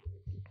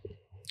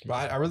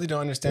 But I really don't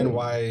understand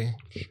why.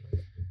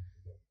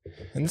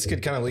 And this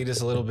could kind of lead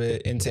us a little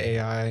bit into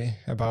AI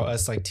about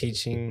us like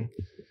teaching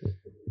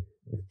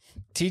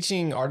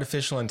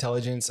artificial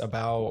intelligence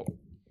about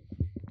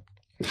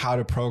how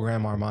to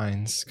program our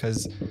minds,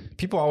 because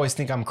people always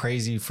think I'm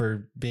crazy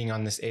for being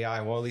on this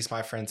AI. Well, at least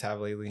my friends have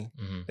lately.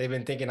 Mm-hmm. They've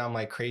been thinking I'm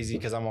like crazy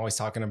because I'm always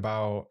talking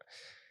about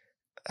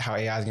how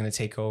AI is going to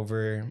take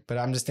over. But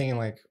I'm just thinking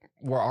like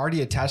we're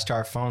already attached to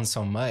our phones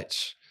so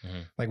much. Mm-hmm.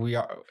 Like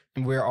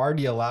we're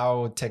already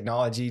allowed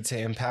technology to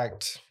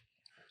impact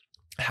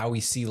how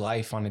we see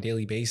life on a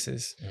daily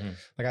basis. Mm-hmm.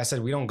 Like I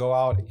said, we don't go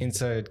out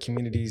into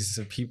communities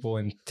of people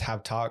and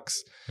have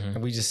talks. Mm-hmm.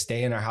 And we just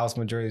stay in our house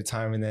majority of the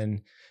time, and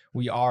then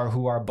we are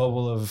who our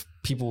bubble of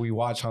people we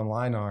watch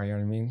online are, you know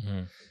what I mean?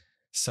 Mm-hmm.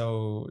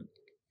 So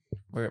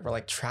we're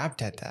like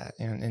trapped at that.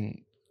 And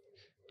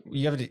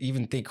you have to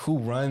even think who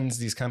runs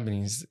these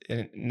companies,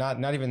 and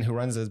not even who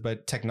runs this,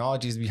 but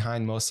technology is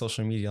behind most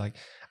social media. Like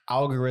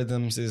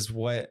algorithms is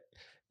what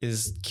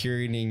is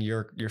curating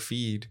your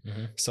feed.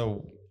 Mm-hmm.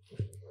 So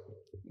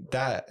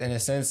that in a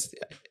sense,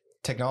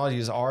 technology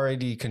is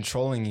already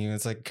controlling you.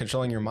 It's like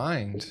controlling your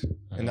mind.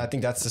 Mm-hmm. And I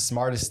think that's the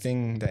smartest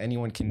thing that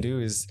anyone can do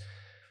is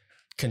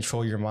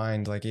control your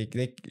mind, like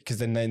because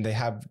then they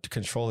have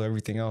control of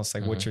everything else,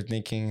 like mm-hmm. what you're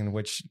thinking and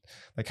which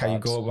like how you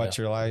go about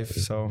your life.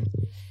 So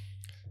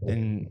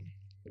and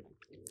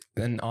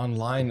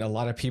online a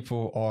lot of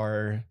people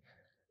are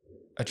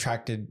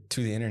attracted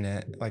to the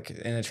internet, like,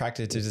 and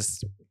attracted to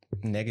just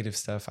negative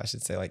stuff, I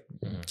should say, like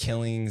mm-hmm.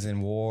 killings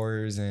and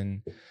wars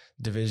and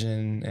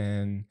division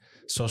and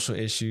social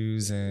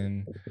issues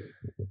and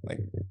like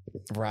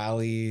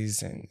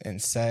rallies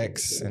and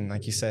sex and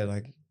like you said,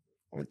 like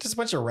just a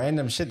bunch of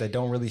random shit that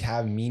don't really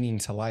have meaning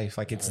to life.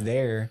 Like it's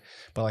there,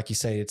 but like you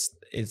say,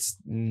 it's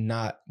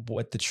not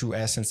what the true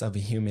essence of a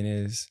human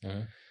is.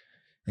 Mm-hmm.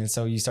 And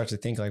so you start to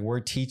think like we're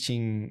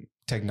teaching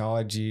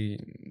technology,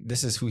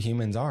 this is who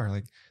humans are.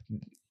 Like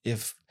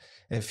if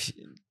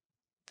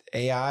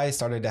AI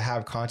started to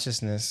have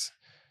consciousness,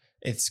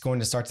 it's going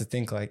to start to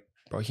think like,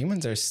 bro,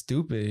 humans are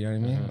stupid. You know what I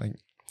mean? Mm-hmm. Like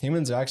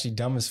humans are actually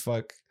dumb as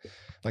fuck.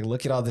 Like,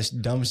 look at all this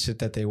dumb shit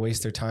that they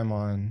waste their time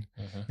on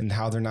mm-hmm. and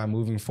how they're not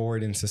moving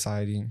forward in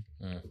society.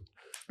 Mm.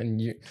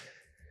 And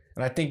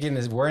I think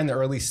we're in the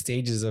early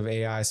stages of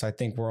AI. So I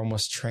think we're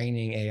almost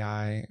training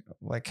AI,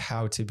 like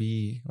how to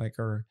be like,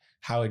 or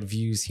how it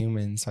views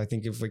humans. So I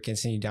think if we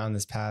continue down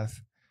this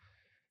path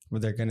where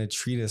they're going to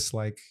treat us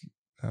like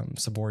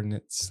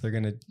subordinates, they're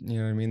going to, you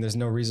know what I mean? There's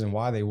no reason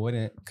why they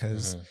wouldn't,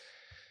 because mm-hmm.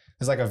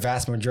 there's like a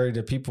vast majority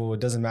of people. It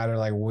doesn't matter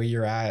like where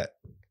you're at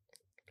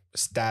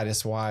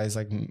status wise,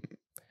 like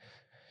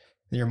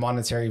your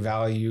monetary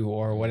value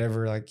or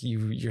whatever, like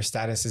your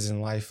status is in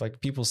life.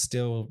 Like people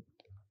still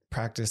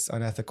practice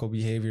unethical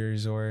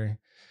behaviors or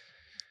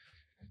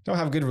don't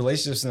have good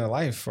relationships in their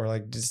life, or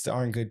like just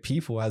aren't good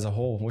people as a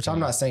whole, which I'm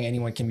not saying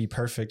anyone can be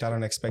perfect. I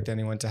don't expect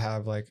anyone to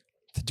have like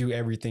to do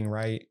everything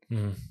right.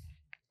 Mm.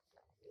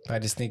 I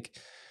just think,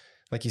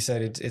 like you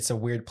said, it's a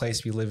weird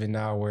place we live in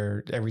now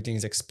where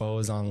everything's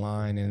exposed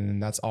online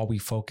and that's all we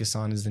focus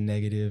on is the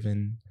negative.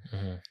 And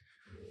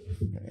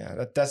mm-hmm.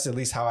 yeah, that's at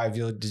least how I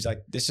feel.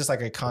 Like it's just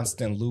like a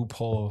constant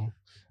loophole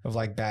of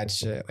like bad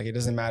shit. Like it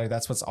doesn't matter.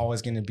 That's what's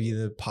always going to be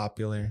the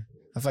popular.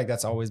 I feel like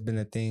that's always been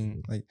the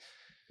thing. Like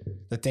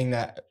the thing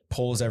that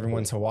pulls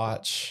everyone to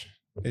watch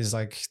is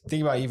like,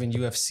 think about even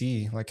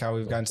UFC, like how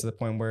we've gotten to the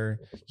point where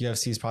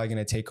UFC is probably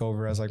going to take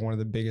over as like one of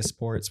the biggest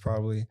sports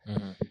probably.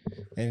 Mm-hmm.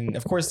 And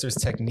of course there's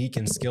technique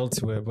and skill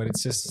to it, but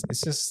it's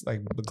just like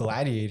a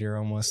gladiator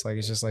almost. Like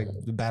it's just like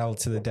the battle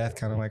to the death,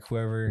 kind of like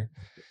whoever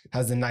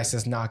has the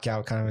nicest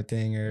knockout kind of a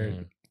thing.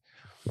 Or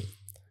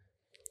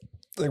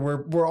like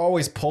we're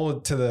always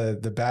pulled to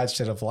the bad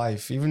shit of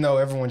life, even though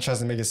everyone tries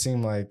to make it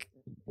seem like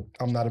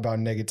I'm not about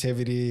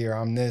negativity or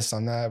I'm this,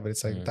 I'm that, but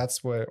it's like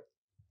that's what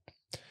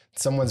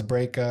someone's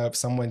breakup,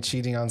 someone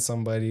cheating on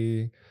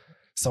somebody,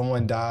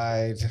 someone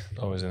died.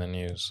 Always in the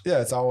news.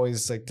 Yeah, it's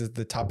always like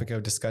the topic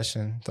of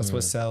discussion. That's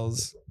what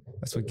sells.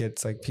 That's what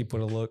gets like people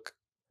to look.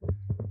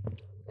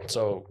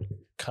 So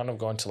kind of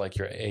going to like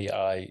your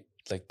AI,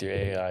 like the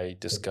AI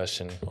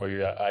discussion or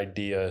your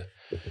idea.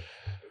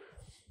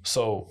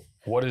 So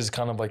what is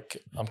kind of like,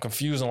 I'm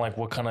confused on like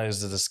what kind of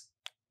is this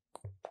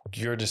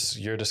your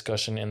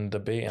discussion in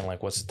debate and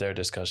like what's their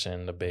discussion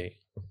in debate?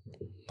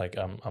 Like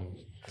I'm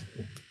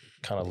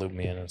kind of loop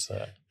me in into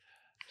that.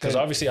 Because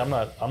obviously I'm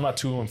not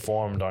too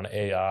informed on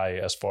AI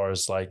as far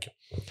as like,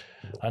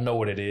 I know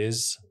what it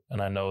is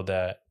and I know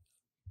that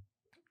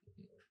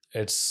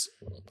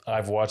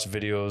I've watched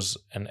videos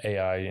and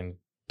AI and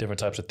different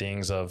types of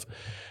things of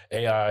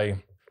AI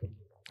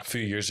a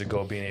few years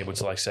ago being able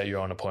to like set your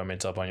own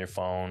appointments up on your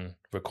phone,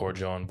 record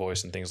your own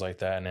voice and things like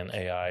that. And then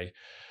AI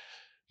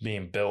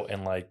being built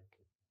in like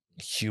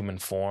human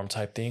form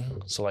type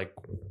thing. So like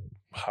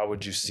how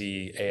would you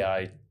see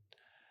AI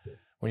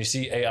when you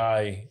see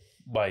AI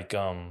like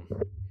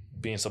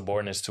being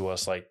subordinate to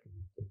us? Like,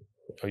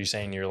 are you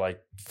saying you're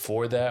like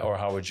for that, or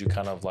how would you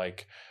kind of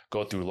like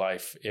go through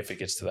life if it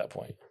gets to that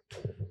point?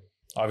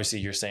 Obviously,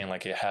 you're saying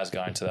like it has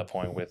gotten to that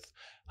point with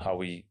how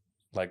we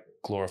like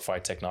glorify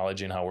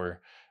technology and how we're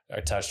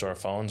attached to our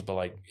phones. But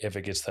like, if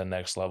it gets to the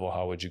next level,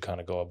 how would you kind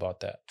of go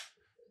about that?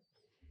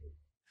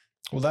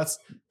 Well,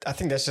 I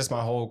think that's just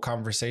my whole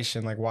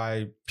conversation. Like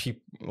why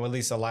people, well, at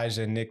least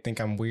Elijah and Nick think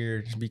I'm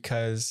weird,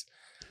 because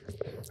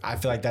I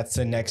feel like that's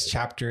the next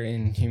chapter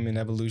in human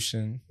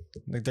evolution.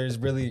 Like there's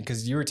really,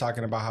 because you were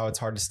talking about how it's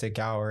hard to stick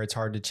out, or it's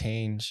hard to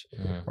change,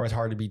 or it's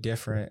hard to be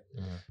different,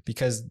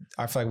 because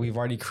I feel like we've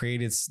already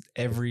created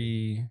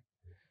every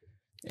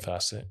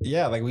facet.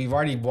 Yeah, like we've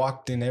already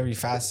walked in every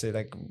facet.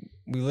 Like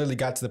we literally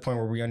got to the point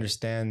where we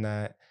understand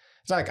that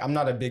it's not like I'm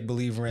not a big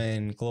believer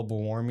in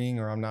global warming,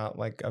 or I'm not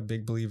like a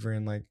big believer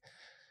in like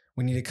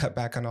we need to cut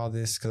back on all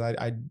this, because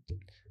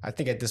I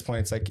think at this point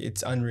it's like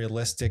it's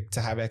unrealistic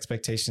to have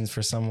expectations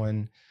for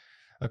someone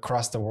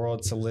across the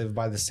world to live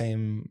by the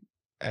same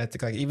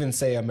ethic. Like even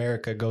say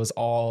America goes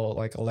all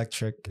like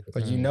electric,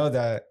 like you know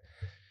that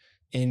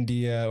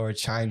India or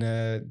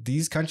China,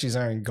 these countries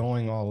aren't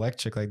going all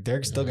electric. Like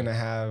they're still gonna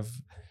have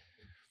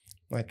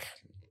like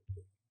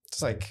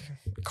it's like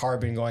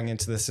carbon going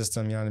into the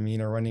system, you know what I mean,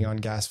 or running on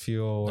gas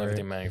fuel, or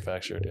everything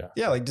manufactured.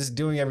 Yeah, like just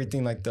doing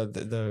everything like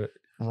the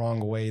wrong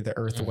way, the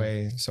earth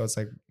way. So it's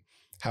like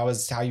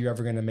how you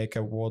ever going to make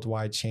a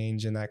worldwide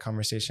change in that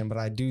conversation? But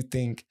I do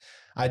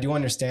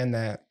understand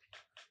that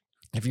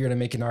if you were to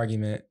make an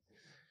argument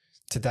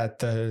to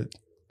that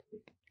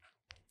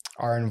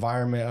our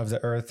environment of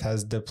the earth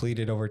has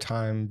depleted over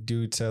time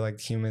due to like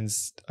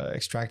humans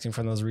extracting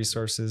from those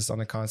resources on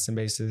a constant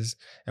basis,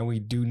 and we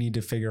do need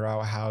to figure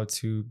out how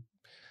to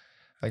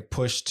like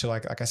push to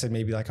like I said,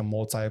 maybe like a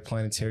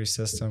multi-planetary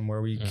system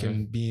where we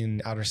can be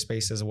in outer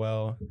space as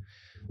well.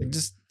 Like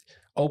just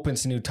open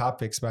to new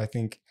topics. But I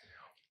think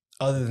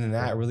other than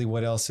that, really,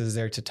 what else is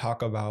there to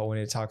talk about when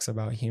it talks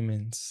about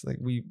humans? Like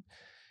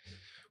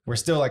we're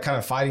still like kind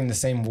of fighting the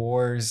same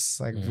wars.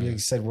 Like we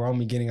said, we're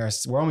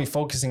only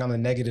focusing on the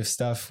negative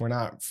stuff. We're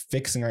not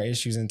fixing our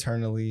issues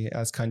internally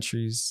as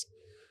countries.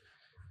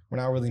 We're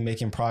not really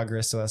making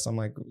progress. So I'm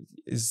like,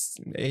 is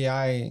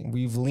AI,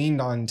 we've leaned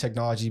on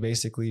technology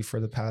basically for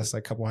the past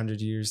like couple hundred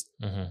years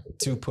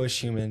to push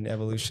human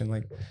evolution,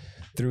 like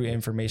through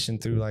information,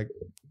 through like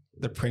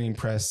the printing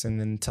press and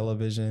then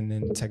television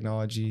and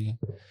technology.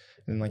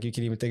 And like you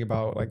can even think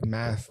about like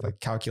math,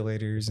 like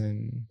calculators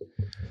and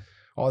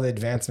all the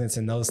advancements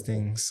in those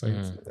things, like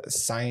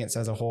science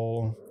as a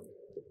whole,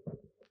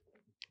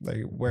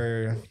 like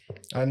where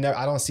I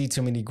don't see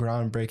too many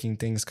groundbreaking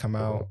things come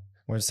out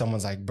where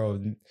someone's like, bro,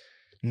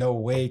 no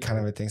way kind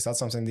of a thing. So that's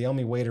what I'm saying. The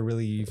only way to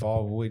really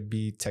evolve would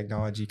be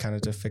technology kind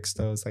of to fix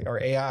those, like,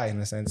 or AI in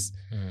a sense.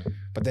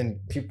 But then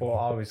people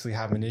obviously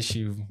have an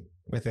issue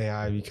with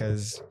AI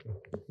because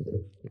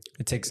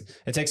it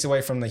takes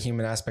away from the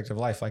human aspect of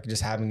life, like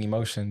just having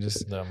emotion,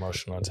 just the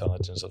emotional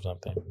intelligence of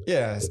something.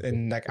 Yes.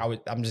 And like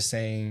I'm just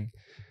saying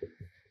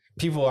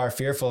people are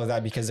fearful of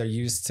that because they're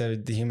used to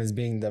the humans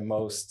being the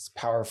most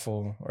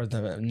powerful or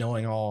the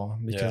knowing all,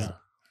 because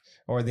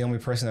or the only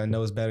person that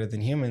knows better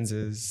than humans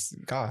is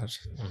God.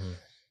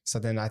 So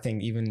then I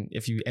think even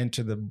if you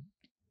enter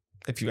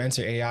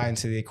AI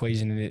into the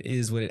equation and it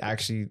is what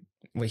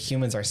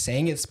humans are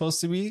saying it's supposed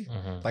to be,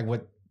 like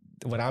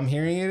what I'm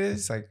hearing it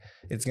is, like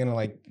it's gonna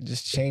like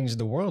just change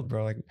the world,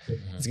 bro. Like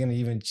it's gonna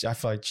even, I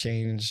feel like,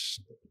 change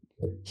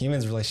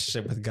humans'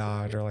 relationship with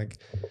God, or like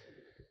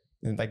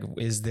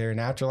is there an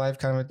afterlife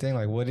kind of a thing?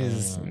 Like what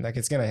is like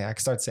it's gonna like,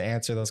 start to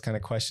answer those kind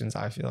of questions.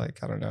 I feel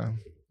like, I don't know.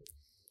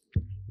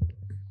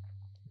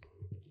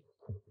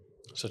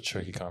 It's a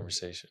tricky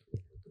conversation.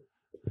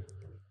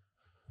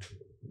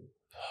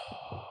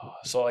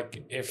 So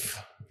like if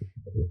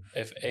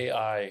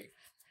AI,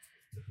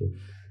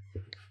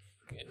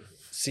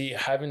 see,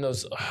 having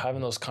those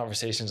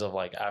conversations of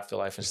like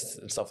afterlife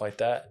and stuff like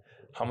that,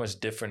 how much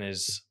different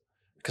is,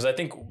 because I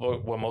think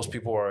what most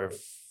people are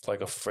like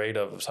afraid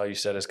of is how you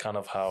said is kind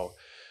of how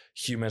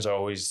humans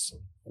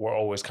we're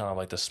always kind of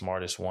like the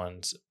smartest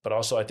ones. But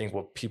also I think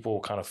what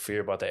people kind of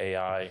fear about the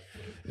AI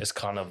is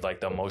kind of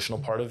like the emotional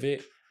part of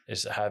it,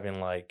 is having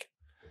like,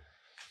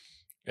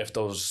 if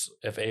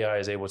AI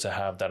is able to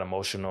have that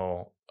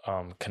emotional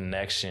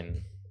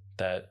connection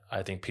that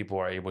I think people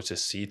are able to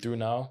see through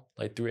now,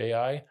 like through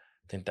AI, I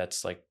think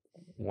that's like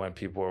when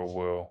people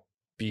will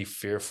be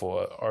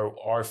fearful or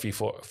are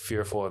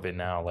fearful of it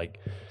now. Like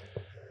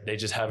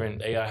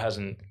AI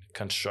hasn't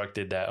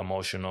constructed that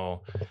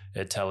emotional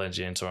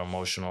intelligence or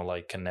emotional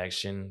like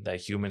connection that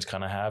humans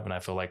kind of have. And I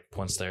feel like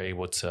once they're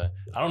able to,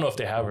 I don't know if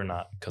they have or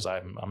not, because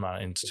I'm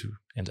not into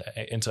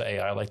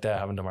AI like that. I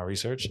haven't done my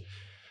research,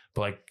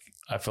 but like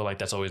I feel like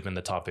that's always been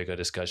the topic of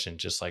discussion.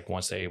 Just like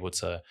once they're able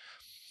to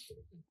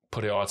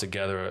put it all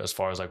together, as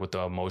far as like with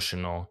the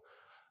emotional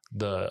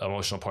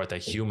part that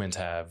humans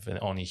have and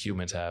only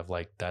humans have,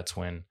 like that's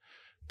when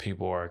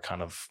people are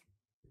kind of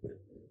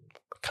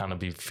kind of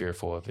be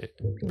fearful of it.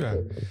 Yeah,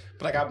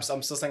 but like I'm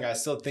still saying, I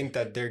still think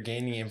that they're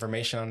gaining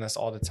information on us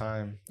all the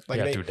time.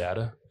 Like through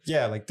data.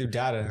 Yeah, like through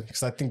data,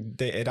 because I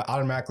think it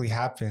automatically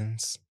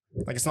happens.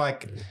 Like it's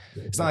not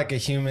like a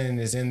human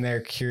is in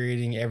there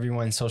curating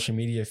everyone's social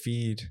media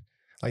feed.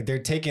 Like they're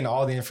taking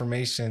all the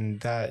information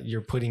that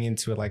you're putting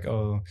into it. Like,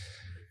 oh,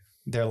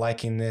 they're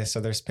liking this,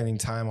 or they're spending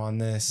time on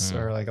this,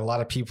 or like a lot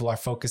of people are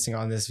focusing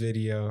on this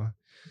video.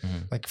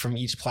 Like from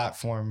each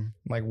platform,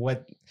 like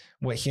what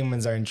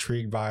humans are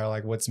intrigued by, or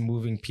like what's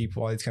moving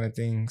people, all these kind of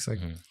things.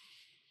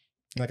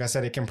 Like I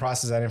said, it can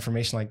process that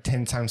information like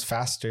 10 times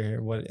faster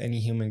what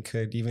any human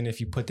could, even if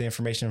you put the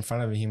information in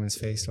front of a human's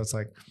face. So it's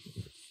like,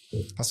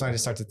 that's when I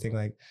just start to think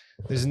like,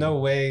 there's no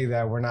way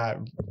that we're not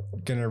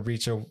gonna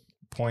reach a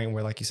point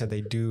where, like you said,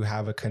 they do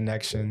have a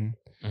connection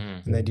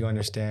and they do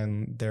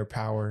understand their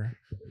power.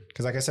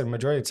 Because like I said,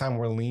 majority of the time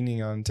we're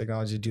leaning on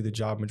technology to do the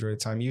job. Majority of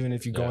the time, even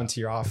if you go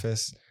into your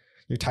office,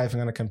 you're typing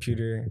on a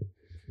computer,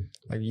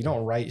 like you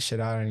don't write shit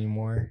out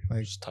anymore.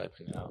 Like just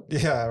typing it out.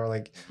 Yeah, or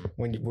like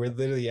we're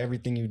literally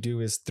everything you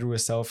do is through a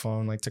cell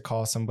phone, like to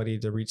call somebody,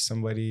 to reach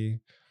somebody.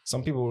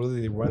 Some people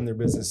really run their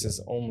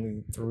businesses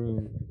only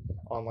through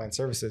online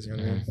services. You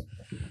know what I mean?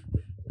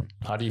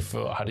 How do you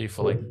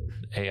feel like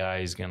AI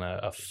is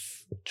gonna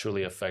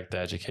truly affect the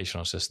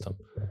educational system?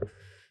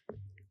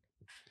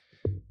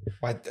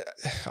 I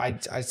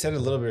said it a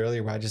little bit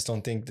earlier, but I just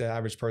don't think the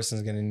average person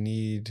is gonna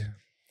need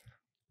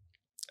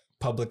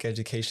public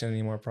education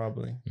anymore,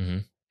 probably.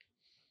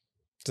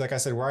 Like I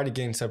said, we're already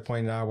getting to a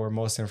point now where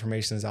most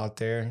information is out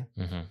there.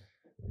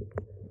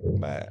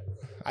 But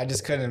I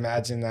just couldn't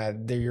imagine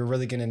that you're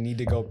really going to need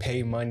to go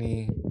pay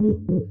money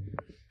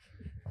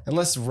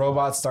unless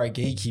robots start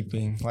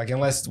gatekeeping, like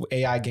unless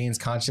AI gains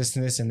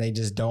consciousness and they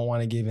just don't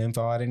want to give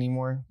info out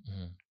anymore.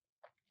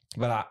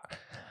 But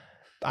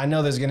I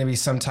know there's going to be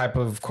some type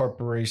of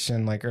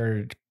corporation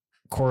or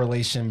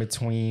correlation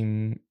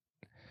between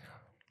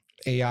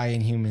AI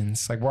and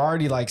humans. Like we're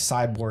already like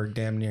cyborg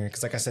damn near,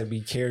 because like I said,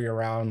 we carry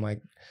around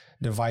like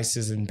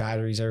devices and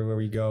batteries everywhere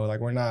we go.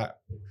 Like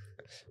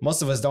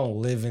most of us don't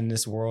live in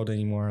this world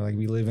anymore. Like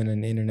we live in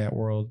an internet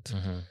world.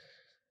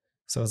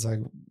 So it's like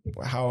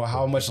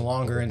how much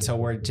longer until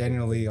we're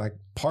genuinely like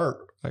part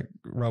like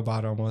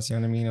robot almost, you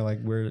know what I mean? Or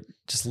like we're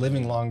just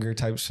living longer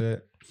type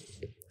shit.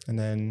 And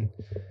then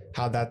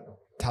how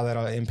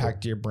that'll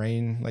impact your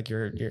brain, like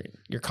your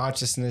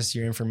consciousness,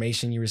 your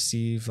information you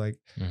receive, like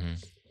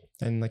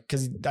and like,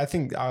 because I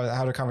think I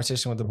had a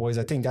conversation with the boys.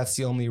 I think that's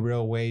the only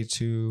real way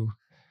to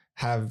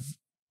have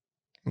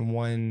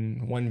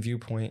one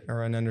viewpoint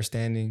or an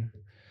understanding,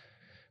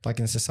 like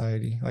in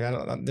society.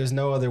 Like there's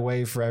no other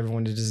way for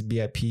everyone to just be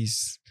at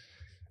peace,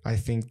 I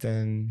think,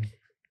 than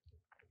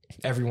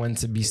everyone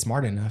to be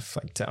smart enough,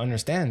 like to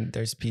understand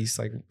there's peace.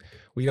 Like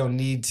we don't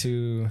need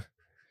to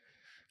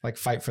like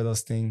fight for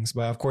those things.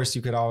 But of course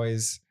you could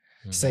always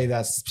say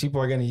that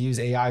people are going to use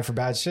AI for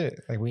bad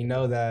shit. Like we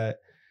know that.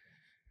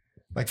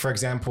 Like, for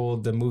example,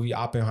 the movie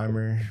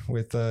Oppenheimer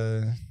with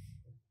where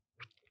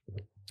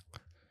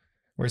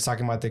it's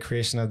talking about the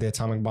creation of the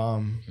atomic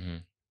bomb.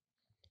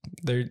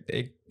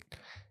 It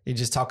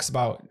just talks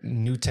about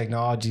new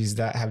technologies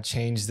that have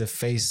changed the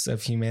face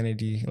of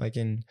humanity, like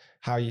in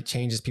how it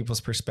changes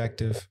people's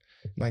perspective.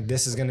 Like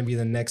this is going to be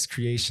the next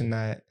creation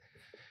that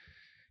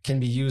can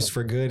be used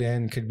for good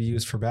and could be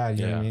used for bad.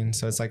 You know what I mean?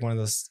 So it's like one of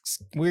those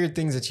weird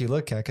things that you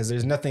look at, because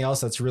there's nothing else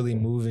that's really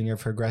moving or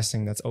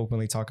progressing that's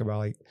openly talked about.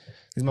 Like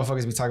these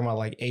motherfuckers be talking about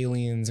like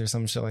aliens or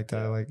some shit like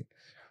that. Like,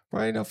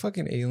 bro, ain't no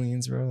fucking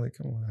aliens, bro. Like,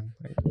 come on.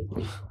 Like,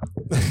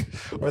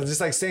 or just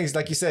like things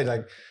like you said,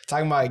 like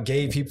talking about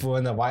gay people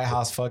in the White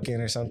House fucking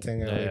or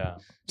something. Or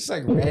just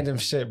like random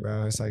shit,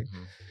 bro. It's like,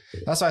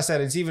 that's why I said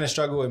it's even a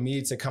struggle with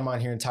me to come on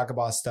here and talk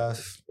about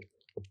stuff,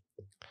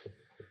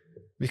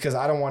 because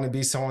I don't want to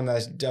be someone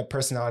that's a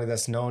personality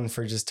that's known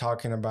for just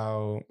talking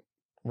about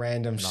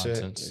random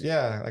nonsense shit.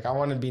 Yeah. Like I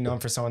want to be known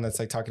for someone that's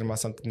like talking about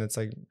something that's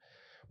like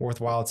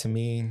worthwhile to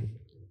me,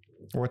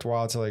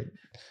 worthwhile to like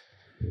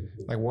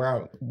where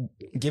I'm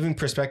giving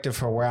perspective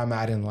for where I'm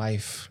at in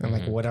life and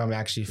like what I'm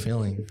actually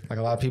feeling. Like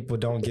a lot of people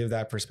don't give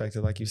that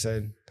perspective, like you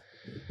said.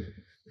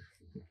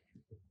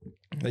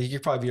 Like you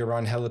could probably be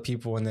around hella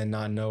people and then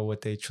not know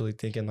what they truly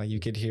think, and like you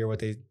could hear what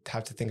they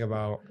have to think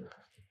about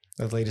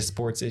the latest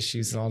sports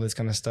issues and all this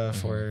kind of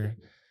stuff, or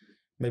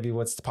maybe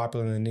what's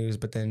popular in the news,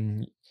 but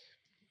then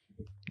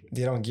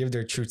they don't give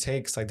their true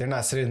takes. Like they're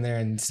not sitting there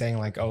and saying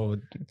like, oh,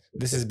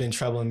 this has been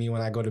troubling me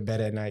when I go to bed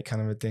at night,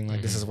 kind of a thing.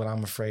 Like this is what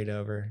I'm afraid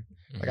of, or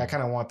like I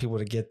kind of want people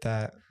to get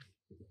that.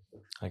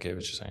 I get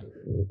what you're saying.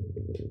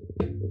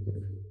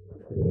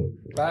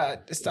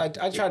 But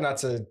I try not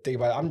to think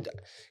about it.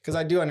 Because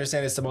I do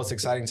understand it's the most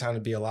exciting time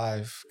to be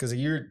alive. Because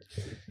you're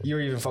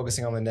even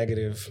focusing on the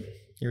negative.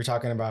 You were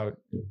talking about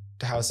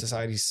how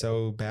society's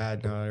so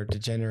bad now, or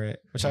degenerate,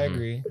 which I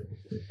agree.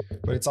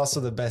 But it's also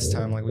the best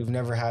time. Like we've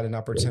never had an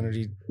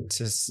opportunity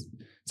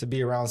to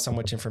be around so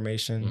much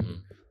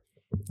information,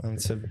 and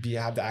to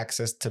have the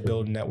access to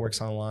build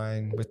networks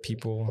online with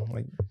people,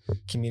 like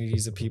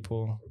communities of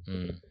people.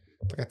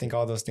 Like I think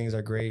all those things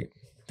are great.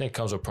 I think it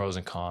comes with pros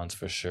and cons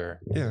for sure.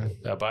 Yeah.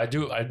 But I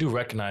do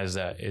recognize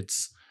that it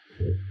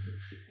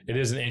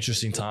is an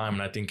interesting time,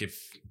 and I think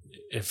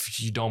if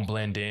you don't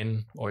blend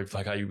in, or if,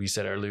 like how we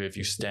said earlier, if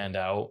you stand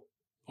out,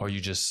 or you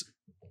just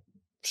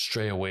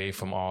stray away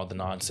from all the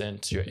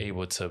nonsense, you're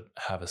able to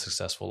have a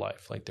successful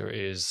life. Like there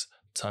is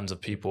tons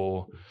of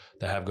people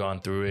that have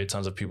gone through it,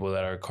 tons of people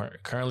that are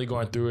currently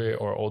going through it,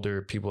 or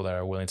older people that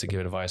are willing to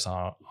give advice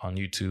on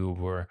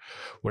YouTube or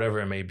whatever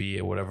it may be,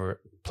 at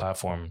whatever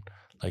platform.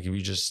 Like if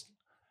you just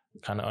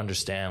kind of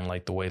understand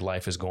like the way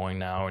life is going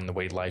now and the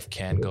way life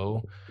can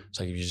go, it's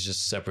like if you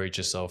just separate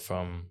yourself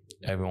from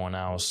everyone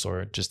else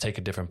or just take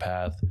a different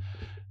path,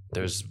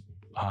 there's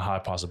a high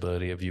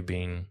possibility of you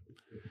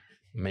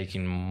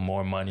making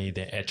more money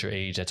than at your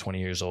age at 20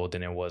 years old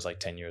than it was like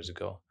 10 years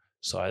ago.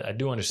 So I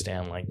do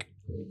understand, like,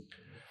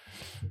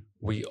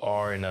 we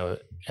are in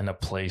a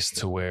place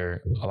to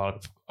where a lot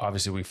of,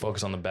 obviously we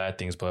focus on the bad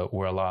things, but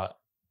we're a lot,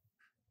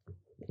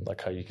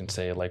 like how you can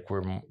say, like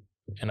we're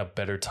in a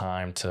better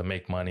time to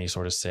make money,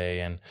 sort of say,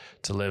 and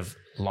to live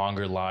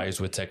longer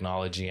lives with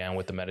technology and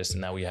with the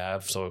medicine that we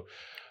have. So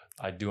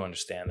I do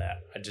understand that.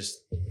 I just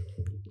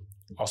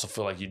also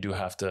feel like you do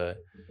have to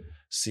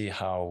see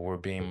how we're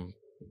being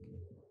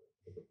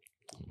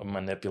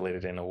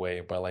manipulated in a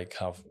way by like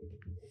how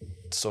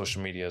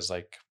social media is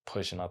like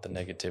pushing out the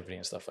negativity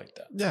and stuff like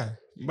that. Yeah,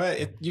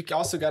 but you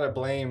also got to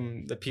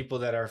blame the people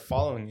that are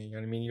following you. You know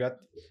what I mean?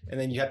 And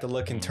then you have to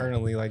look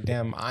internally, like,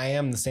 damn, I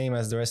am the same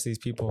as the rest of these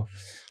people.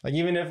 Like,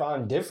 even if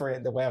I'm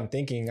different, the way I'm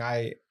thinking,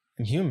 I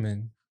am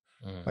human.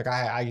 Like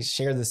I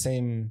share the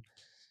same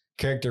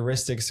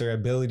characteristics or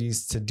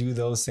abilities to do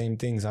those same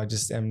things. I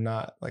just am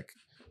not like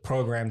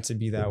programmed to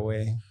be that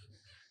way.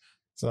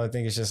 So I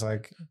think it's just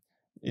like,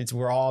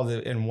 we're all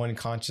in one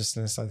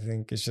consciousness. I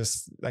think it's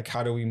just like,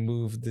 how do we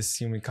move this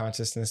human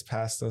consciousness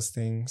past those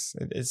things?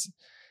 It's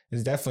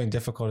definitely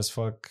difficult as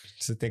fuck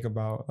to think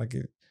about, like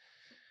it,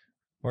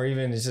 or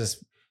even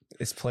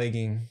it's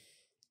plaguing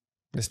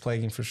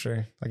for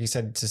sure. Like you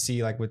said, to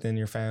see like within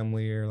your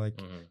family or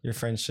like your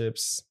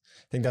friendships.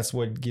 I think that's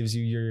what gives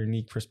you your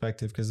unique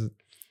perspective, because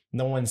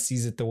no one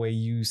sees it the way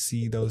you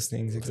see those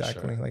things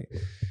exactly. Sure. Like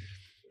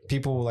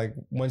people, like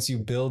once you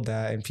build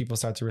that and people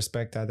start to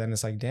respect that, then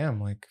it's like, damn,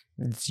 like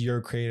it's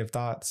your creative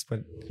thoughts.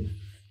 But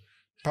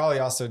probably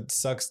also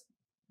sucks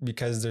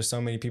because there's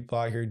so many people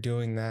out here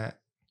doing that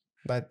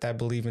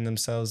believe in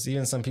themselves.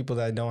 Even some people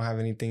that don't have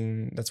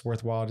anything that's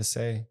worthwhile to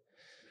say,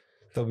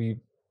 they'll be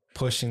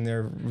pushing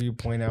their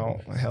viewpoint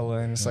out hella,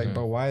 and it's like,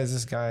 bro, why is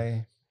this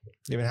guy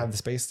even have the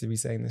space to be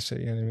saying this shit?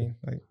 You know what I mean?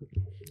 Like,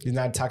 he's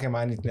not talking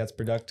about anything that's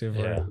productive,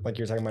 or like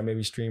you're talking about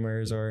maybe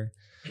streamers or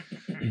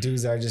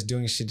dudes that are just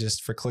doing shit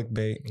just for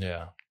clickbait.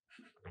 Yeah.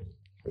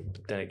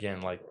 But then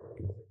again, like,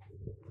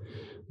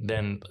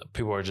 then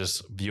people are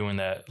just viewing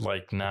that,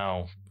 like,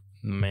 now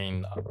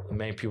main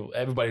people,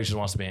 everybody just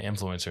wants to be an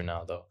influencer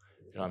now, though.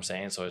 You know what I'm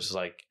saying? So it's just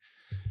like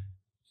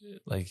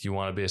you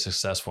want to be a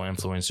successful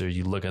influencer,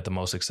 you look at the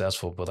most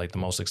successful, but like the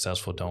most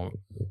successful don't,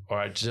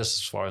 or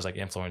just as far as like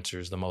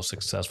influencers, the most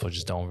successful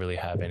just don't really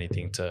have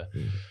anything to,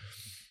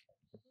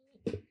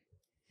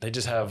 they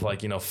just have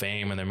like, you know,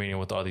 fame, and they're meeting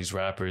with all these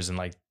rappers, and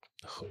like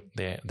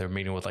they're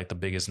meeting with like the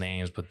biggest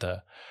names, but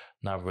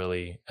not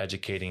really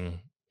educating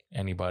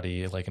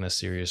anybody like in a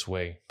serious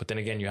way. But then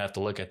again, you have to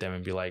look at them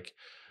and be like,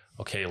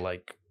 okay,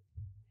 like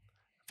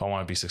if I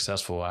want to be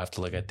successful, I have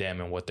to look at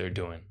them and what they're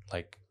doing.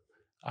 Like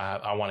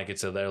I want to get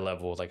to their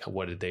level. Like,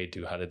 what did they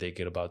do? How did they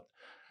get about?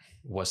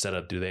 What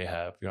setup do they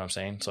have? You know what I'm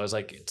saying? So it's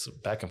like, it's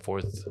back and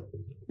forth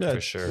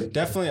for sure.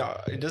 Definitely.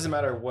 It doesn't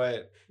matter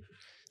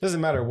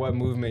what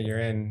movement you're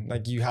in.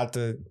 Like, you have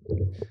to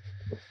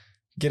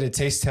get a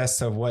taste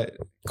test of what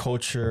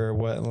culture,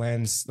 what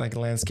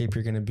landscape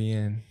you're going to be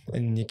in.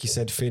 And like you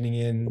said, fitting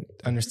in,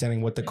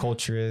 understanding what the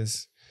culture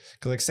is.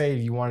 Because like, say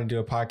you want to do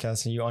a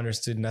podcast and you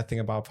understood nothing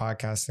about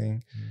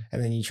podcasting,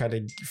 and then you try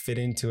to fit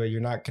into it,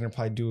 you're not going to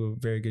probably do a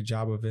very good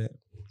job of it.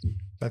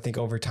 I think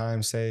over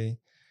time, say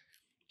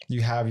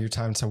you have your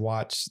time to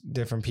watch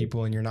different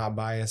people and you're not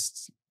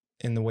biased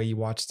in the way you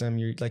watch them.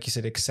 You're, like you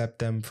said, accept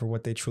them for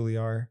what they truly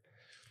are.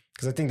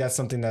 Because I think that's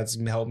something that's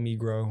helped me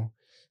grow,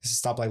 is to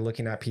stop like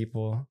looking at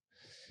people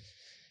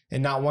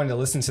and not wanting to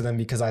listen to them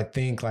because I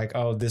think like,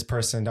 oh, this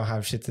person don't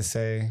have shit to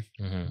say,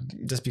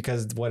 just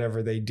because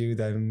whatever they do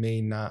that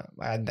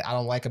I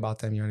don't like about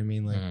them. You know what I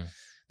mean? Like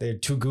they're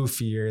too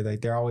goofy, or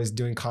like they're always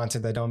doing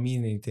content that don't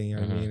mean anything. You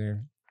know what I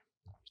mean?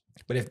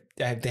 But if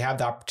they have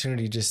the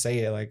opportunity to just say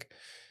it, like,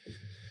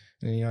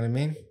 you know what I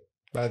mean?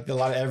 But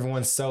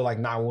everyone's so like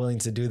not willing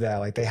to do that.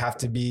 Like they have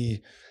to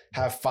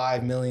have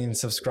 5 million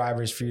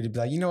subscribers for you to be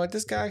like, you know what,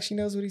 this guy actually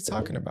knows what he's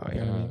talking about.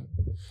 You know what I mean?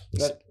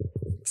 That's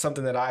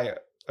something that I've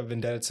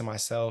indebted to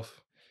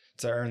myself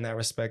to earn that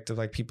respect of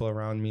like people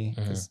around me.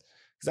 Because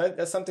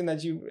that's something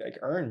that you like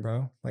earn,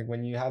 bro. Like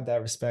when you have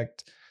that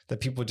respect that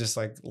people just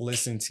like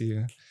listen to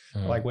you,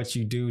 like what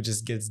you do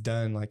just gets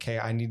done. Like, hey,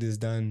 I need this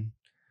done.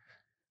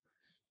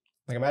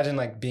 Like imagine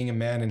like being a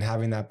man and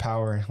having that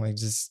power, like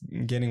just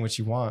getting what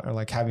you want, or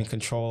like having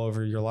control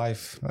over your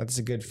life. That's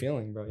a good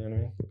feeling, bro. You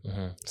know what I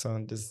mean?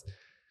 So just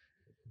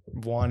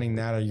wanting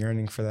that or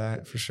yearning for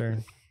that for sure.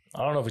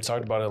 I don't know if we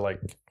talked about it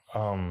like I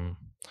don't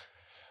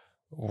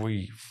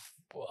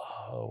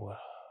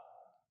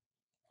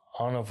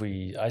know if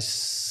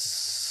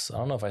I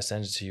don't know if I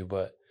sent it to you,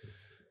 but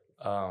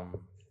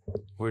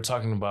we were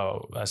talking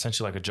about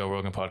essentially like a Joe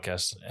Rogan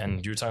podcast,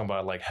 and you were talking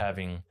about like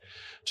having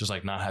just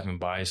like not having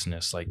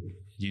biasness. Like,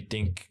 you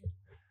think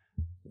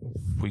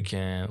we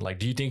can like,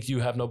 do you think you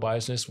have no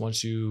biasness when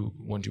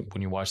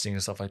you watch things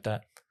and stuff like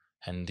that?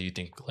 And do you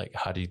think like,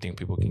 how do you think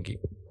people can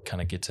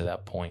get to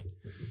that point?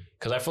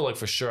 Because I feel like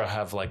for sure I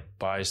have like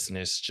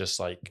biasness, just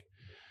like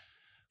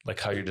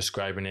how you're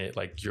describing it,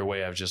 like your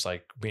way of just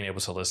like being able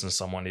to listen to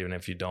someone even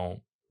if you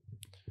don't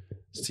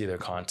see their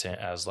content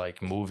as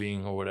like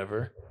moving or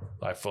whatever.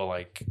 I feel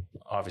like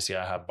obviously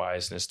I have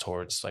biasness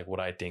towards like what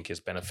I think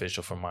is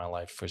beneficial for my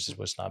life versus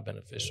what's not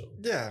beneficial.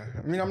 Yeah.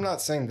 I mean, I'm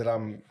not saying that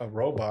I'm a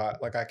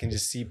robot. Like, I can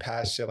just see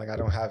past shit. Like, I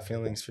don't have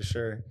feelings for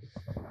sure.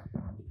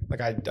 Like,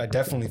 I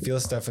definitely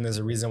feel stuff, and there's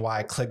a reason why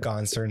I click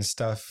on certain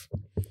stuff.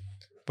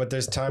 But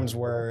there's times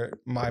where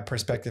my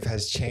perspective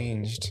has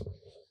changed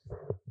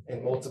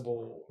in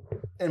multiple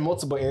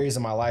areas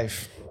of my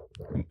life.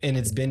 And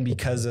it's been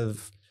because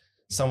of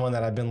someone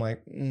that I've been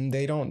like,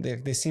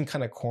 they seem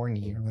kind of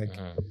corny, or like,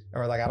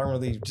 or like, I don't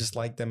really just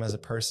like them as a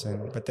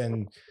person. But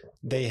then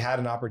they had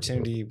an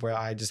opportunity where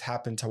I just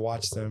happened to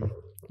watch them,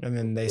 and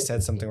then they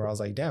said something where I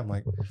was like, damn,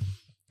 like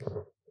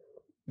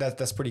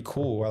that's pretty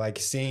cool. Or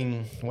like,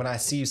 when I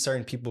see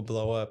certain people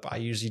blow up, I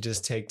usually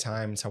just take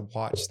time to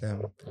watch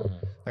them.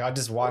 Like, I'll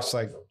just watch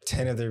like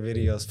 10 of their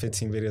videos,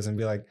 15 videos, and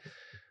be like,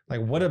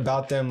 what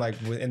about them,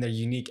 like in their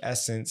unique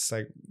essence,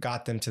 like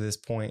got them to this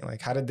point?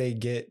 Like, how did they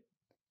get,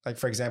 like,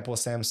 for example,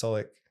 Sam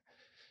Solik,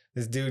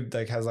 this dude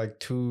like has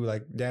like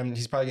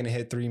he's probably going to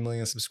hit 3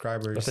 million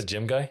subscribers. That's the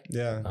gym guy?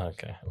 Yeah.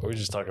 Okay. We were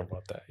just talking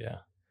about that. Yeah.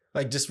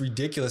 Like, just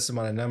ridiculous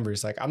amount of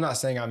numbers. Like, I'm not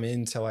saying I'm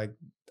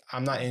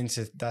not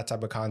into that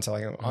type of content.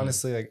 Like,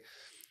 honestly, like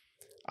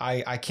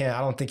I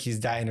don't think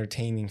he's that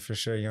entertaining for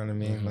sure. You know what I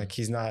mean? Like,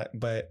 he's not,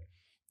 but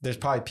there's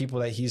probably people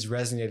that he's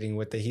resonating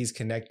with, that he's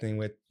connecting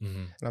with.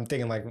 And I'm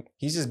thinking like,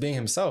 he's just being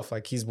himself.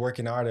 Like, he's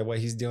working hard at what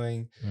he's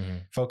doing,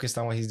 focused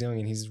on what he's doing.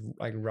 And he's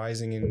like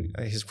rising in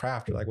his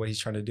craft, or like what he's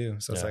trying to do.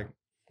 So it's like,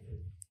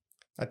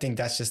 I think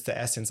that's just the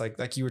essence.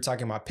 Like you were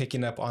talking about,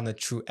 picking up on the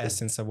true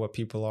essence of what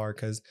people are.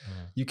 Cause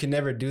you can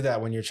never do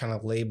that when you're trying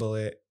to label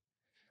it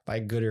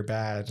like good or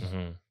bad.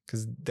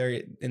 Cause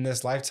in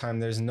this lifetime,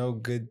 there's no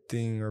good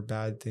thing or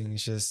bad thing.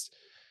 It's just,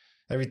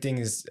 everything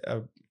is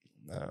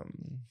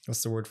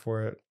what's the word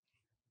for it?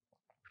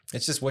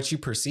 It's just what you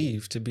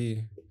perceive to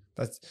be.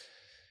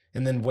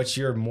 And then what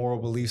your moral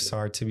beliefs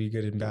are to be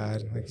good and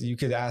bad. Like, you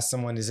could ask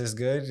someone, is this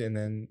good? And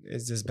then,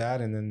 is this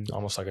bad? And then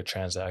almost like a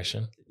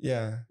transaction.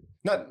 Yeah.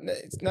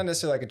 It's not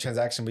necessarily like a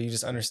transaction, but you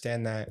just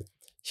understand that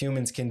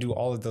humans can do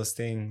all of those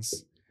things.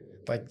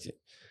 Like,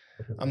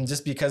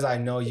 just because I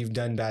know you've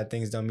done bad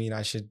things don't mean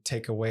I should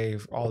take away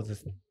all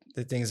of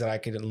the things that I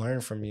could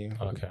learn from you.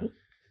 Okay.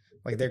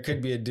 Like, there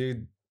could be a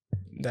dude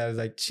that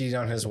like cheated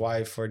on his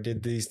wife or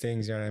did these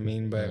things, you know what I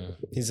mean? But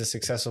he's a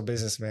successful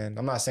businessman.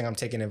 I'm not saying I'm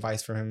taking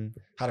advice from him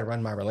how to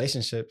run my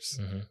relationships.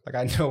 Like,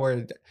 I know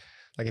where,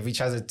 like, if he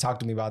tries to talk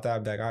to me about that,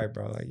 I'd be like, all right,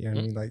 bro. Like, you know what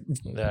I mean? Like,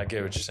 yeah, I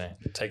get what you're saying.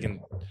 Taking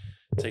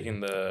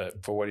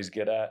for what he's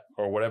good at,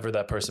 or whatever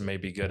that person may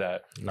be good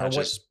at, not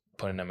just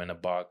putting them in a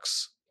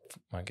box.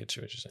 I get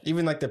you what you're saying.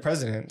 Even like the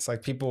presidents,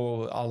 like,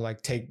 people, I'll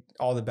like take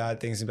all the bad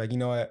things and be like, you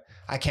know what?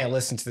 I can't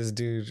listen to this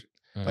dude.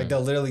 Like,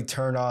 they'll literally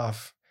turn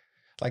off,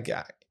 like,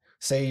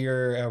 say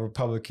you're a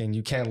Republican,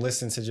 you can't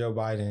listen to Joe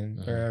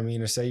Biden, or I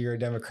mean, or say you're a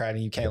Democrat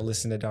and you can't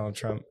listen to Donald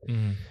Trump.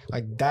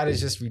 Like, that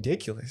is just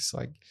ridiculous.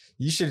 Like,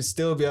 you should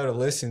still be able to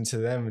listen to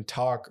them and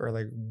talk, or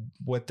like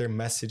what their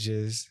message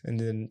is, and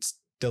then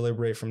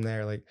deliberate from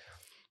there. Like,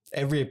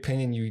 every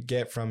opinion you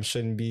get from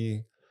shouldn't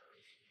be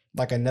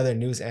like another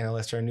news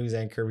analyst or a news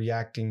anchor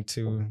reacting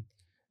to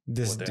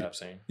this. What they have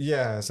saying.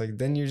 Yeah, it's like,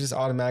 then you're just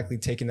automatically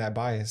taking that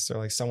bias, or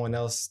like someone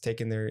else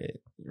taking their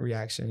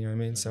reaction. You know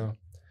what I mean? So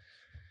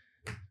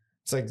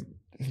it's like,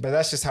 but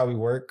that's just how we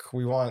work.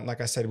 We want, like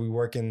I said, we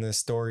work in the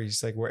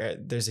stories, like, where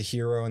there's a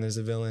hero and there's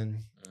a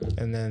villain,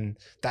 and then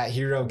that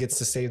hero gets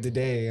to save the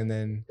day, and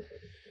then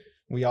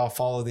we all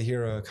follow the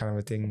hero, kind of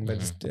a thing.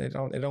 But it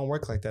don't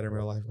work like that in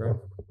real life,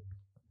 bro.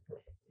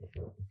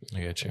 I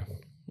get you.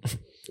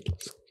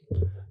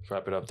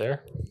 Wrap it up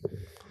there.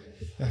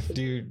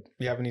 Do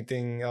you have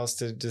anything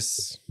else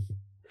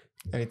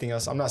anything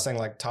else? I'm not saying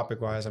like topic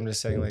wise. I'm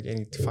just saying like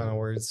any final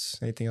words.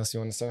 Anything else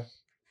you want to say?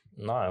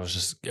 No,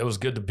 it was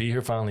good to be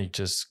here. Finally,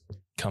 just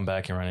come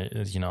back and run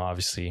it. You know,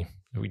 obviously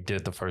we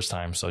did it the first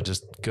time, so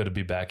just good to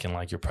be back in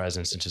like your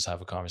presence and just have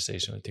a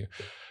conversation with you.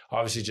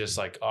 Obviously, just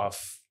like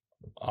off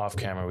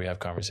camera, we have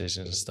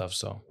conversations and stuff.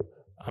 So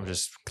I'm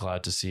just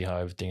glad to see how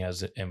everything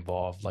has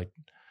evolved, like,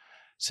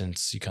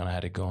 since you kind of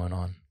had it going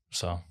on.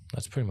 So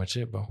that's pretty much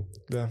it, bro.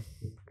 Yeah,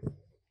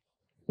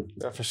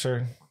 for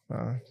sure.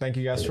 Thank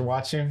you guys for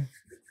watching.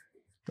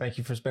 Thank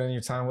you for spending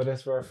your time with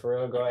us, bro. For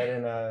real, go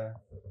ahead and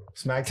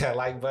smack that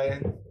like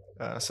button.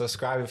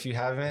 Subscribe if you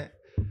haven't.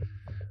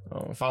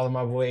 Follow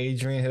my boy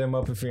Adrian. Hit him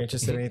up if you're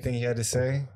interested in anything he had to say.